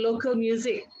get the local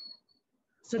music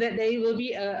so that there will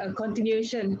be a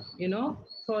continuation, you know,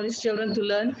 for these children to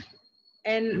learn.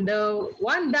 And the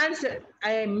one dance that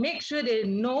I make sure they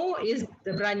know is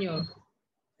the branyo.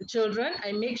 The children,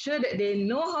 I make sure that they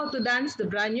know how to dance the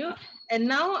branyo. And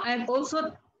now I'm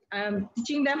also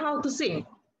teaching them how to sing.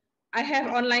 I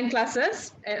have online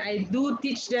classes and I do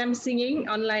teach them singing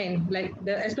online, like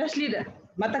especially the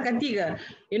Mata Cantiga.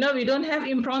 You know, we don't have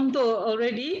impromptu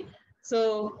already.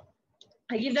 So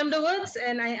I give them the words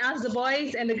and I ask the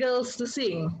boys and the girls to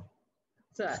sing.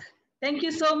 So thank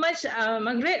you so much,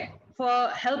 Margaret, for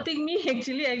helping me.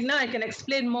 Actually, now I can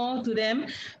explain more to them,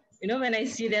 you know, when I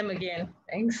see them again.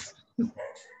 Thanks.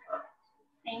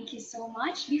 Thank you so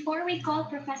much. Before we call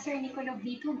Professor Nicolo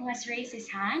Vito, who has raised his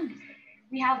hand,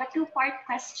 we have a two-part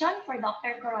question for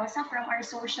Dr. Carosa from our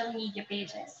social media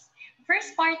pages.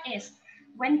 First part is,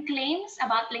 when claims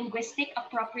about linguistic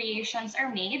appropriations are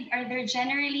made, are there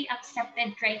generally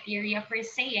accepted criteria for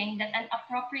saying that an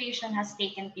appropriation has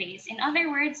taken place? In other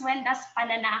words, when does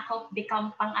pananakop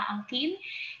become pang-aangkin?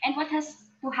 And what has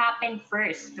to happen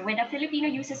first? When a Filipino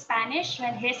uses Spanish,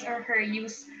 when his or her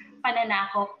use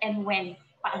pananakop, and when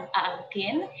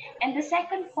pang-aangkin? And the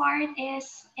second part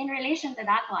is in relation to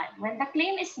that one. When the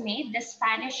claim is made the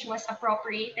Spanish was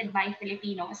appropriated by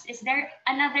Filipinos, is there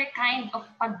another kind of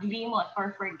paglimot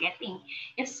or forgetting?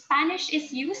 If Spanish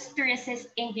is used to resist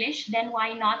English, then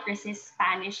why not resist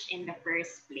Spanish in the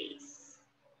first place?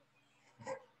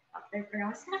 Dr.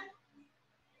 Carosa?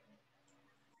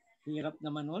 Hirap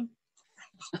naman nun.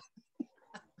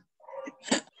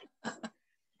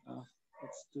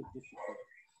 It's too difficult.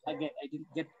 Again, I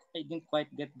didn't quite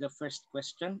get the first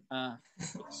question.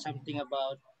 It's something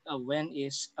about when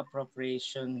is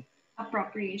appropriation.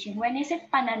 Appropriation. When is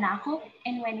it pananakop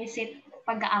and when is it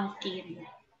pag-aangkin?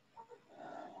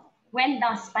 When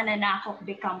does pananakop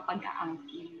become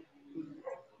pag-aangkin?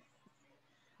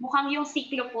 Mukhang yung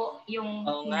siklo po yung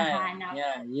hinahanap.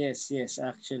 Yeah, yes,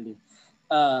 actually.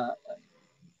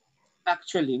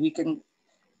 Actually, we can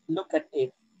look at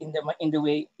it in the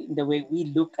way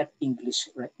we look at English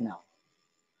right now.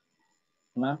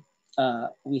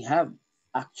 We have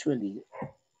actually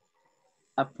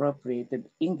appropriated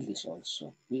English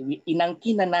also. We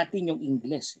inangkin na natin yung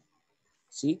English.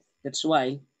 See, that's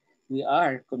why we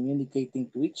are communicating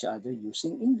to each other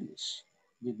using English,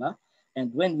 diba?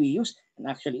 And when we use, and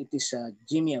actually it is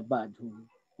Jimmy Abad who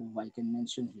I can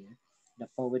mention here, the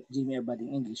poet Jimmy Abad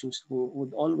in English, who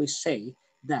would always say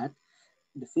that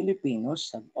the Filipinos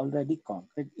have already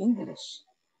conquered English.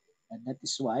 And that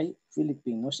is why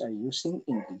Filipinos are using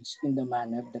English in the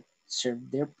manner that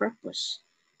served their purpose.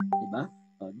 Diba?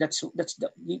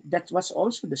 That was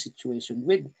also the situation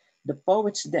with the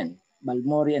poets then,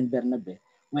 Balmori and Bernabe,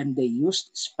 when they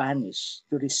used Spanish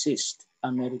to resist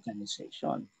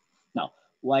Americanization. Now,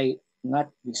 why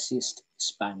not resist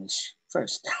Spanish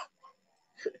first?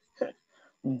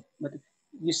 But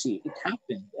you see, it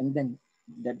happened, and then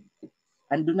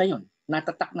ando na yun.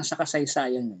 Natatak na sa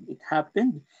kasaysayan yun. It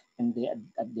happened, and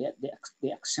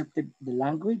they accepted the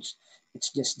language.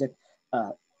 It's just that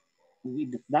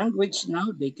with the language now,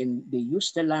 they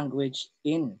use the language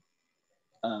in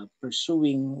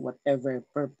pursuing whatever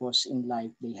purpose in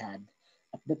life they had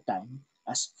at the time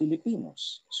as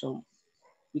Filipinos. So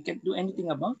we can't do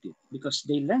anything about it because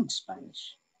they learned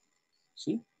Spanish.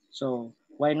 See? So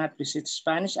why not visit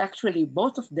Spanish? Actually,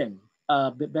 both of them,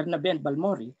 Bernabe and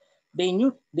Balmori, they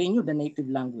knew the native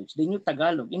language. They knew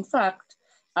Tagalog. In fact,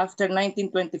 after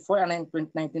 1924 and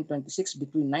 1926,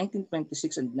 between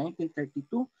 1926 and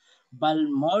 1932,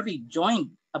 Balmori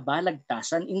joined a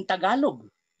balagtasan in Tagalog.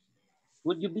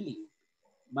 Would you believe?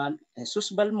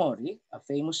 Jesus Balmori, a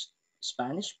famous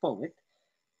Spanish poet,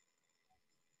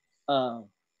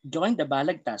 joined the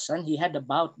balagtasan. He had a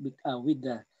bout with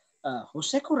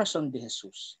Jose Corazon de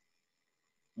Jesus.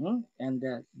 And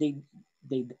they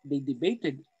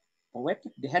debated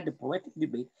poetic. They had a poetic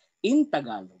debate in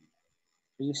Tagalog.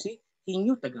 So you see, he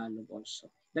knew Tagalog also.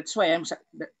 That's why ang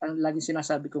lagi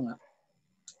sinasabi ko nga,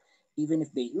 even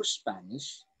if they use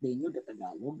Spanish, they knew the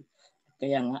Tagalog.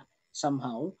 Kaya nga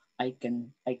somehow I can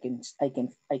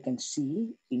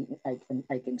see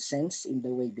I can sense in the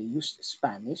way they use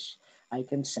Spanish. I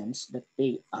can sense that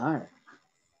they are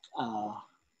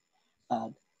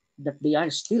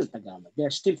still Tagalog. They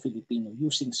are still Filipino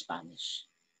using Spanish.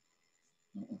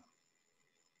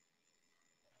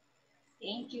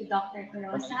 Thank you, Dr.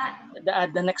 Carosa.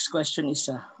 The next question is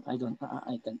I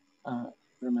can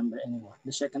remember anymore.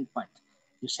 The second part.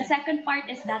 The second part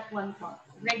is that one po,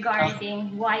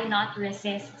 regarding why not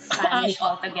resist Spanish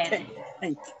altogether.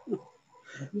 Thank you.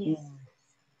 Yes.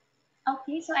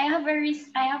 Okay, so I have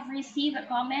received a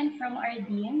comment from our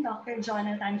dean, Dr.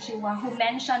 Jonathan Chua, who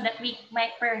mentioned that we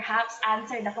might perhaps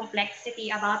answer the complexity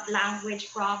about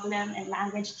language problem and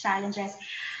language challenges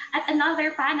at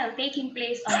another panel taking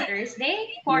place on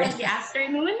Thursday, 4 in the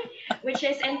afternoon, which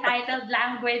is entitled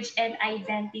Language and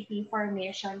Identity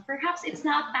Formation. Perhaps it's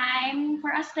now time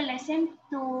for us to listen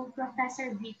to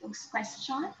Professor Vito's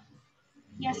question.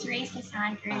 He has raised his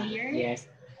hand earlier. Yes.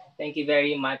 Thank you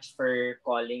very much for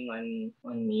calling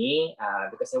on me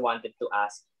because I wanted to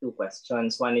ask two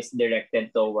questions. One is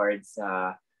directed towards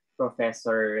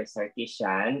Professor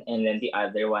Sarkisian, and then the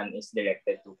other one is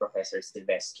directed to Professor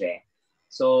Silvestre.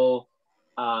 So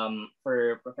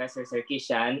for Professor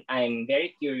Sarkisian, I'm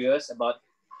very curious about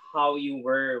how you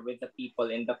were with the people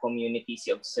in the communities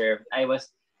you observed. I was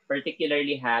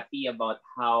particularly happy about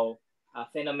how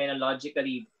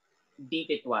phenomenologically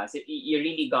deep it was. You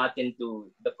really got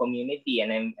into the community,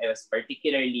 and I was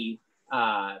particularly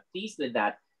pleased with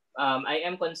that. I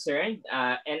am concerned,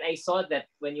 and I saw that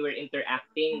when you were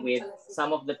interacting with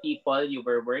some of the people you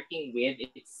were working with,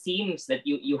 it seems that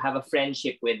you have a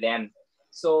friendship with them.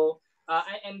 So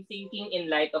I am thinking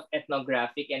in light of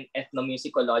ethnographic and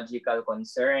ethnomusicological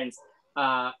concerns,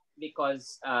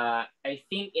 because I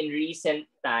think in recent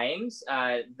times,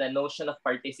 the notion of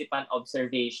participant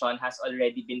observation has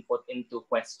already been put into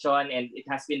question, and it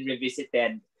has been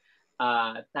revisited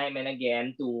time and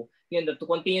again to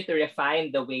continue to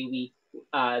refine the way we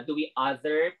do we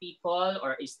other people,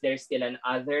 or is there still an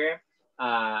other?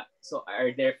 So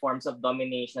are there forms of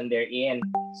domination therein?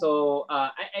 So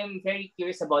I'm very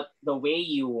curious about the way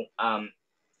you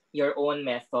your own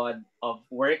method of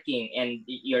working and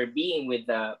your being with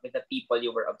the people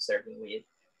you were observing with.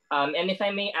 And if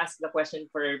I may ask the question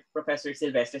for Professor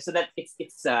Silvestre, so that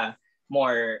it's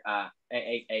more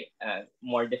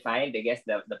more defined, I guess,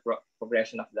 the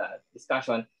progression of the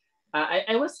discussion.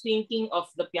 I was thinking of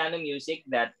the piano music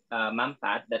that Ma'am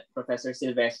Pat, that Professor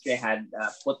Silvestre had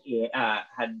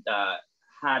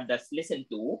had us listen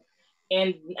to,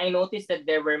 and I noticed that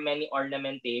there were many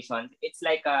ornamentations. It's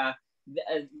like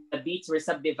the beats were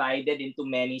subdivided into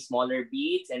many smaller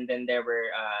beats, and then there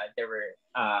were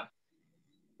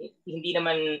hindi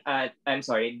naman I'm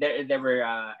sorry, there were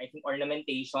I think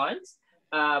ornamentations,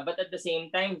 but at the same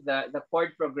time the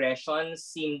chord progressions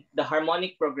seem the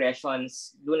harmonic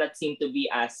progressions do not seem to be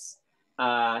as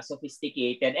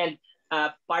sophisticated. And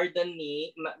pardon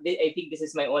me, I think this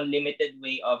is my own limited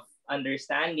way of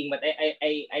understanding, but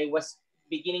I was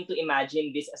beginning to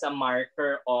imagine this as a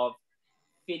marker of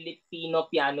Filipino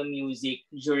piano music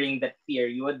during that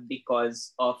period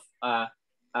because of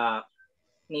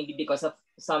maybe because of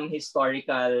some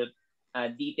historical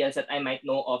details that I might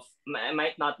know of, I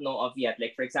might not know of yet.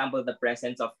 Like for example, the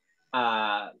presence of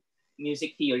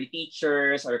music theory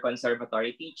teachers or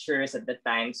conservatory teachers at the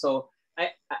time. So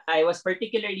I was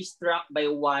particularly struck by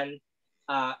one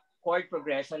chord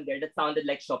progression there that sounded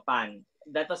like Chopin.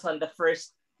 That was on the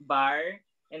first bar,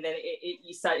 and then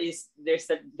there's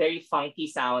that very funky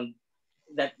sound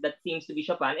that seems to be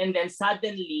Chopin, and then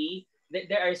suddenly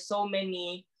there are so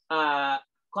many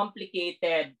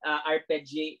complicated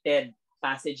arpeggiated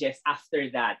passages after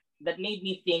that that made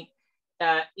me think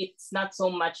it's not so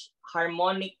much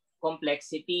harmonic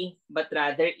complexity, but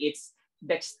rather it's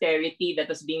dexterity that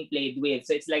was being played with.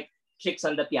 So it's like tricks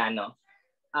on the piano.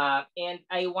 And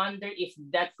I wonder if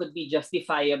that could be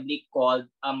justifiably called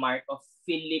a mark of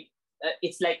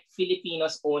it's like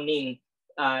Filipinos owning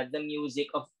the music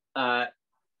of that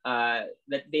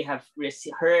they have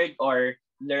heard or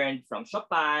learned from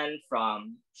Chopin,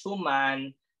 from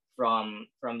Schumann, from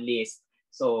Liszt.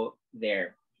 So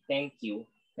there. Thank you.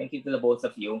 Thank you to the both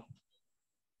of you.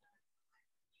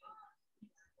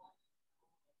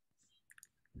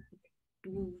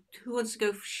 Who wants to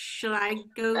go? Shall I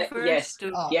go first?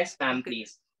 Yes, yes, ma'am, okay.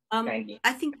 Please. Kindly.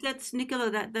 I think that's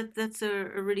Nicola. That's a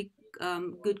really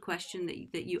good question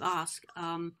that you ask.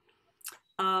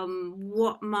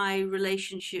 What my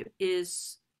relationship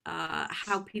is,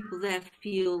 how people there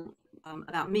feel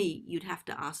about me, you'd have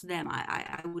to ask them.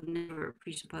 I would never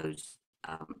presuppose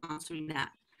answering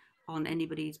that on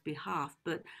anybody's behalf.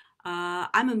 But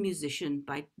I'm a musician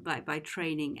by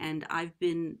training, and I've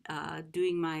been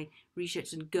doing my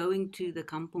research and going to the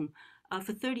kampung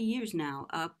for 30 years now,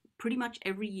 pretty much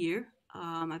every year.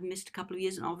 I've missed a couple of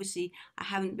years, and obviously I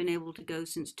haven't been able to go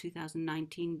since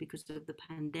 2019 because of the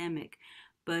pandemic.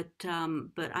 But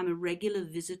I'm a regular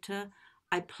visitor.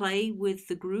 I play with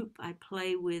the group. I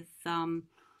play with Maliao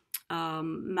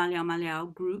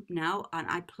Maliao group now, and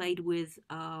I played with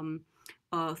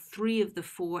 3 of the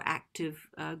 4 active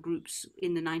groups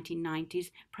in the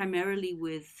 1990s, primarily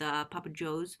with Papa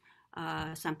Joe's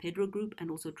San Pedro group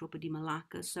and also Tropa di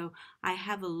Malacca. So I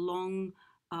have a long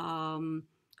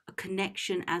a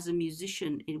connection as a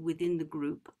musician within the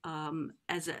group,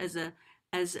 as a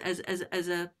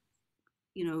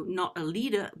you know, not a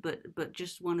leader, but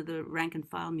just one of the rank and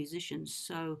file musicians.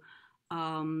 So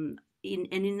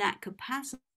in that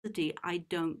capacity, I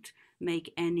don't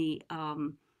make any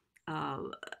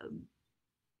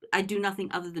I do nothing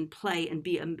other than play and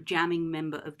be a jamming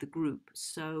member of the group.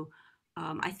 So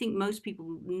I think most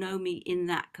people know me in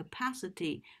that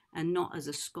capacity and not as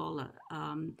a scholar.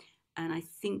 And I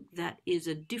think that is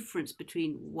a difference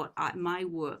between my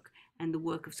work and the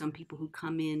work of some people who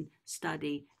come in,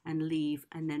 study, and leave,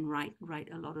 and then write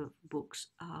a lot of books.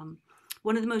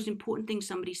 One of the most important things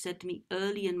somebody said to me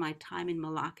early in my time in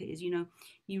Malacca is, you know,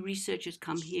 you researchers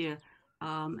come here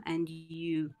and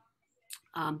you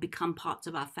become parts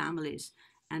of our families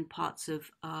and parts of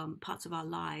our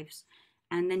lives,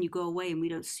 and then you go away and we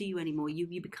don't see you anymore.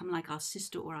 You become like our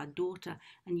sister or our daughter,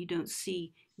 and you don't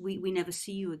see we never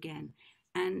see you again.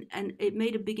 And it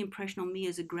made a big impression on me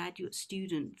as a graduate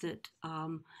student that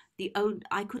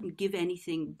I couldn't give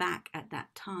anything back at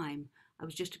that time. I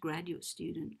was just a graduate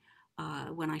student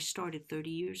when I started 30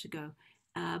 years ago.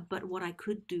 But what I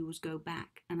could do was go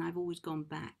back, and I've always gone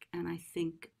back. And I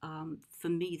think for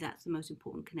me, that's the most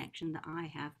important connection that I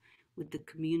have with the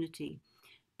community.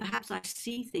 Perhaps I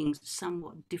see things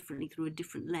somewhat differently through a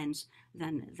different lens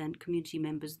than community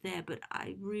members there, but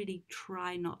I really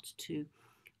try not to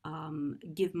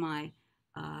give my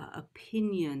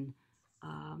opinion,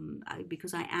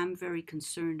 because I am very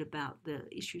concerned about the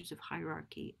issues of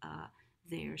hierarchy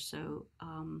there. So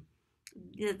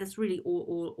yeah, that's really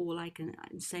all I can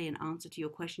say in answer to your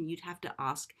question. You'd have to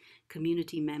ask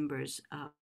community members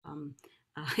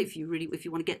if you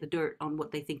want to get the dirt on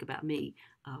what they think about me.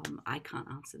 I can't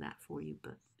answer that for you,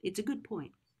 but it's a good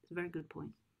point. It's a very good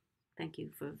point. Thank you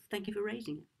for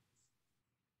raising it.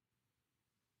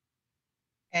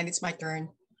 And it's my turn.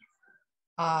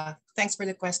 Thanks for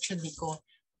the question, Nico.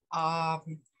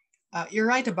 You're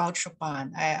right about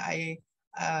Chopin. I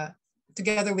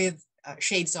together with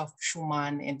shades of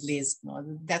Schumann and Liszt,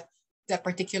 that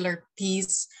particular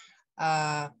piece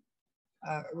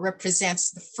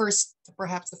represents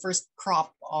perhaps the first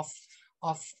crop of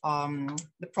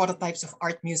the prototypes of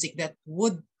art music that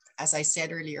would, as I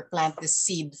said earlier, plant the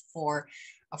seed for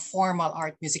a formal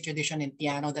art music tradition in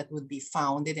piano that would be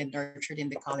founded and nurtured in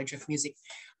the College of Music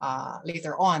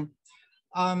later on.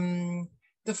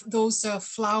 Those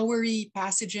flowery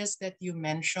passages that you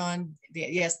mentioned,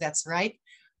 yes, that's right.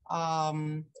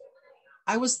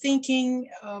 I was thinking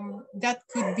that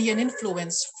could be an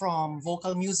influence from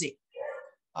vocal music.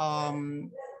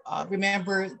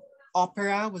 Remember,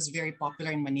 opera was very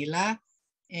popular in Manila,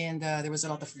 and there was a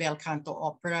lot of bel canto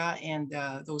opera and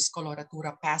those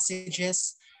coloratura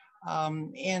passages.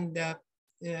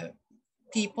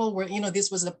 People were,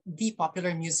 this was the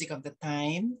popular music of the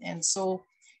time. And so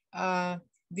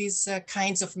these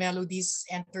kinds of melodies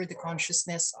enter the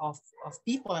consciousness of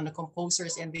people and the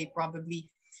composers, and they probably,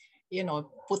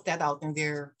 put that out in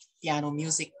their piano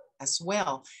music as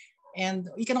well. And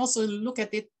you can also look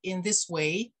at it in this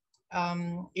way.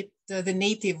 The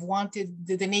native wanted,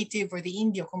 the native or the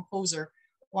Indio composer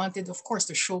wanted, of course,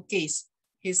 to showcase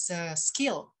his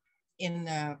skill in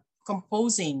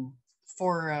composing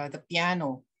for the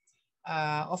piano.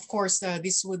 Of course,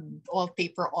 this would all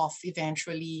taper off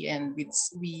eventually, and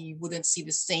we wouldn't see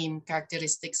the same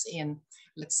characteristics in,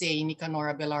 let's say, Nicanor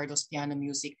Abelardo's piano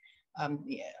music,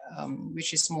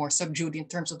 which is more subdued in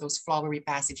terms of those flowery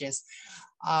passages.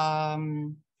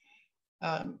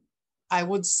 I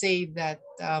would say that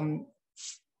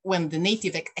when the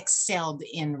native excelled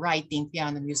in writing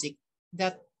piano music,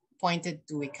 that pointed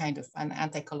to a kind of an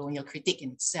anti-colonial critique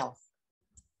in itself.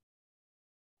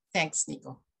 Thanks,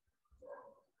 Nico.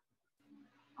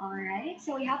 All right,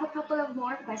 so we have a couple of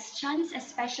more questions,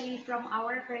 especially from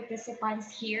our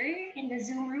participants here in the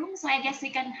Zoom room. So I guess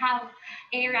we can have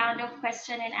a round of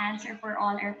question and answer for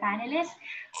all our panelists.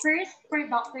 First, for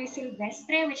Dr.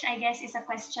 Silvestre, which I guess is a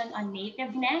question on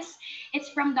nativeness. It's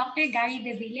from Dr. Gary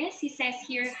De Villes. He says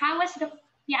here, how was the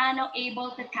piano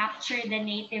able to capture the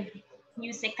native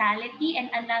musicality?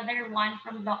 And another one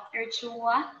from Dr.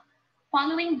 Chua.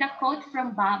 Following the quote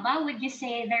from Baba, would you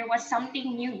say there was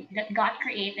something new that got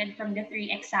created from the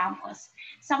three examples?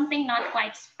 Something not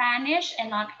quite Spanish and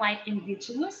not quite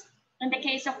indigenous? In the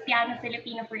case of Piano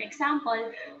Filipino, for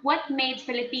example, what made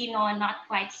Filipino not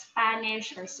quite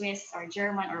Spanish or Swiss or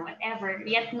German or whatever,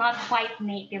 yet not quite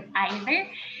native either?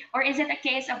 Or is it a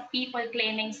case of people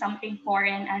claiming something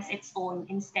foreign as its own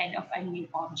instead of a new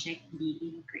object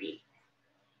being created?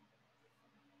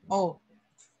 Oh,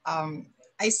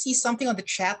 I see something on the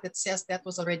chat that says that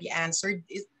was already answered.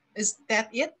 Is that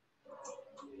it?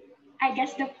 I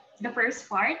guess the first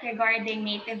part regarding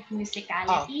native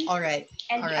musicality. Oh, all right.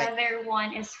 And all the right. other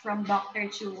one is from Dr.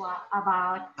 Chua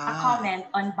about a comment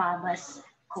on Baba's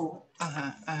quote.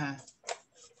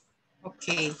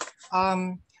 Okay.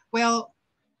 Well,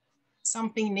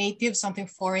 something native, something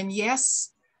foreign. Yes.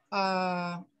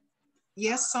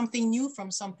 Yes, something new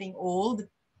from something old.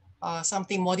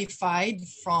 Something modified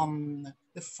from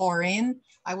the foreign.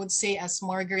 I would say, as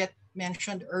Margaret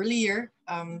mentioned earlier,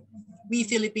 we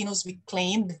Filipinos, we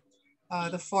claimed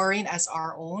the foreign as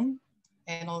our own,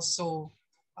 and also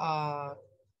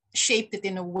shaped it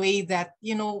in a way that,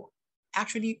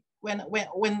 actually when,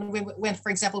 for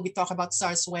example, we talk about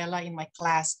zarzuela in my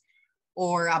class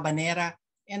or habanera,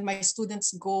 and my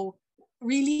students go,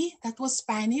 really? That was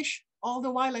Spanish? All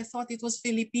the while I thought it was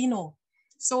Filipino.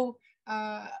 So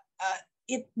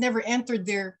it never entered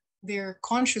their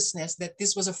consciousness that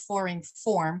this was a foreign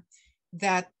form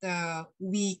that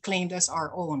we claimed as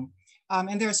our own.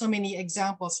 And there are so many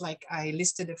examples, like I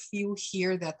listed a few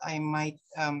here that I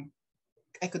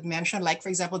could mention, like, for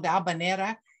example, the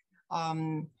habanera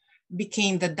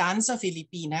became the danza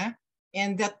filipina,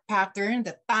 and that pattern,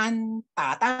 the tan,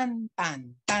 ta, tan,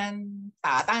 tan, tan,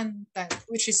 ta, tan, tan,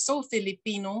 which is so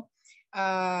Filipino,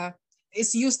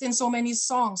 is used in so many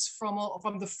songs,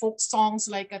 from the folk songs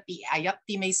like Ti Ayat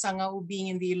Ti May Sanga Ubing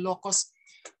in the Ilocos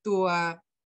to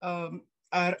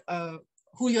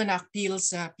Julio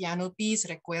Nakpil's piano piece,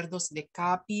 Recuerdos de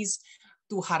Capis,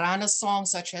 to Harana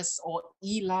songs such as O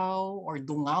Ilaw or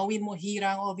Dungawin Mo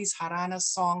Hirang, all these Harana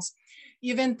songs,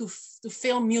 even to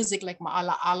film music like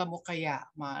Maalaala Mo Kaya,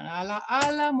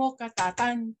 Maalaala Mo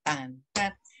Katatan Tan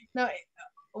Tan. Now,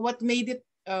 what made it,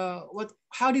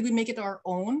 how did we make it our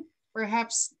own?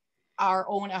 Perhaps our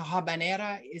own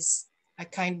habanera is a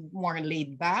kind more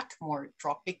laid back, more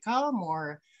tropical,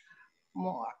 more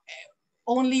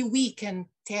only we can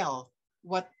tell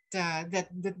what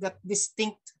that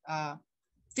distinct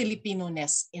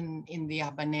Filipino-ness in the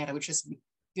habanera, which has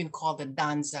been called the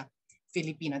danza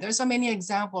Filipina. There are so many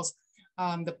examples.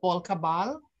 The polka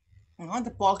bal,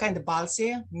 the polka and the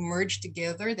balse merged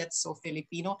together. That's so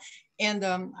Filipino. And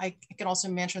I can also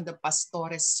mention the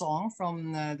Pastores song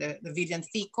from the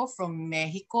Villancico from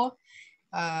Mexico.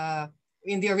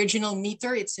 In the original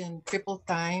meter, it's in triple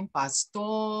time.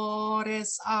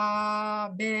 Pastores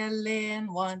a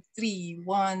Belen, 1, 3,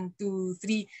 1, 2,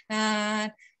 3,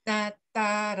 ta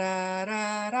ta ra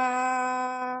ra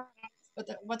ra.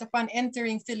 But upon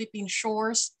entering Philippine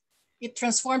shores, it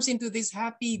transforms into this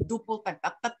happy duple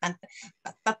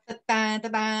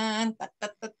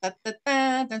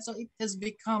and so it has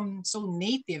become so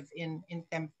native in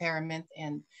temperament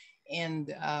and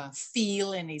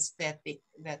feel and aesthetic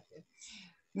that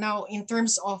now in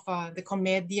terms of the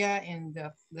comedia and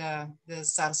the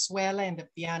zarzuela and the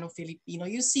piano Filipino,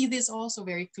 you see this also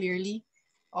very clearly.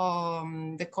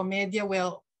 The comedia,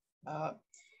 well,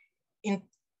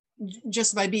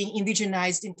 just by being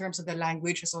indigenized in terms of the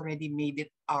language has already made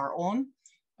it our own.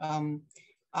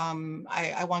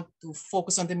 I want to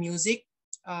focus on the music.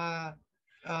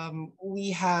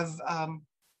 We have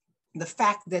the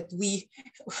fact that we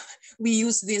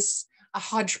use this a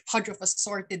hodgepodge of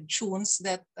assorted tunes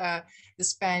that the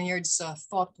Spaniards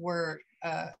thought were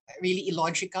really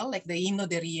illogical, like the Himno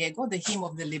de Riego, the hymn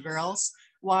of the liberals.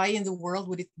 Why in the world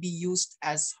would it be used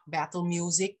as battle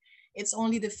music? It's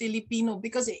only the Filipino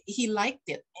because he liked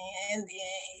it and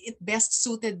it best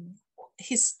suited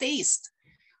his taste.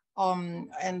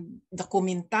 And the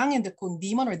kumintang and the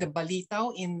kundiman or the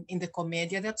balitaw in the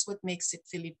comedia, that's what makes it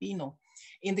Filipino.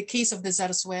 In the case of the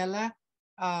zarzuela,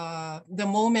 the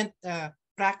moment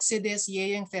Praxedes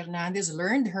Yeyeng Fernandez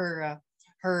learned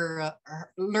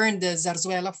learned the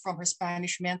zarzuela from her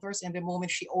Spanish mentors, and the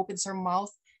moment she opens her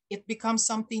mouth, it becomes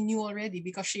something new already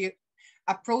because she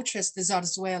approaches the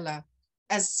zarzuela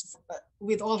as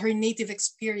with all her native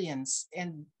experience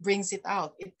and brings it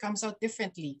out. It comes out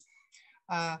differently.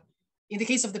 In the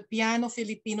case of the piano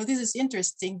Filipino, this is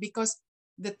interesting because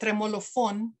the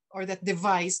tremolophone or that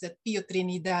device that Pio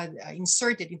Trinidad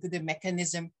inserted into the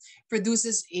mechanism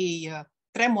produces a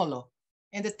tremolo.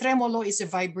 And the tremolo is a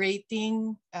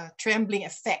vibrating, trembling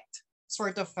effect,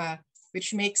 sort of,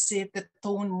 which makes it the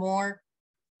tone more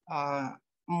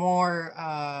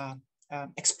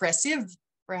expressive,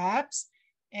 perhaps.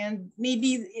 And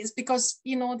maybe it's because,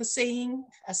 you know, the saying,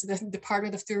 as the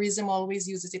Department of Tourism always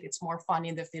uses it, it's more fun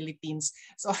in the Philippines.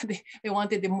 So they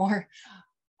wanted a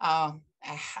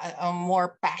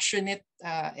more passionate,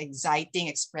 exciting,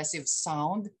 expressive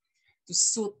sound to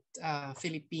suit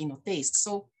Filipino taste.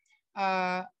 So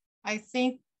I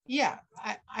think, yeah,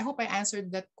 I hope I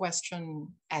answered that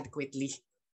question adequately.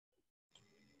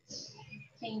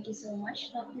 Thank you so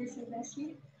much, Dr.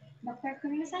 Silvestre. Dr.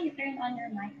 Carusa, you turned on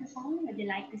your microphone. Would you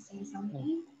like to say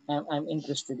something? I'm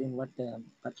interested in what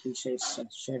Patricia is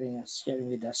sharing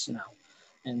with us now,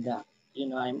 and you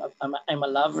know, I'm a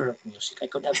lover of music. I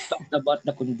could have talked about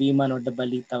the kundiman or the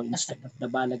balitaw instead of the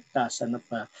balagtasan of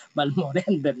Balmore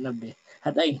and Bernabe.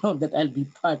 Had I known that I'll be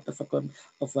part of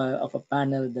a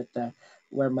panel that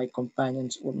where my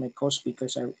companions or my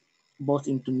co-speakers are both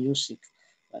into music,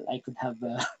 well, I could have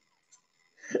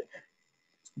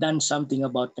done something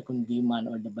about the kundiman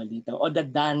or the balitaw or the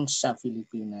danza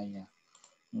Filipina. Yeah.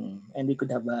 And we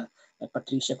could have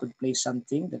Patricia could play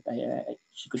something that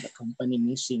she could accompany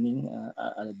me singing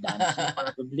a dance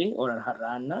probably or a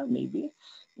harana maybe,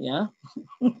 yeah.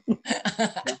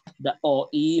 the O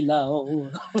Ilaw.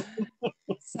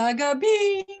 Sa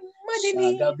gabing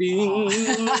madilim. Sa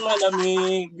gabing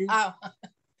malamig.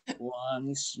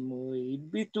 Wangis mo'y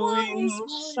bituin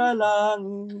sa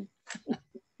langit.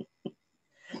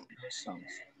 Those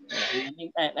songs.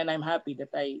 And I'm happy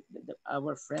that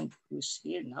our friend who is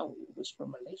here now, who's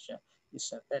from Malaysia,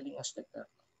 is telling us that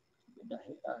the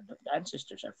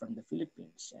ancestors are from the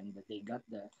Philippines and that they got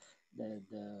the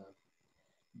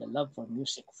love for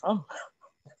music from.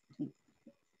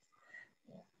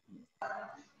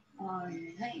 All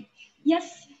right.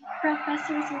 Yes,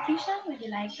 Professor Sarkisha, would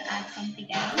you like to add something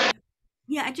else?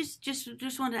 Yeah, I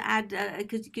just want to add,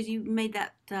 because you made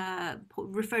that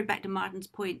referred back to Martin's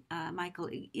point, Michael.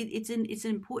 It's an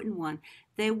important one.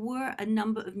 There were a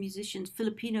number of musicians,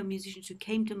 Filipino musicians, who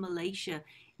came to Malaysia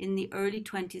in the early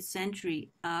 20th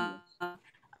century.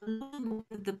 Along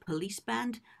with the police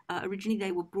band, originally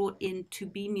they were brought in to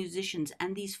be musicians,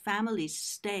 and these families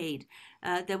stayed.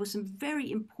 There were some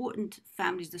very important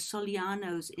families, the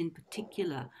Solianos in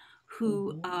particular,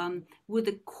 who were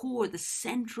the core, the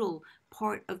central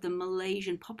part of the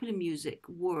Malaysian popular music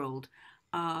world.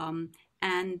 In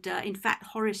fact,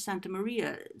 Horace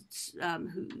Santamaria,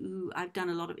 who I've done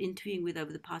a lot of interviewing with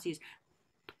over the past years,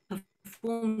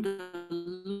 performed a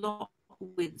lot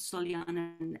with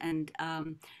Soliana and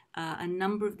a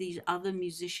number of these other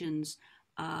musicians.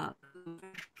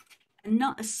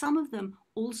 Some of them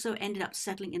also ended up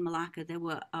settling in Malacca. There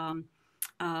were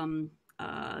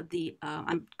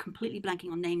I'm completely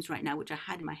blanking on names right now, which I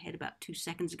had in my head about 2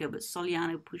 seconds ago, but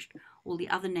Soliano pushed all the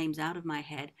other names out of my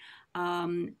head.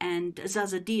 And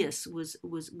Zaza Diaz was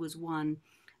one.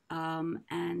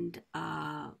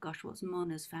 Gosh, what's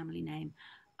Mona's family name?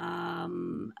 I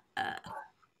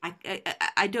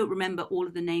don't remember all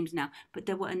of the names now, but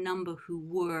there were a number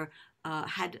who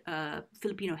had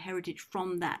Filipino heritage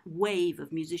from that wave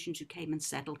of musicians who came and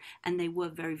settled, and they were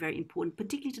very, very important,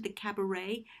 particularly to the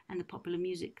cabaret and the popular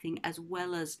music thing, as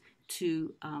well as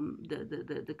to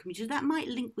the community. So that might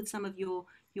link with some of your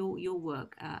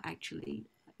work, actually,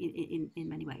 in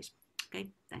many ways. Okay,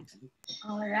 thanks.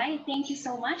 All right, thank you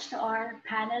so much to our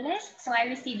panelists. So I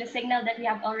received a signal that we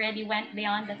have already went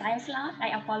beyond the time slot. I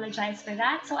apologize for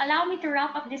that. So allow me to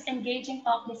wrap up this engaging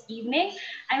talk this evening.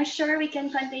 I'm sure we can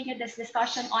continue this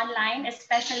discussion online,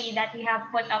 especially that we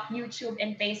have put up YouTube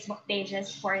and Facebook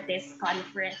pages for this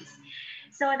conference.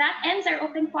 So that ends our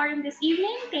open forum this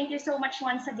evening. Thank you so much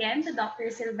once again to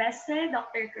Dr. Silvestre,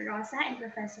 Dr. Carosa, and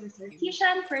Professor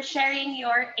Sarkisian for sharing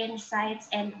your insights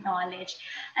and knowledge.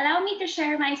 Allow me to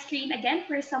share my screen again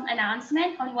for some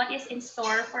announcement on what is in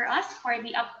store for us for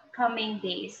the upcoming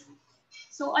days.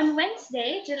 So on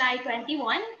Wednesday, July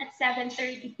 21 at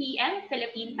 7:30 p.m.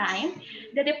 Philippine time,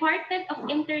 the Department of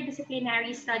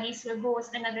Interdisciplinary Studies will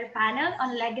host another panel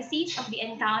on legacies of the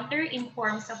encounter in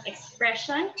forms of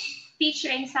expression,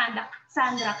 featuring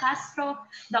Sandra Castro,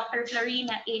 Dr.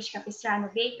 Florina H.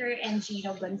 Capistrano-Baker, and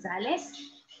Gino Gonzalez.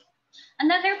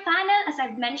 Another panel, as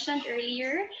I've mentioned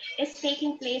earlier, is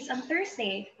taking place on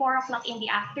Thursday, 4 o'clock in the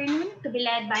afternoon, to be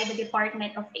led by the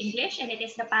Department of English, and it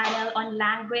is the panel on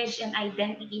language and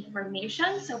identity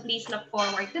formation, so please look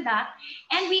forward to that.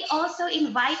 And we also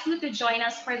invite you to join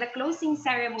us for the closing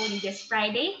ceremony this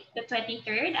Friday, the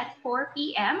 23rd at 4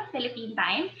 p.m. Philippine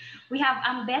time. We have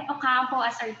Ambet Ocampo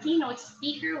as our keynote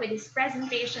speaker with his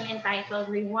presentation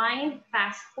entitled Rewind,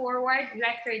 Fast Forward,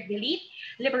 Record Delete,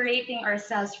 Liberating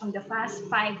Ourselves from the Past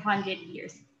 500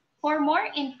 Years. For more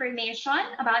information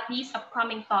about these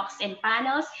upcoming talks and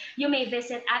panels, you may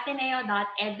visit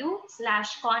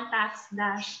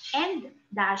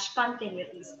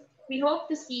ateneo.edu/contacts-and-continuities. We hope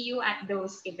to see you at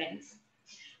those events.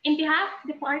 In behalf of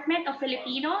the Department of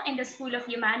Filipino and the School of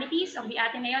Humanities of the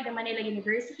Ateneo de Manila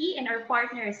University and our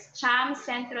partners, CHAM,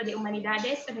 Centro de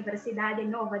Humanidades, Universidade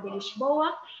Nova de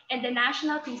Lisboa, and the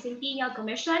National Quincentennial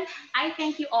Commission, I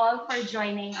thank you all for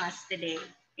joining us today.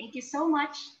 Thank you so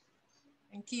much.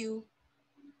 Thank you.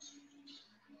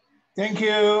 Thank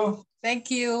you. Thank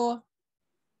you.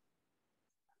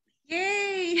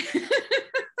 Yay!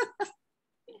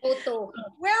 Photo.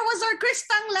 Where was our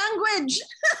Kristang language?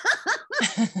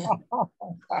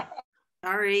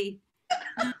 Sorry.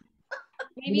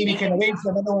 Maybe we can arrange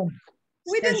another one.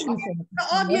 We didn't get the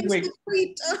audience to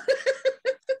tweet.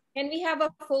 Can we have a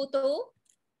photo?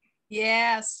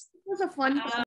 Yes. It was a fun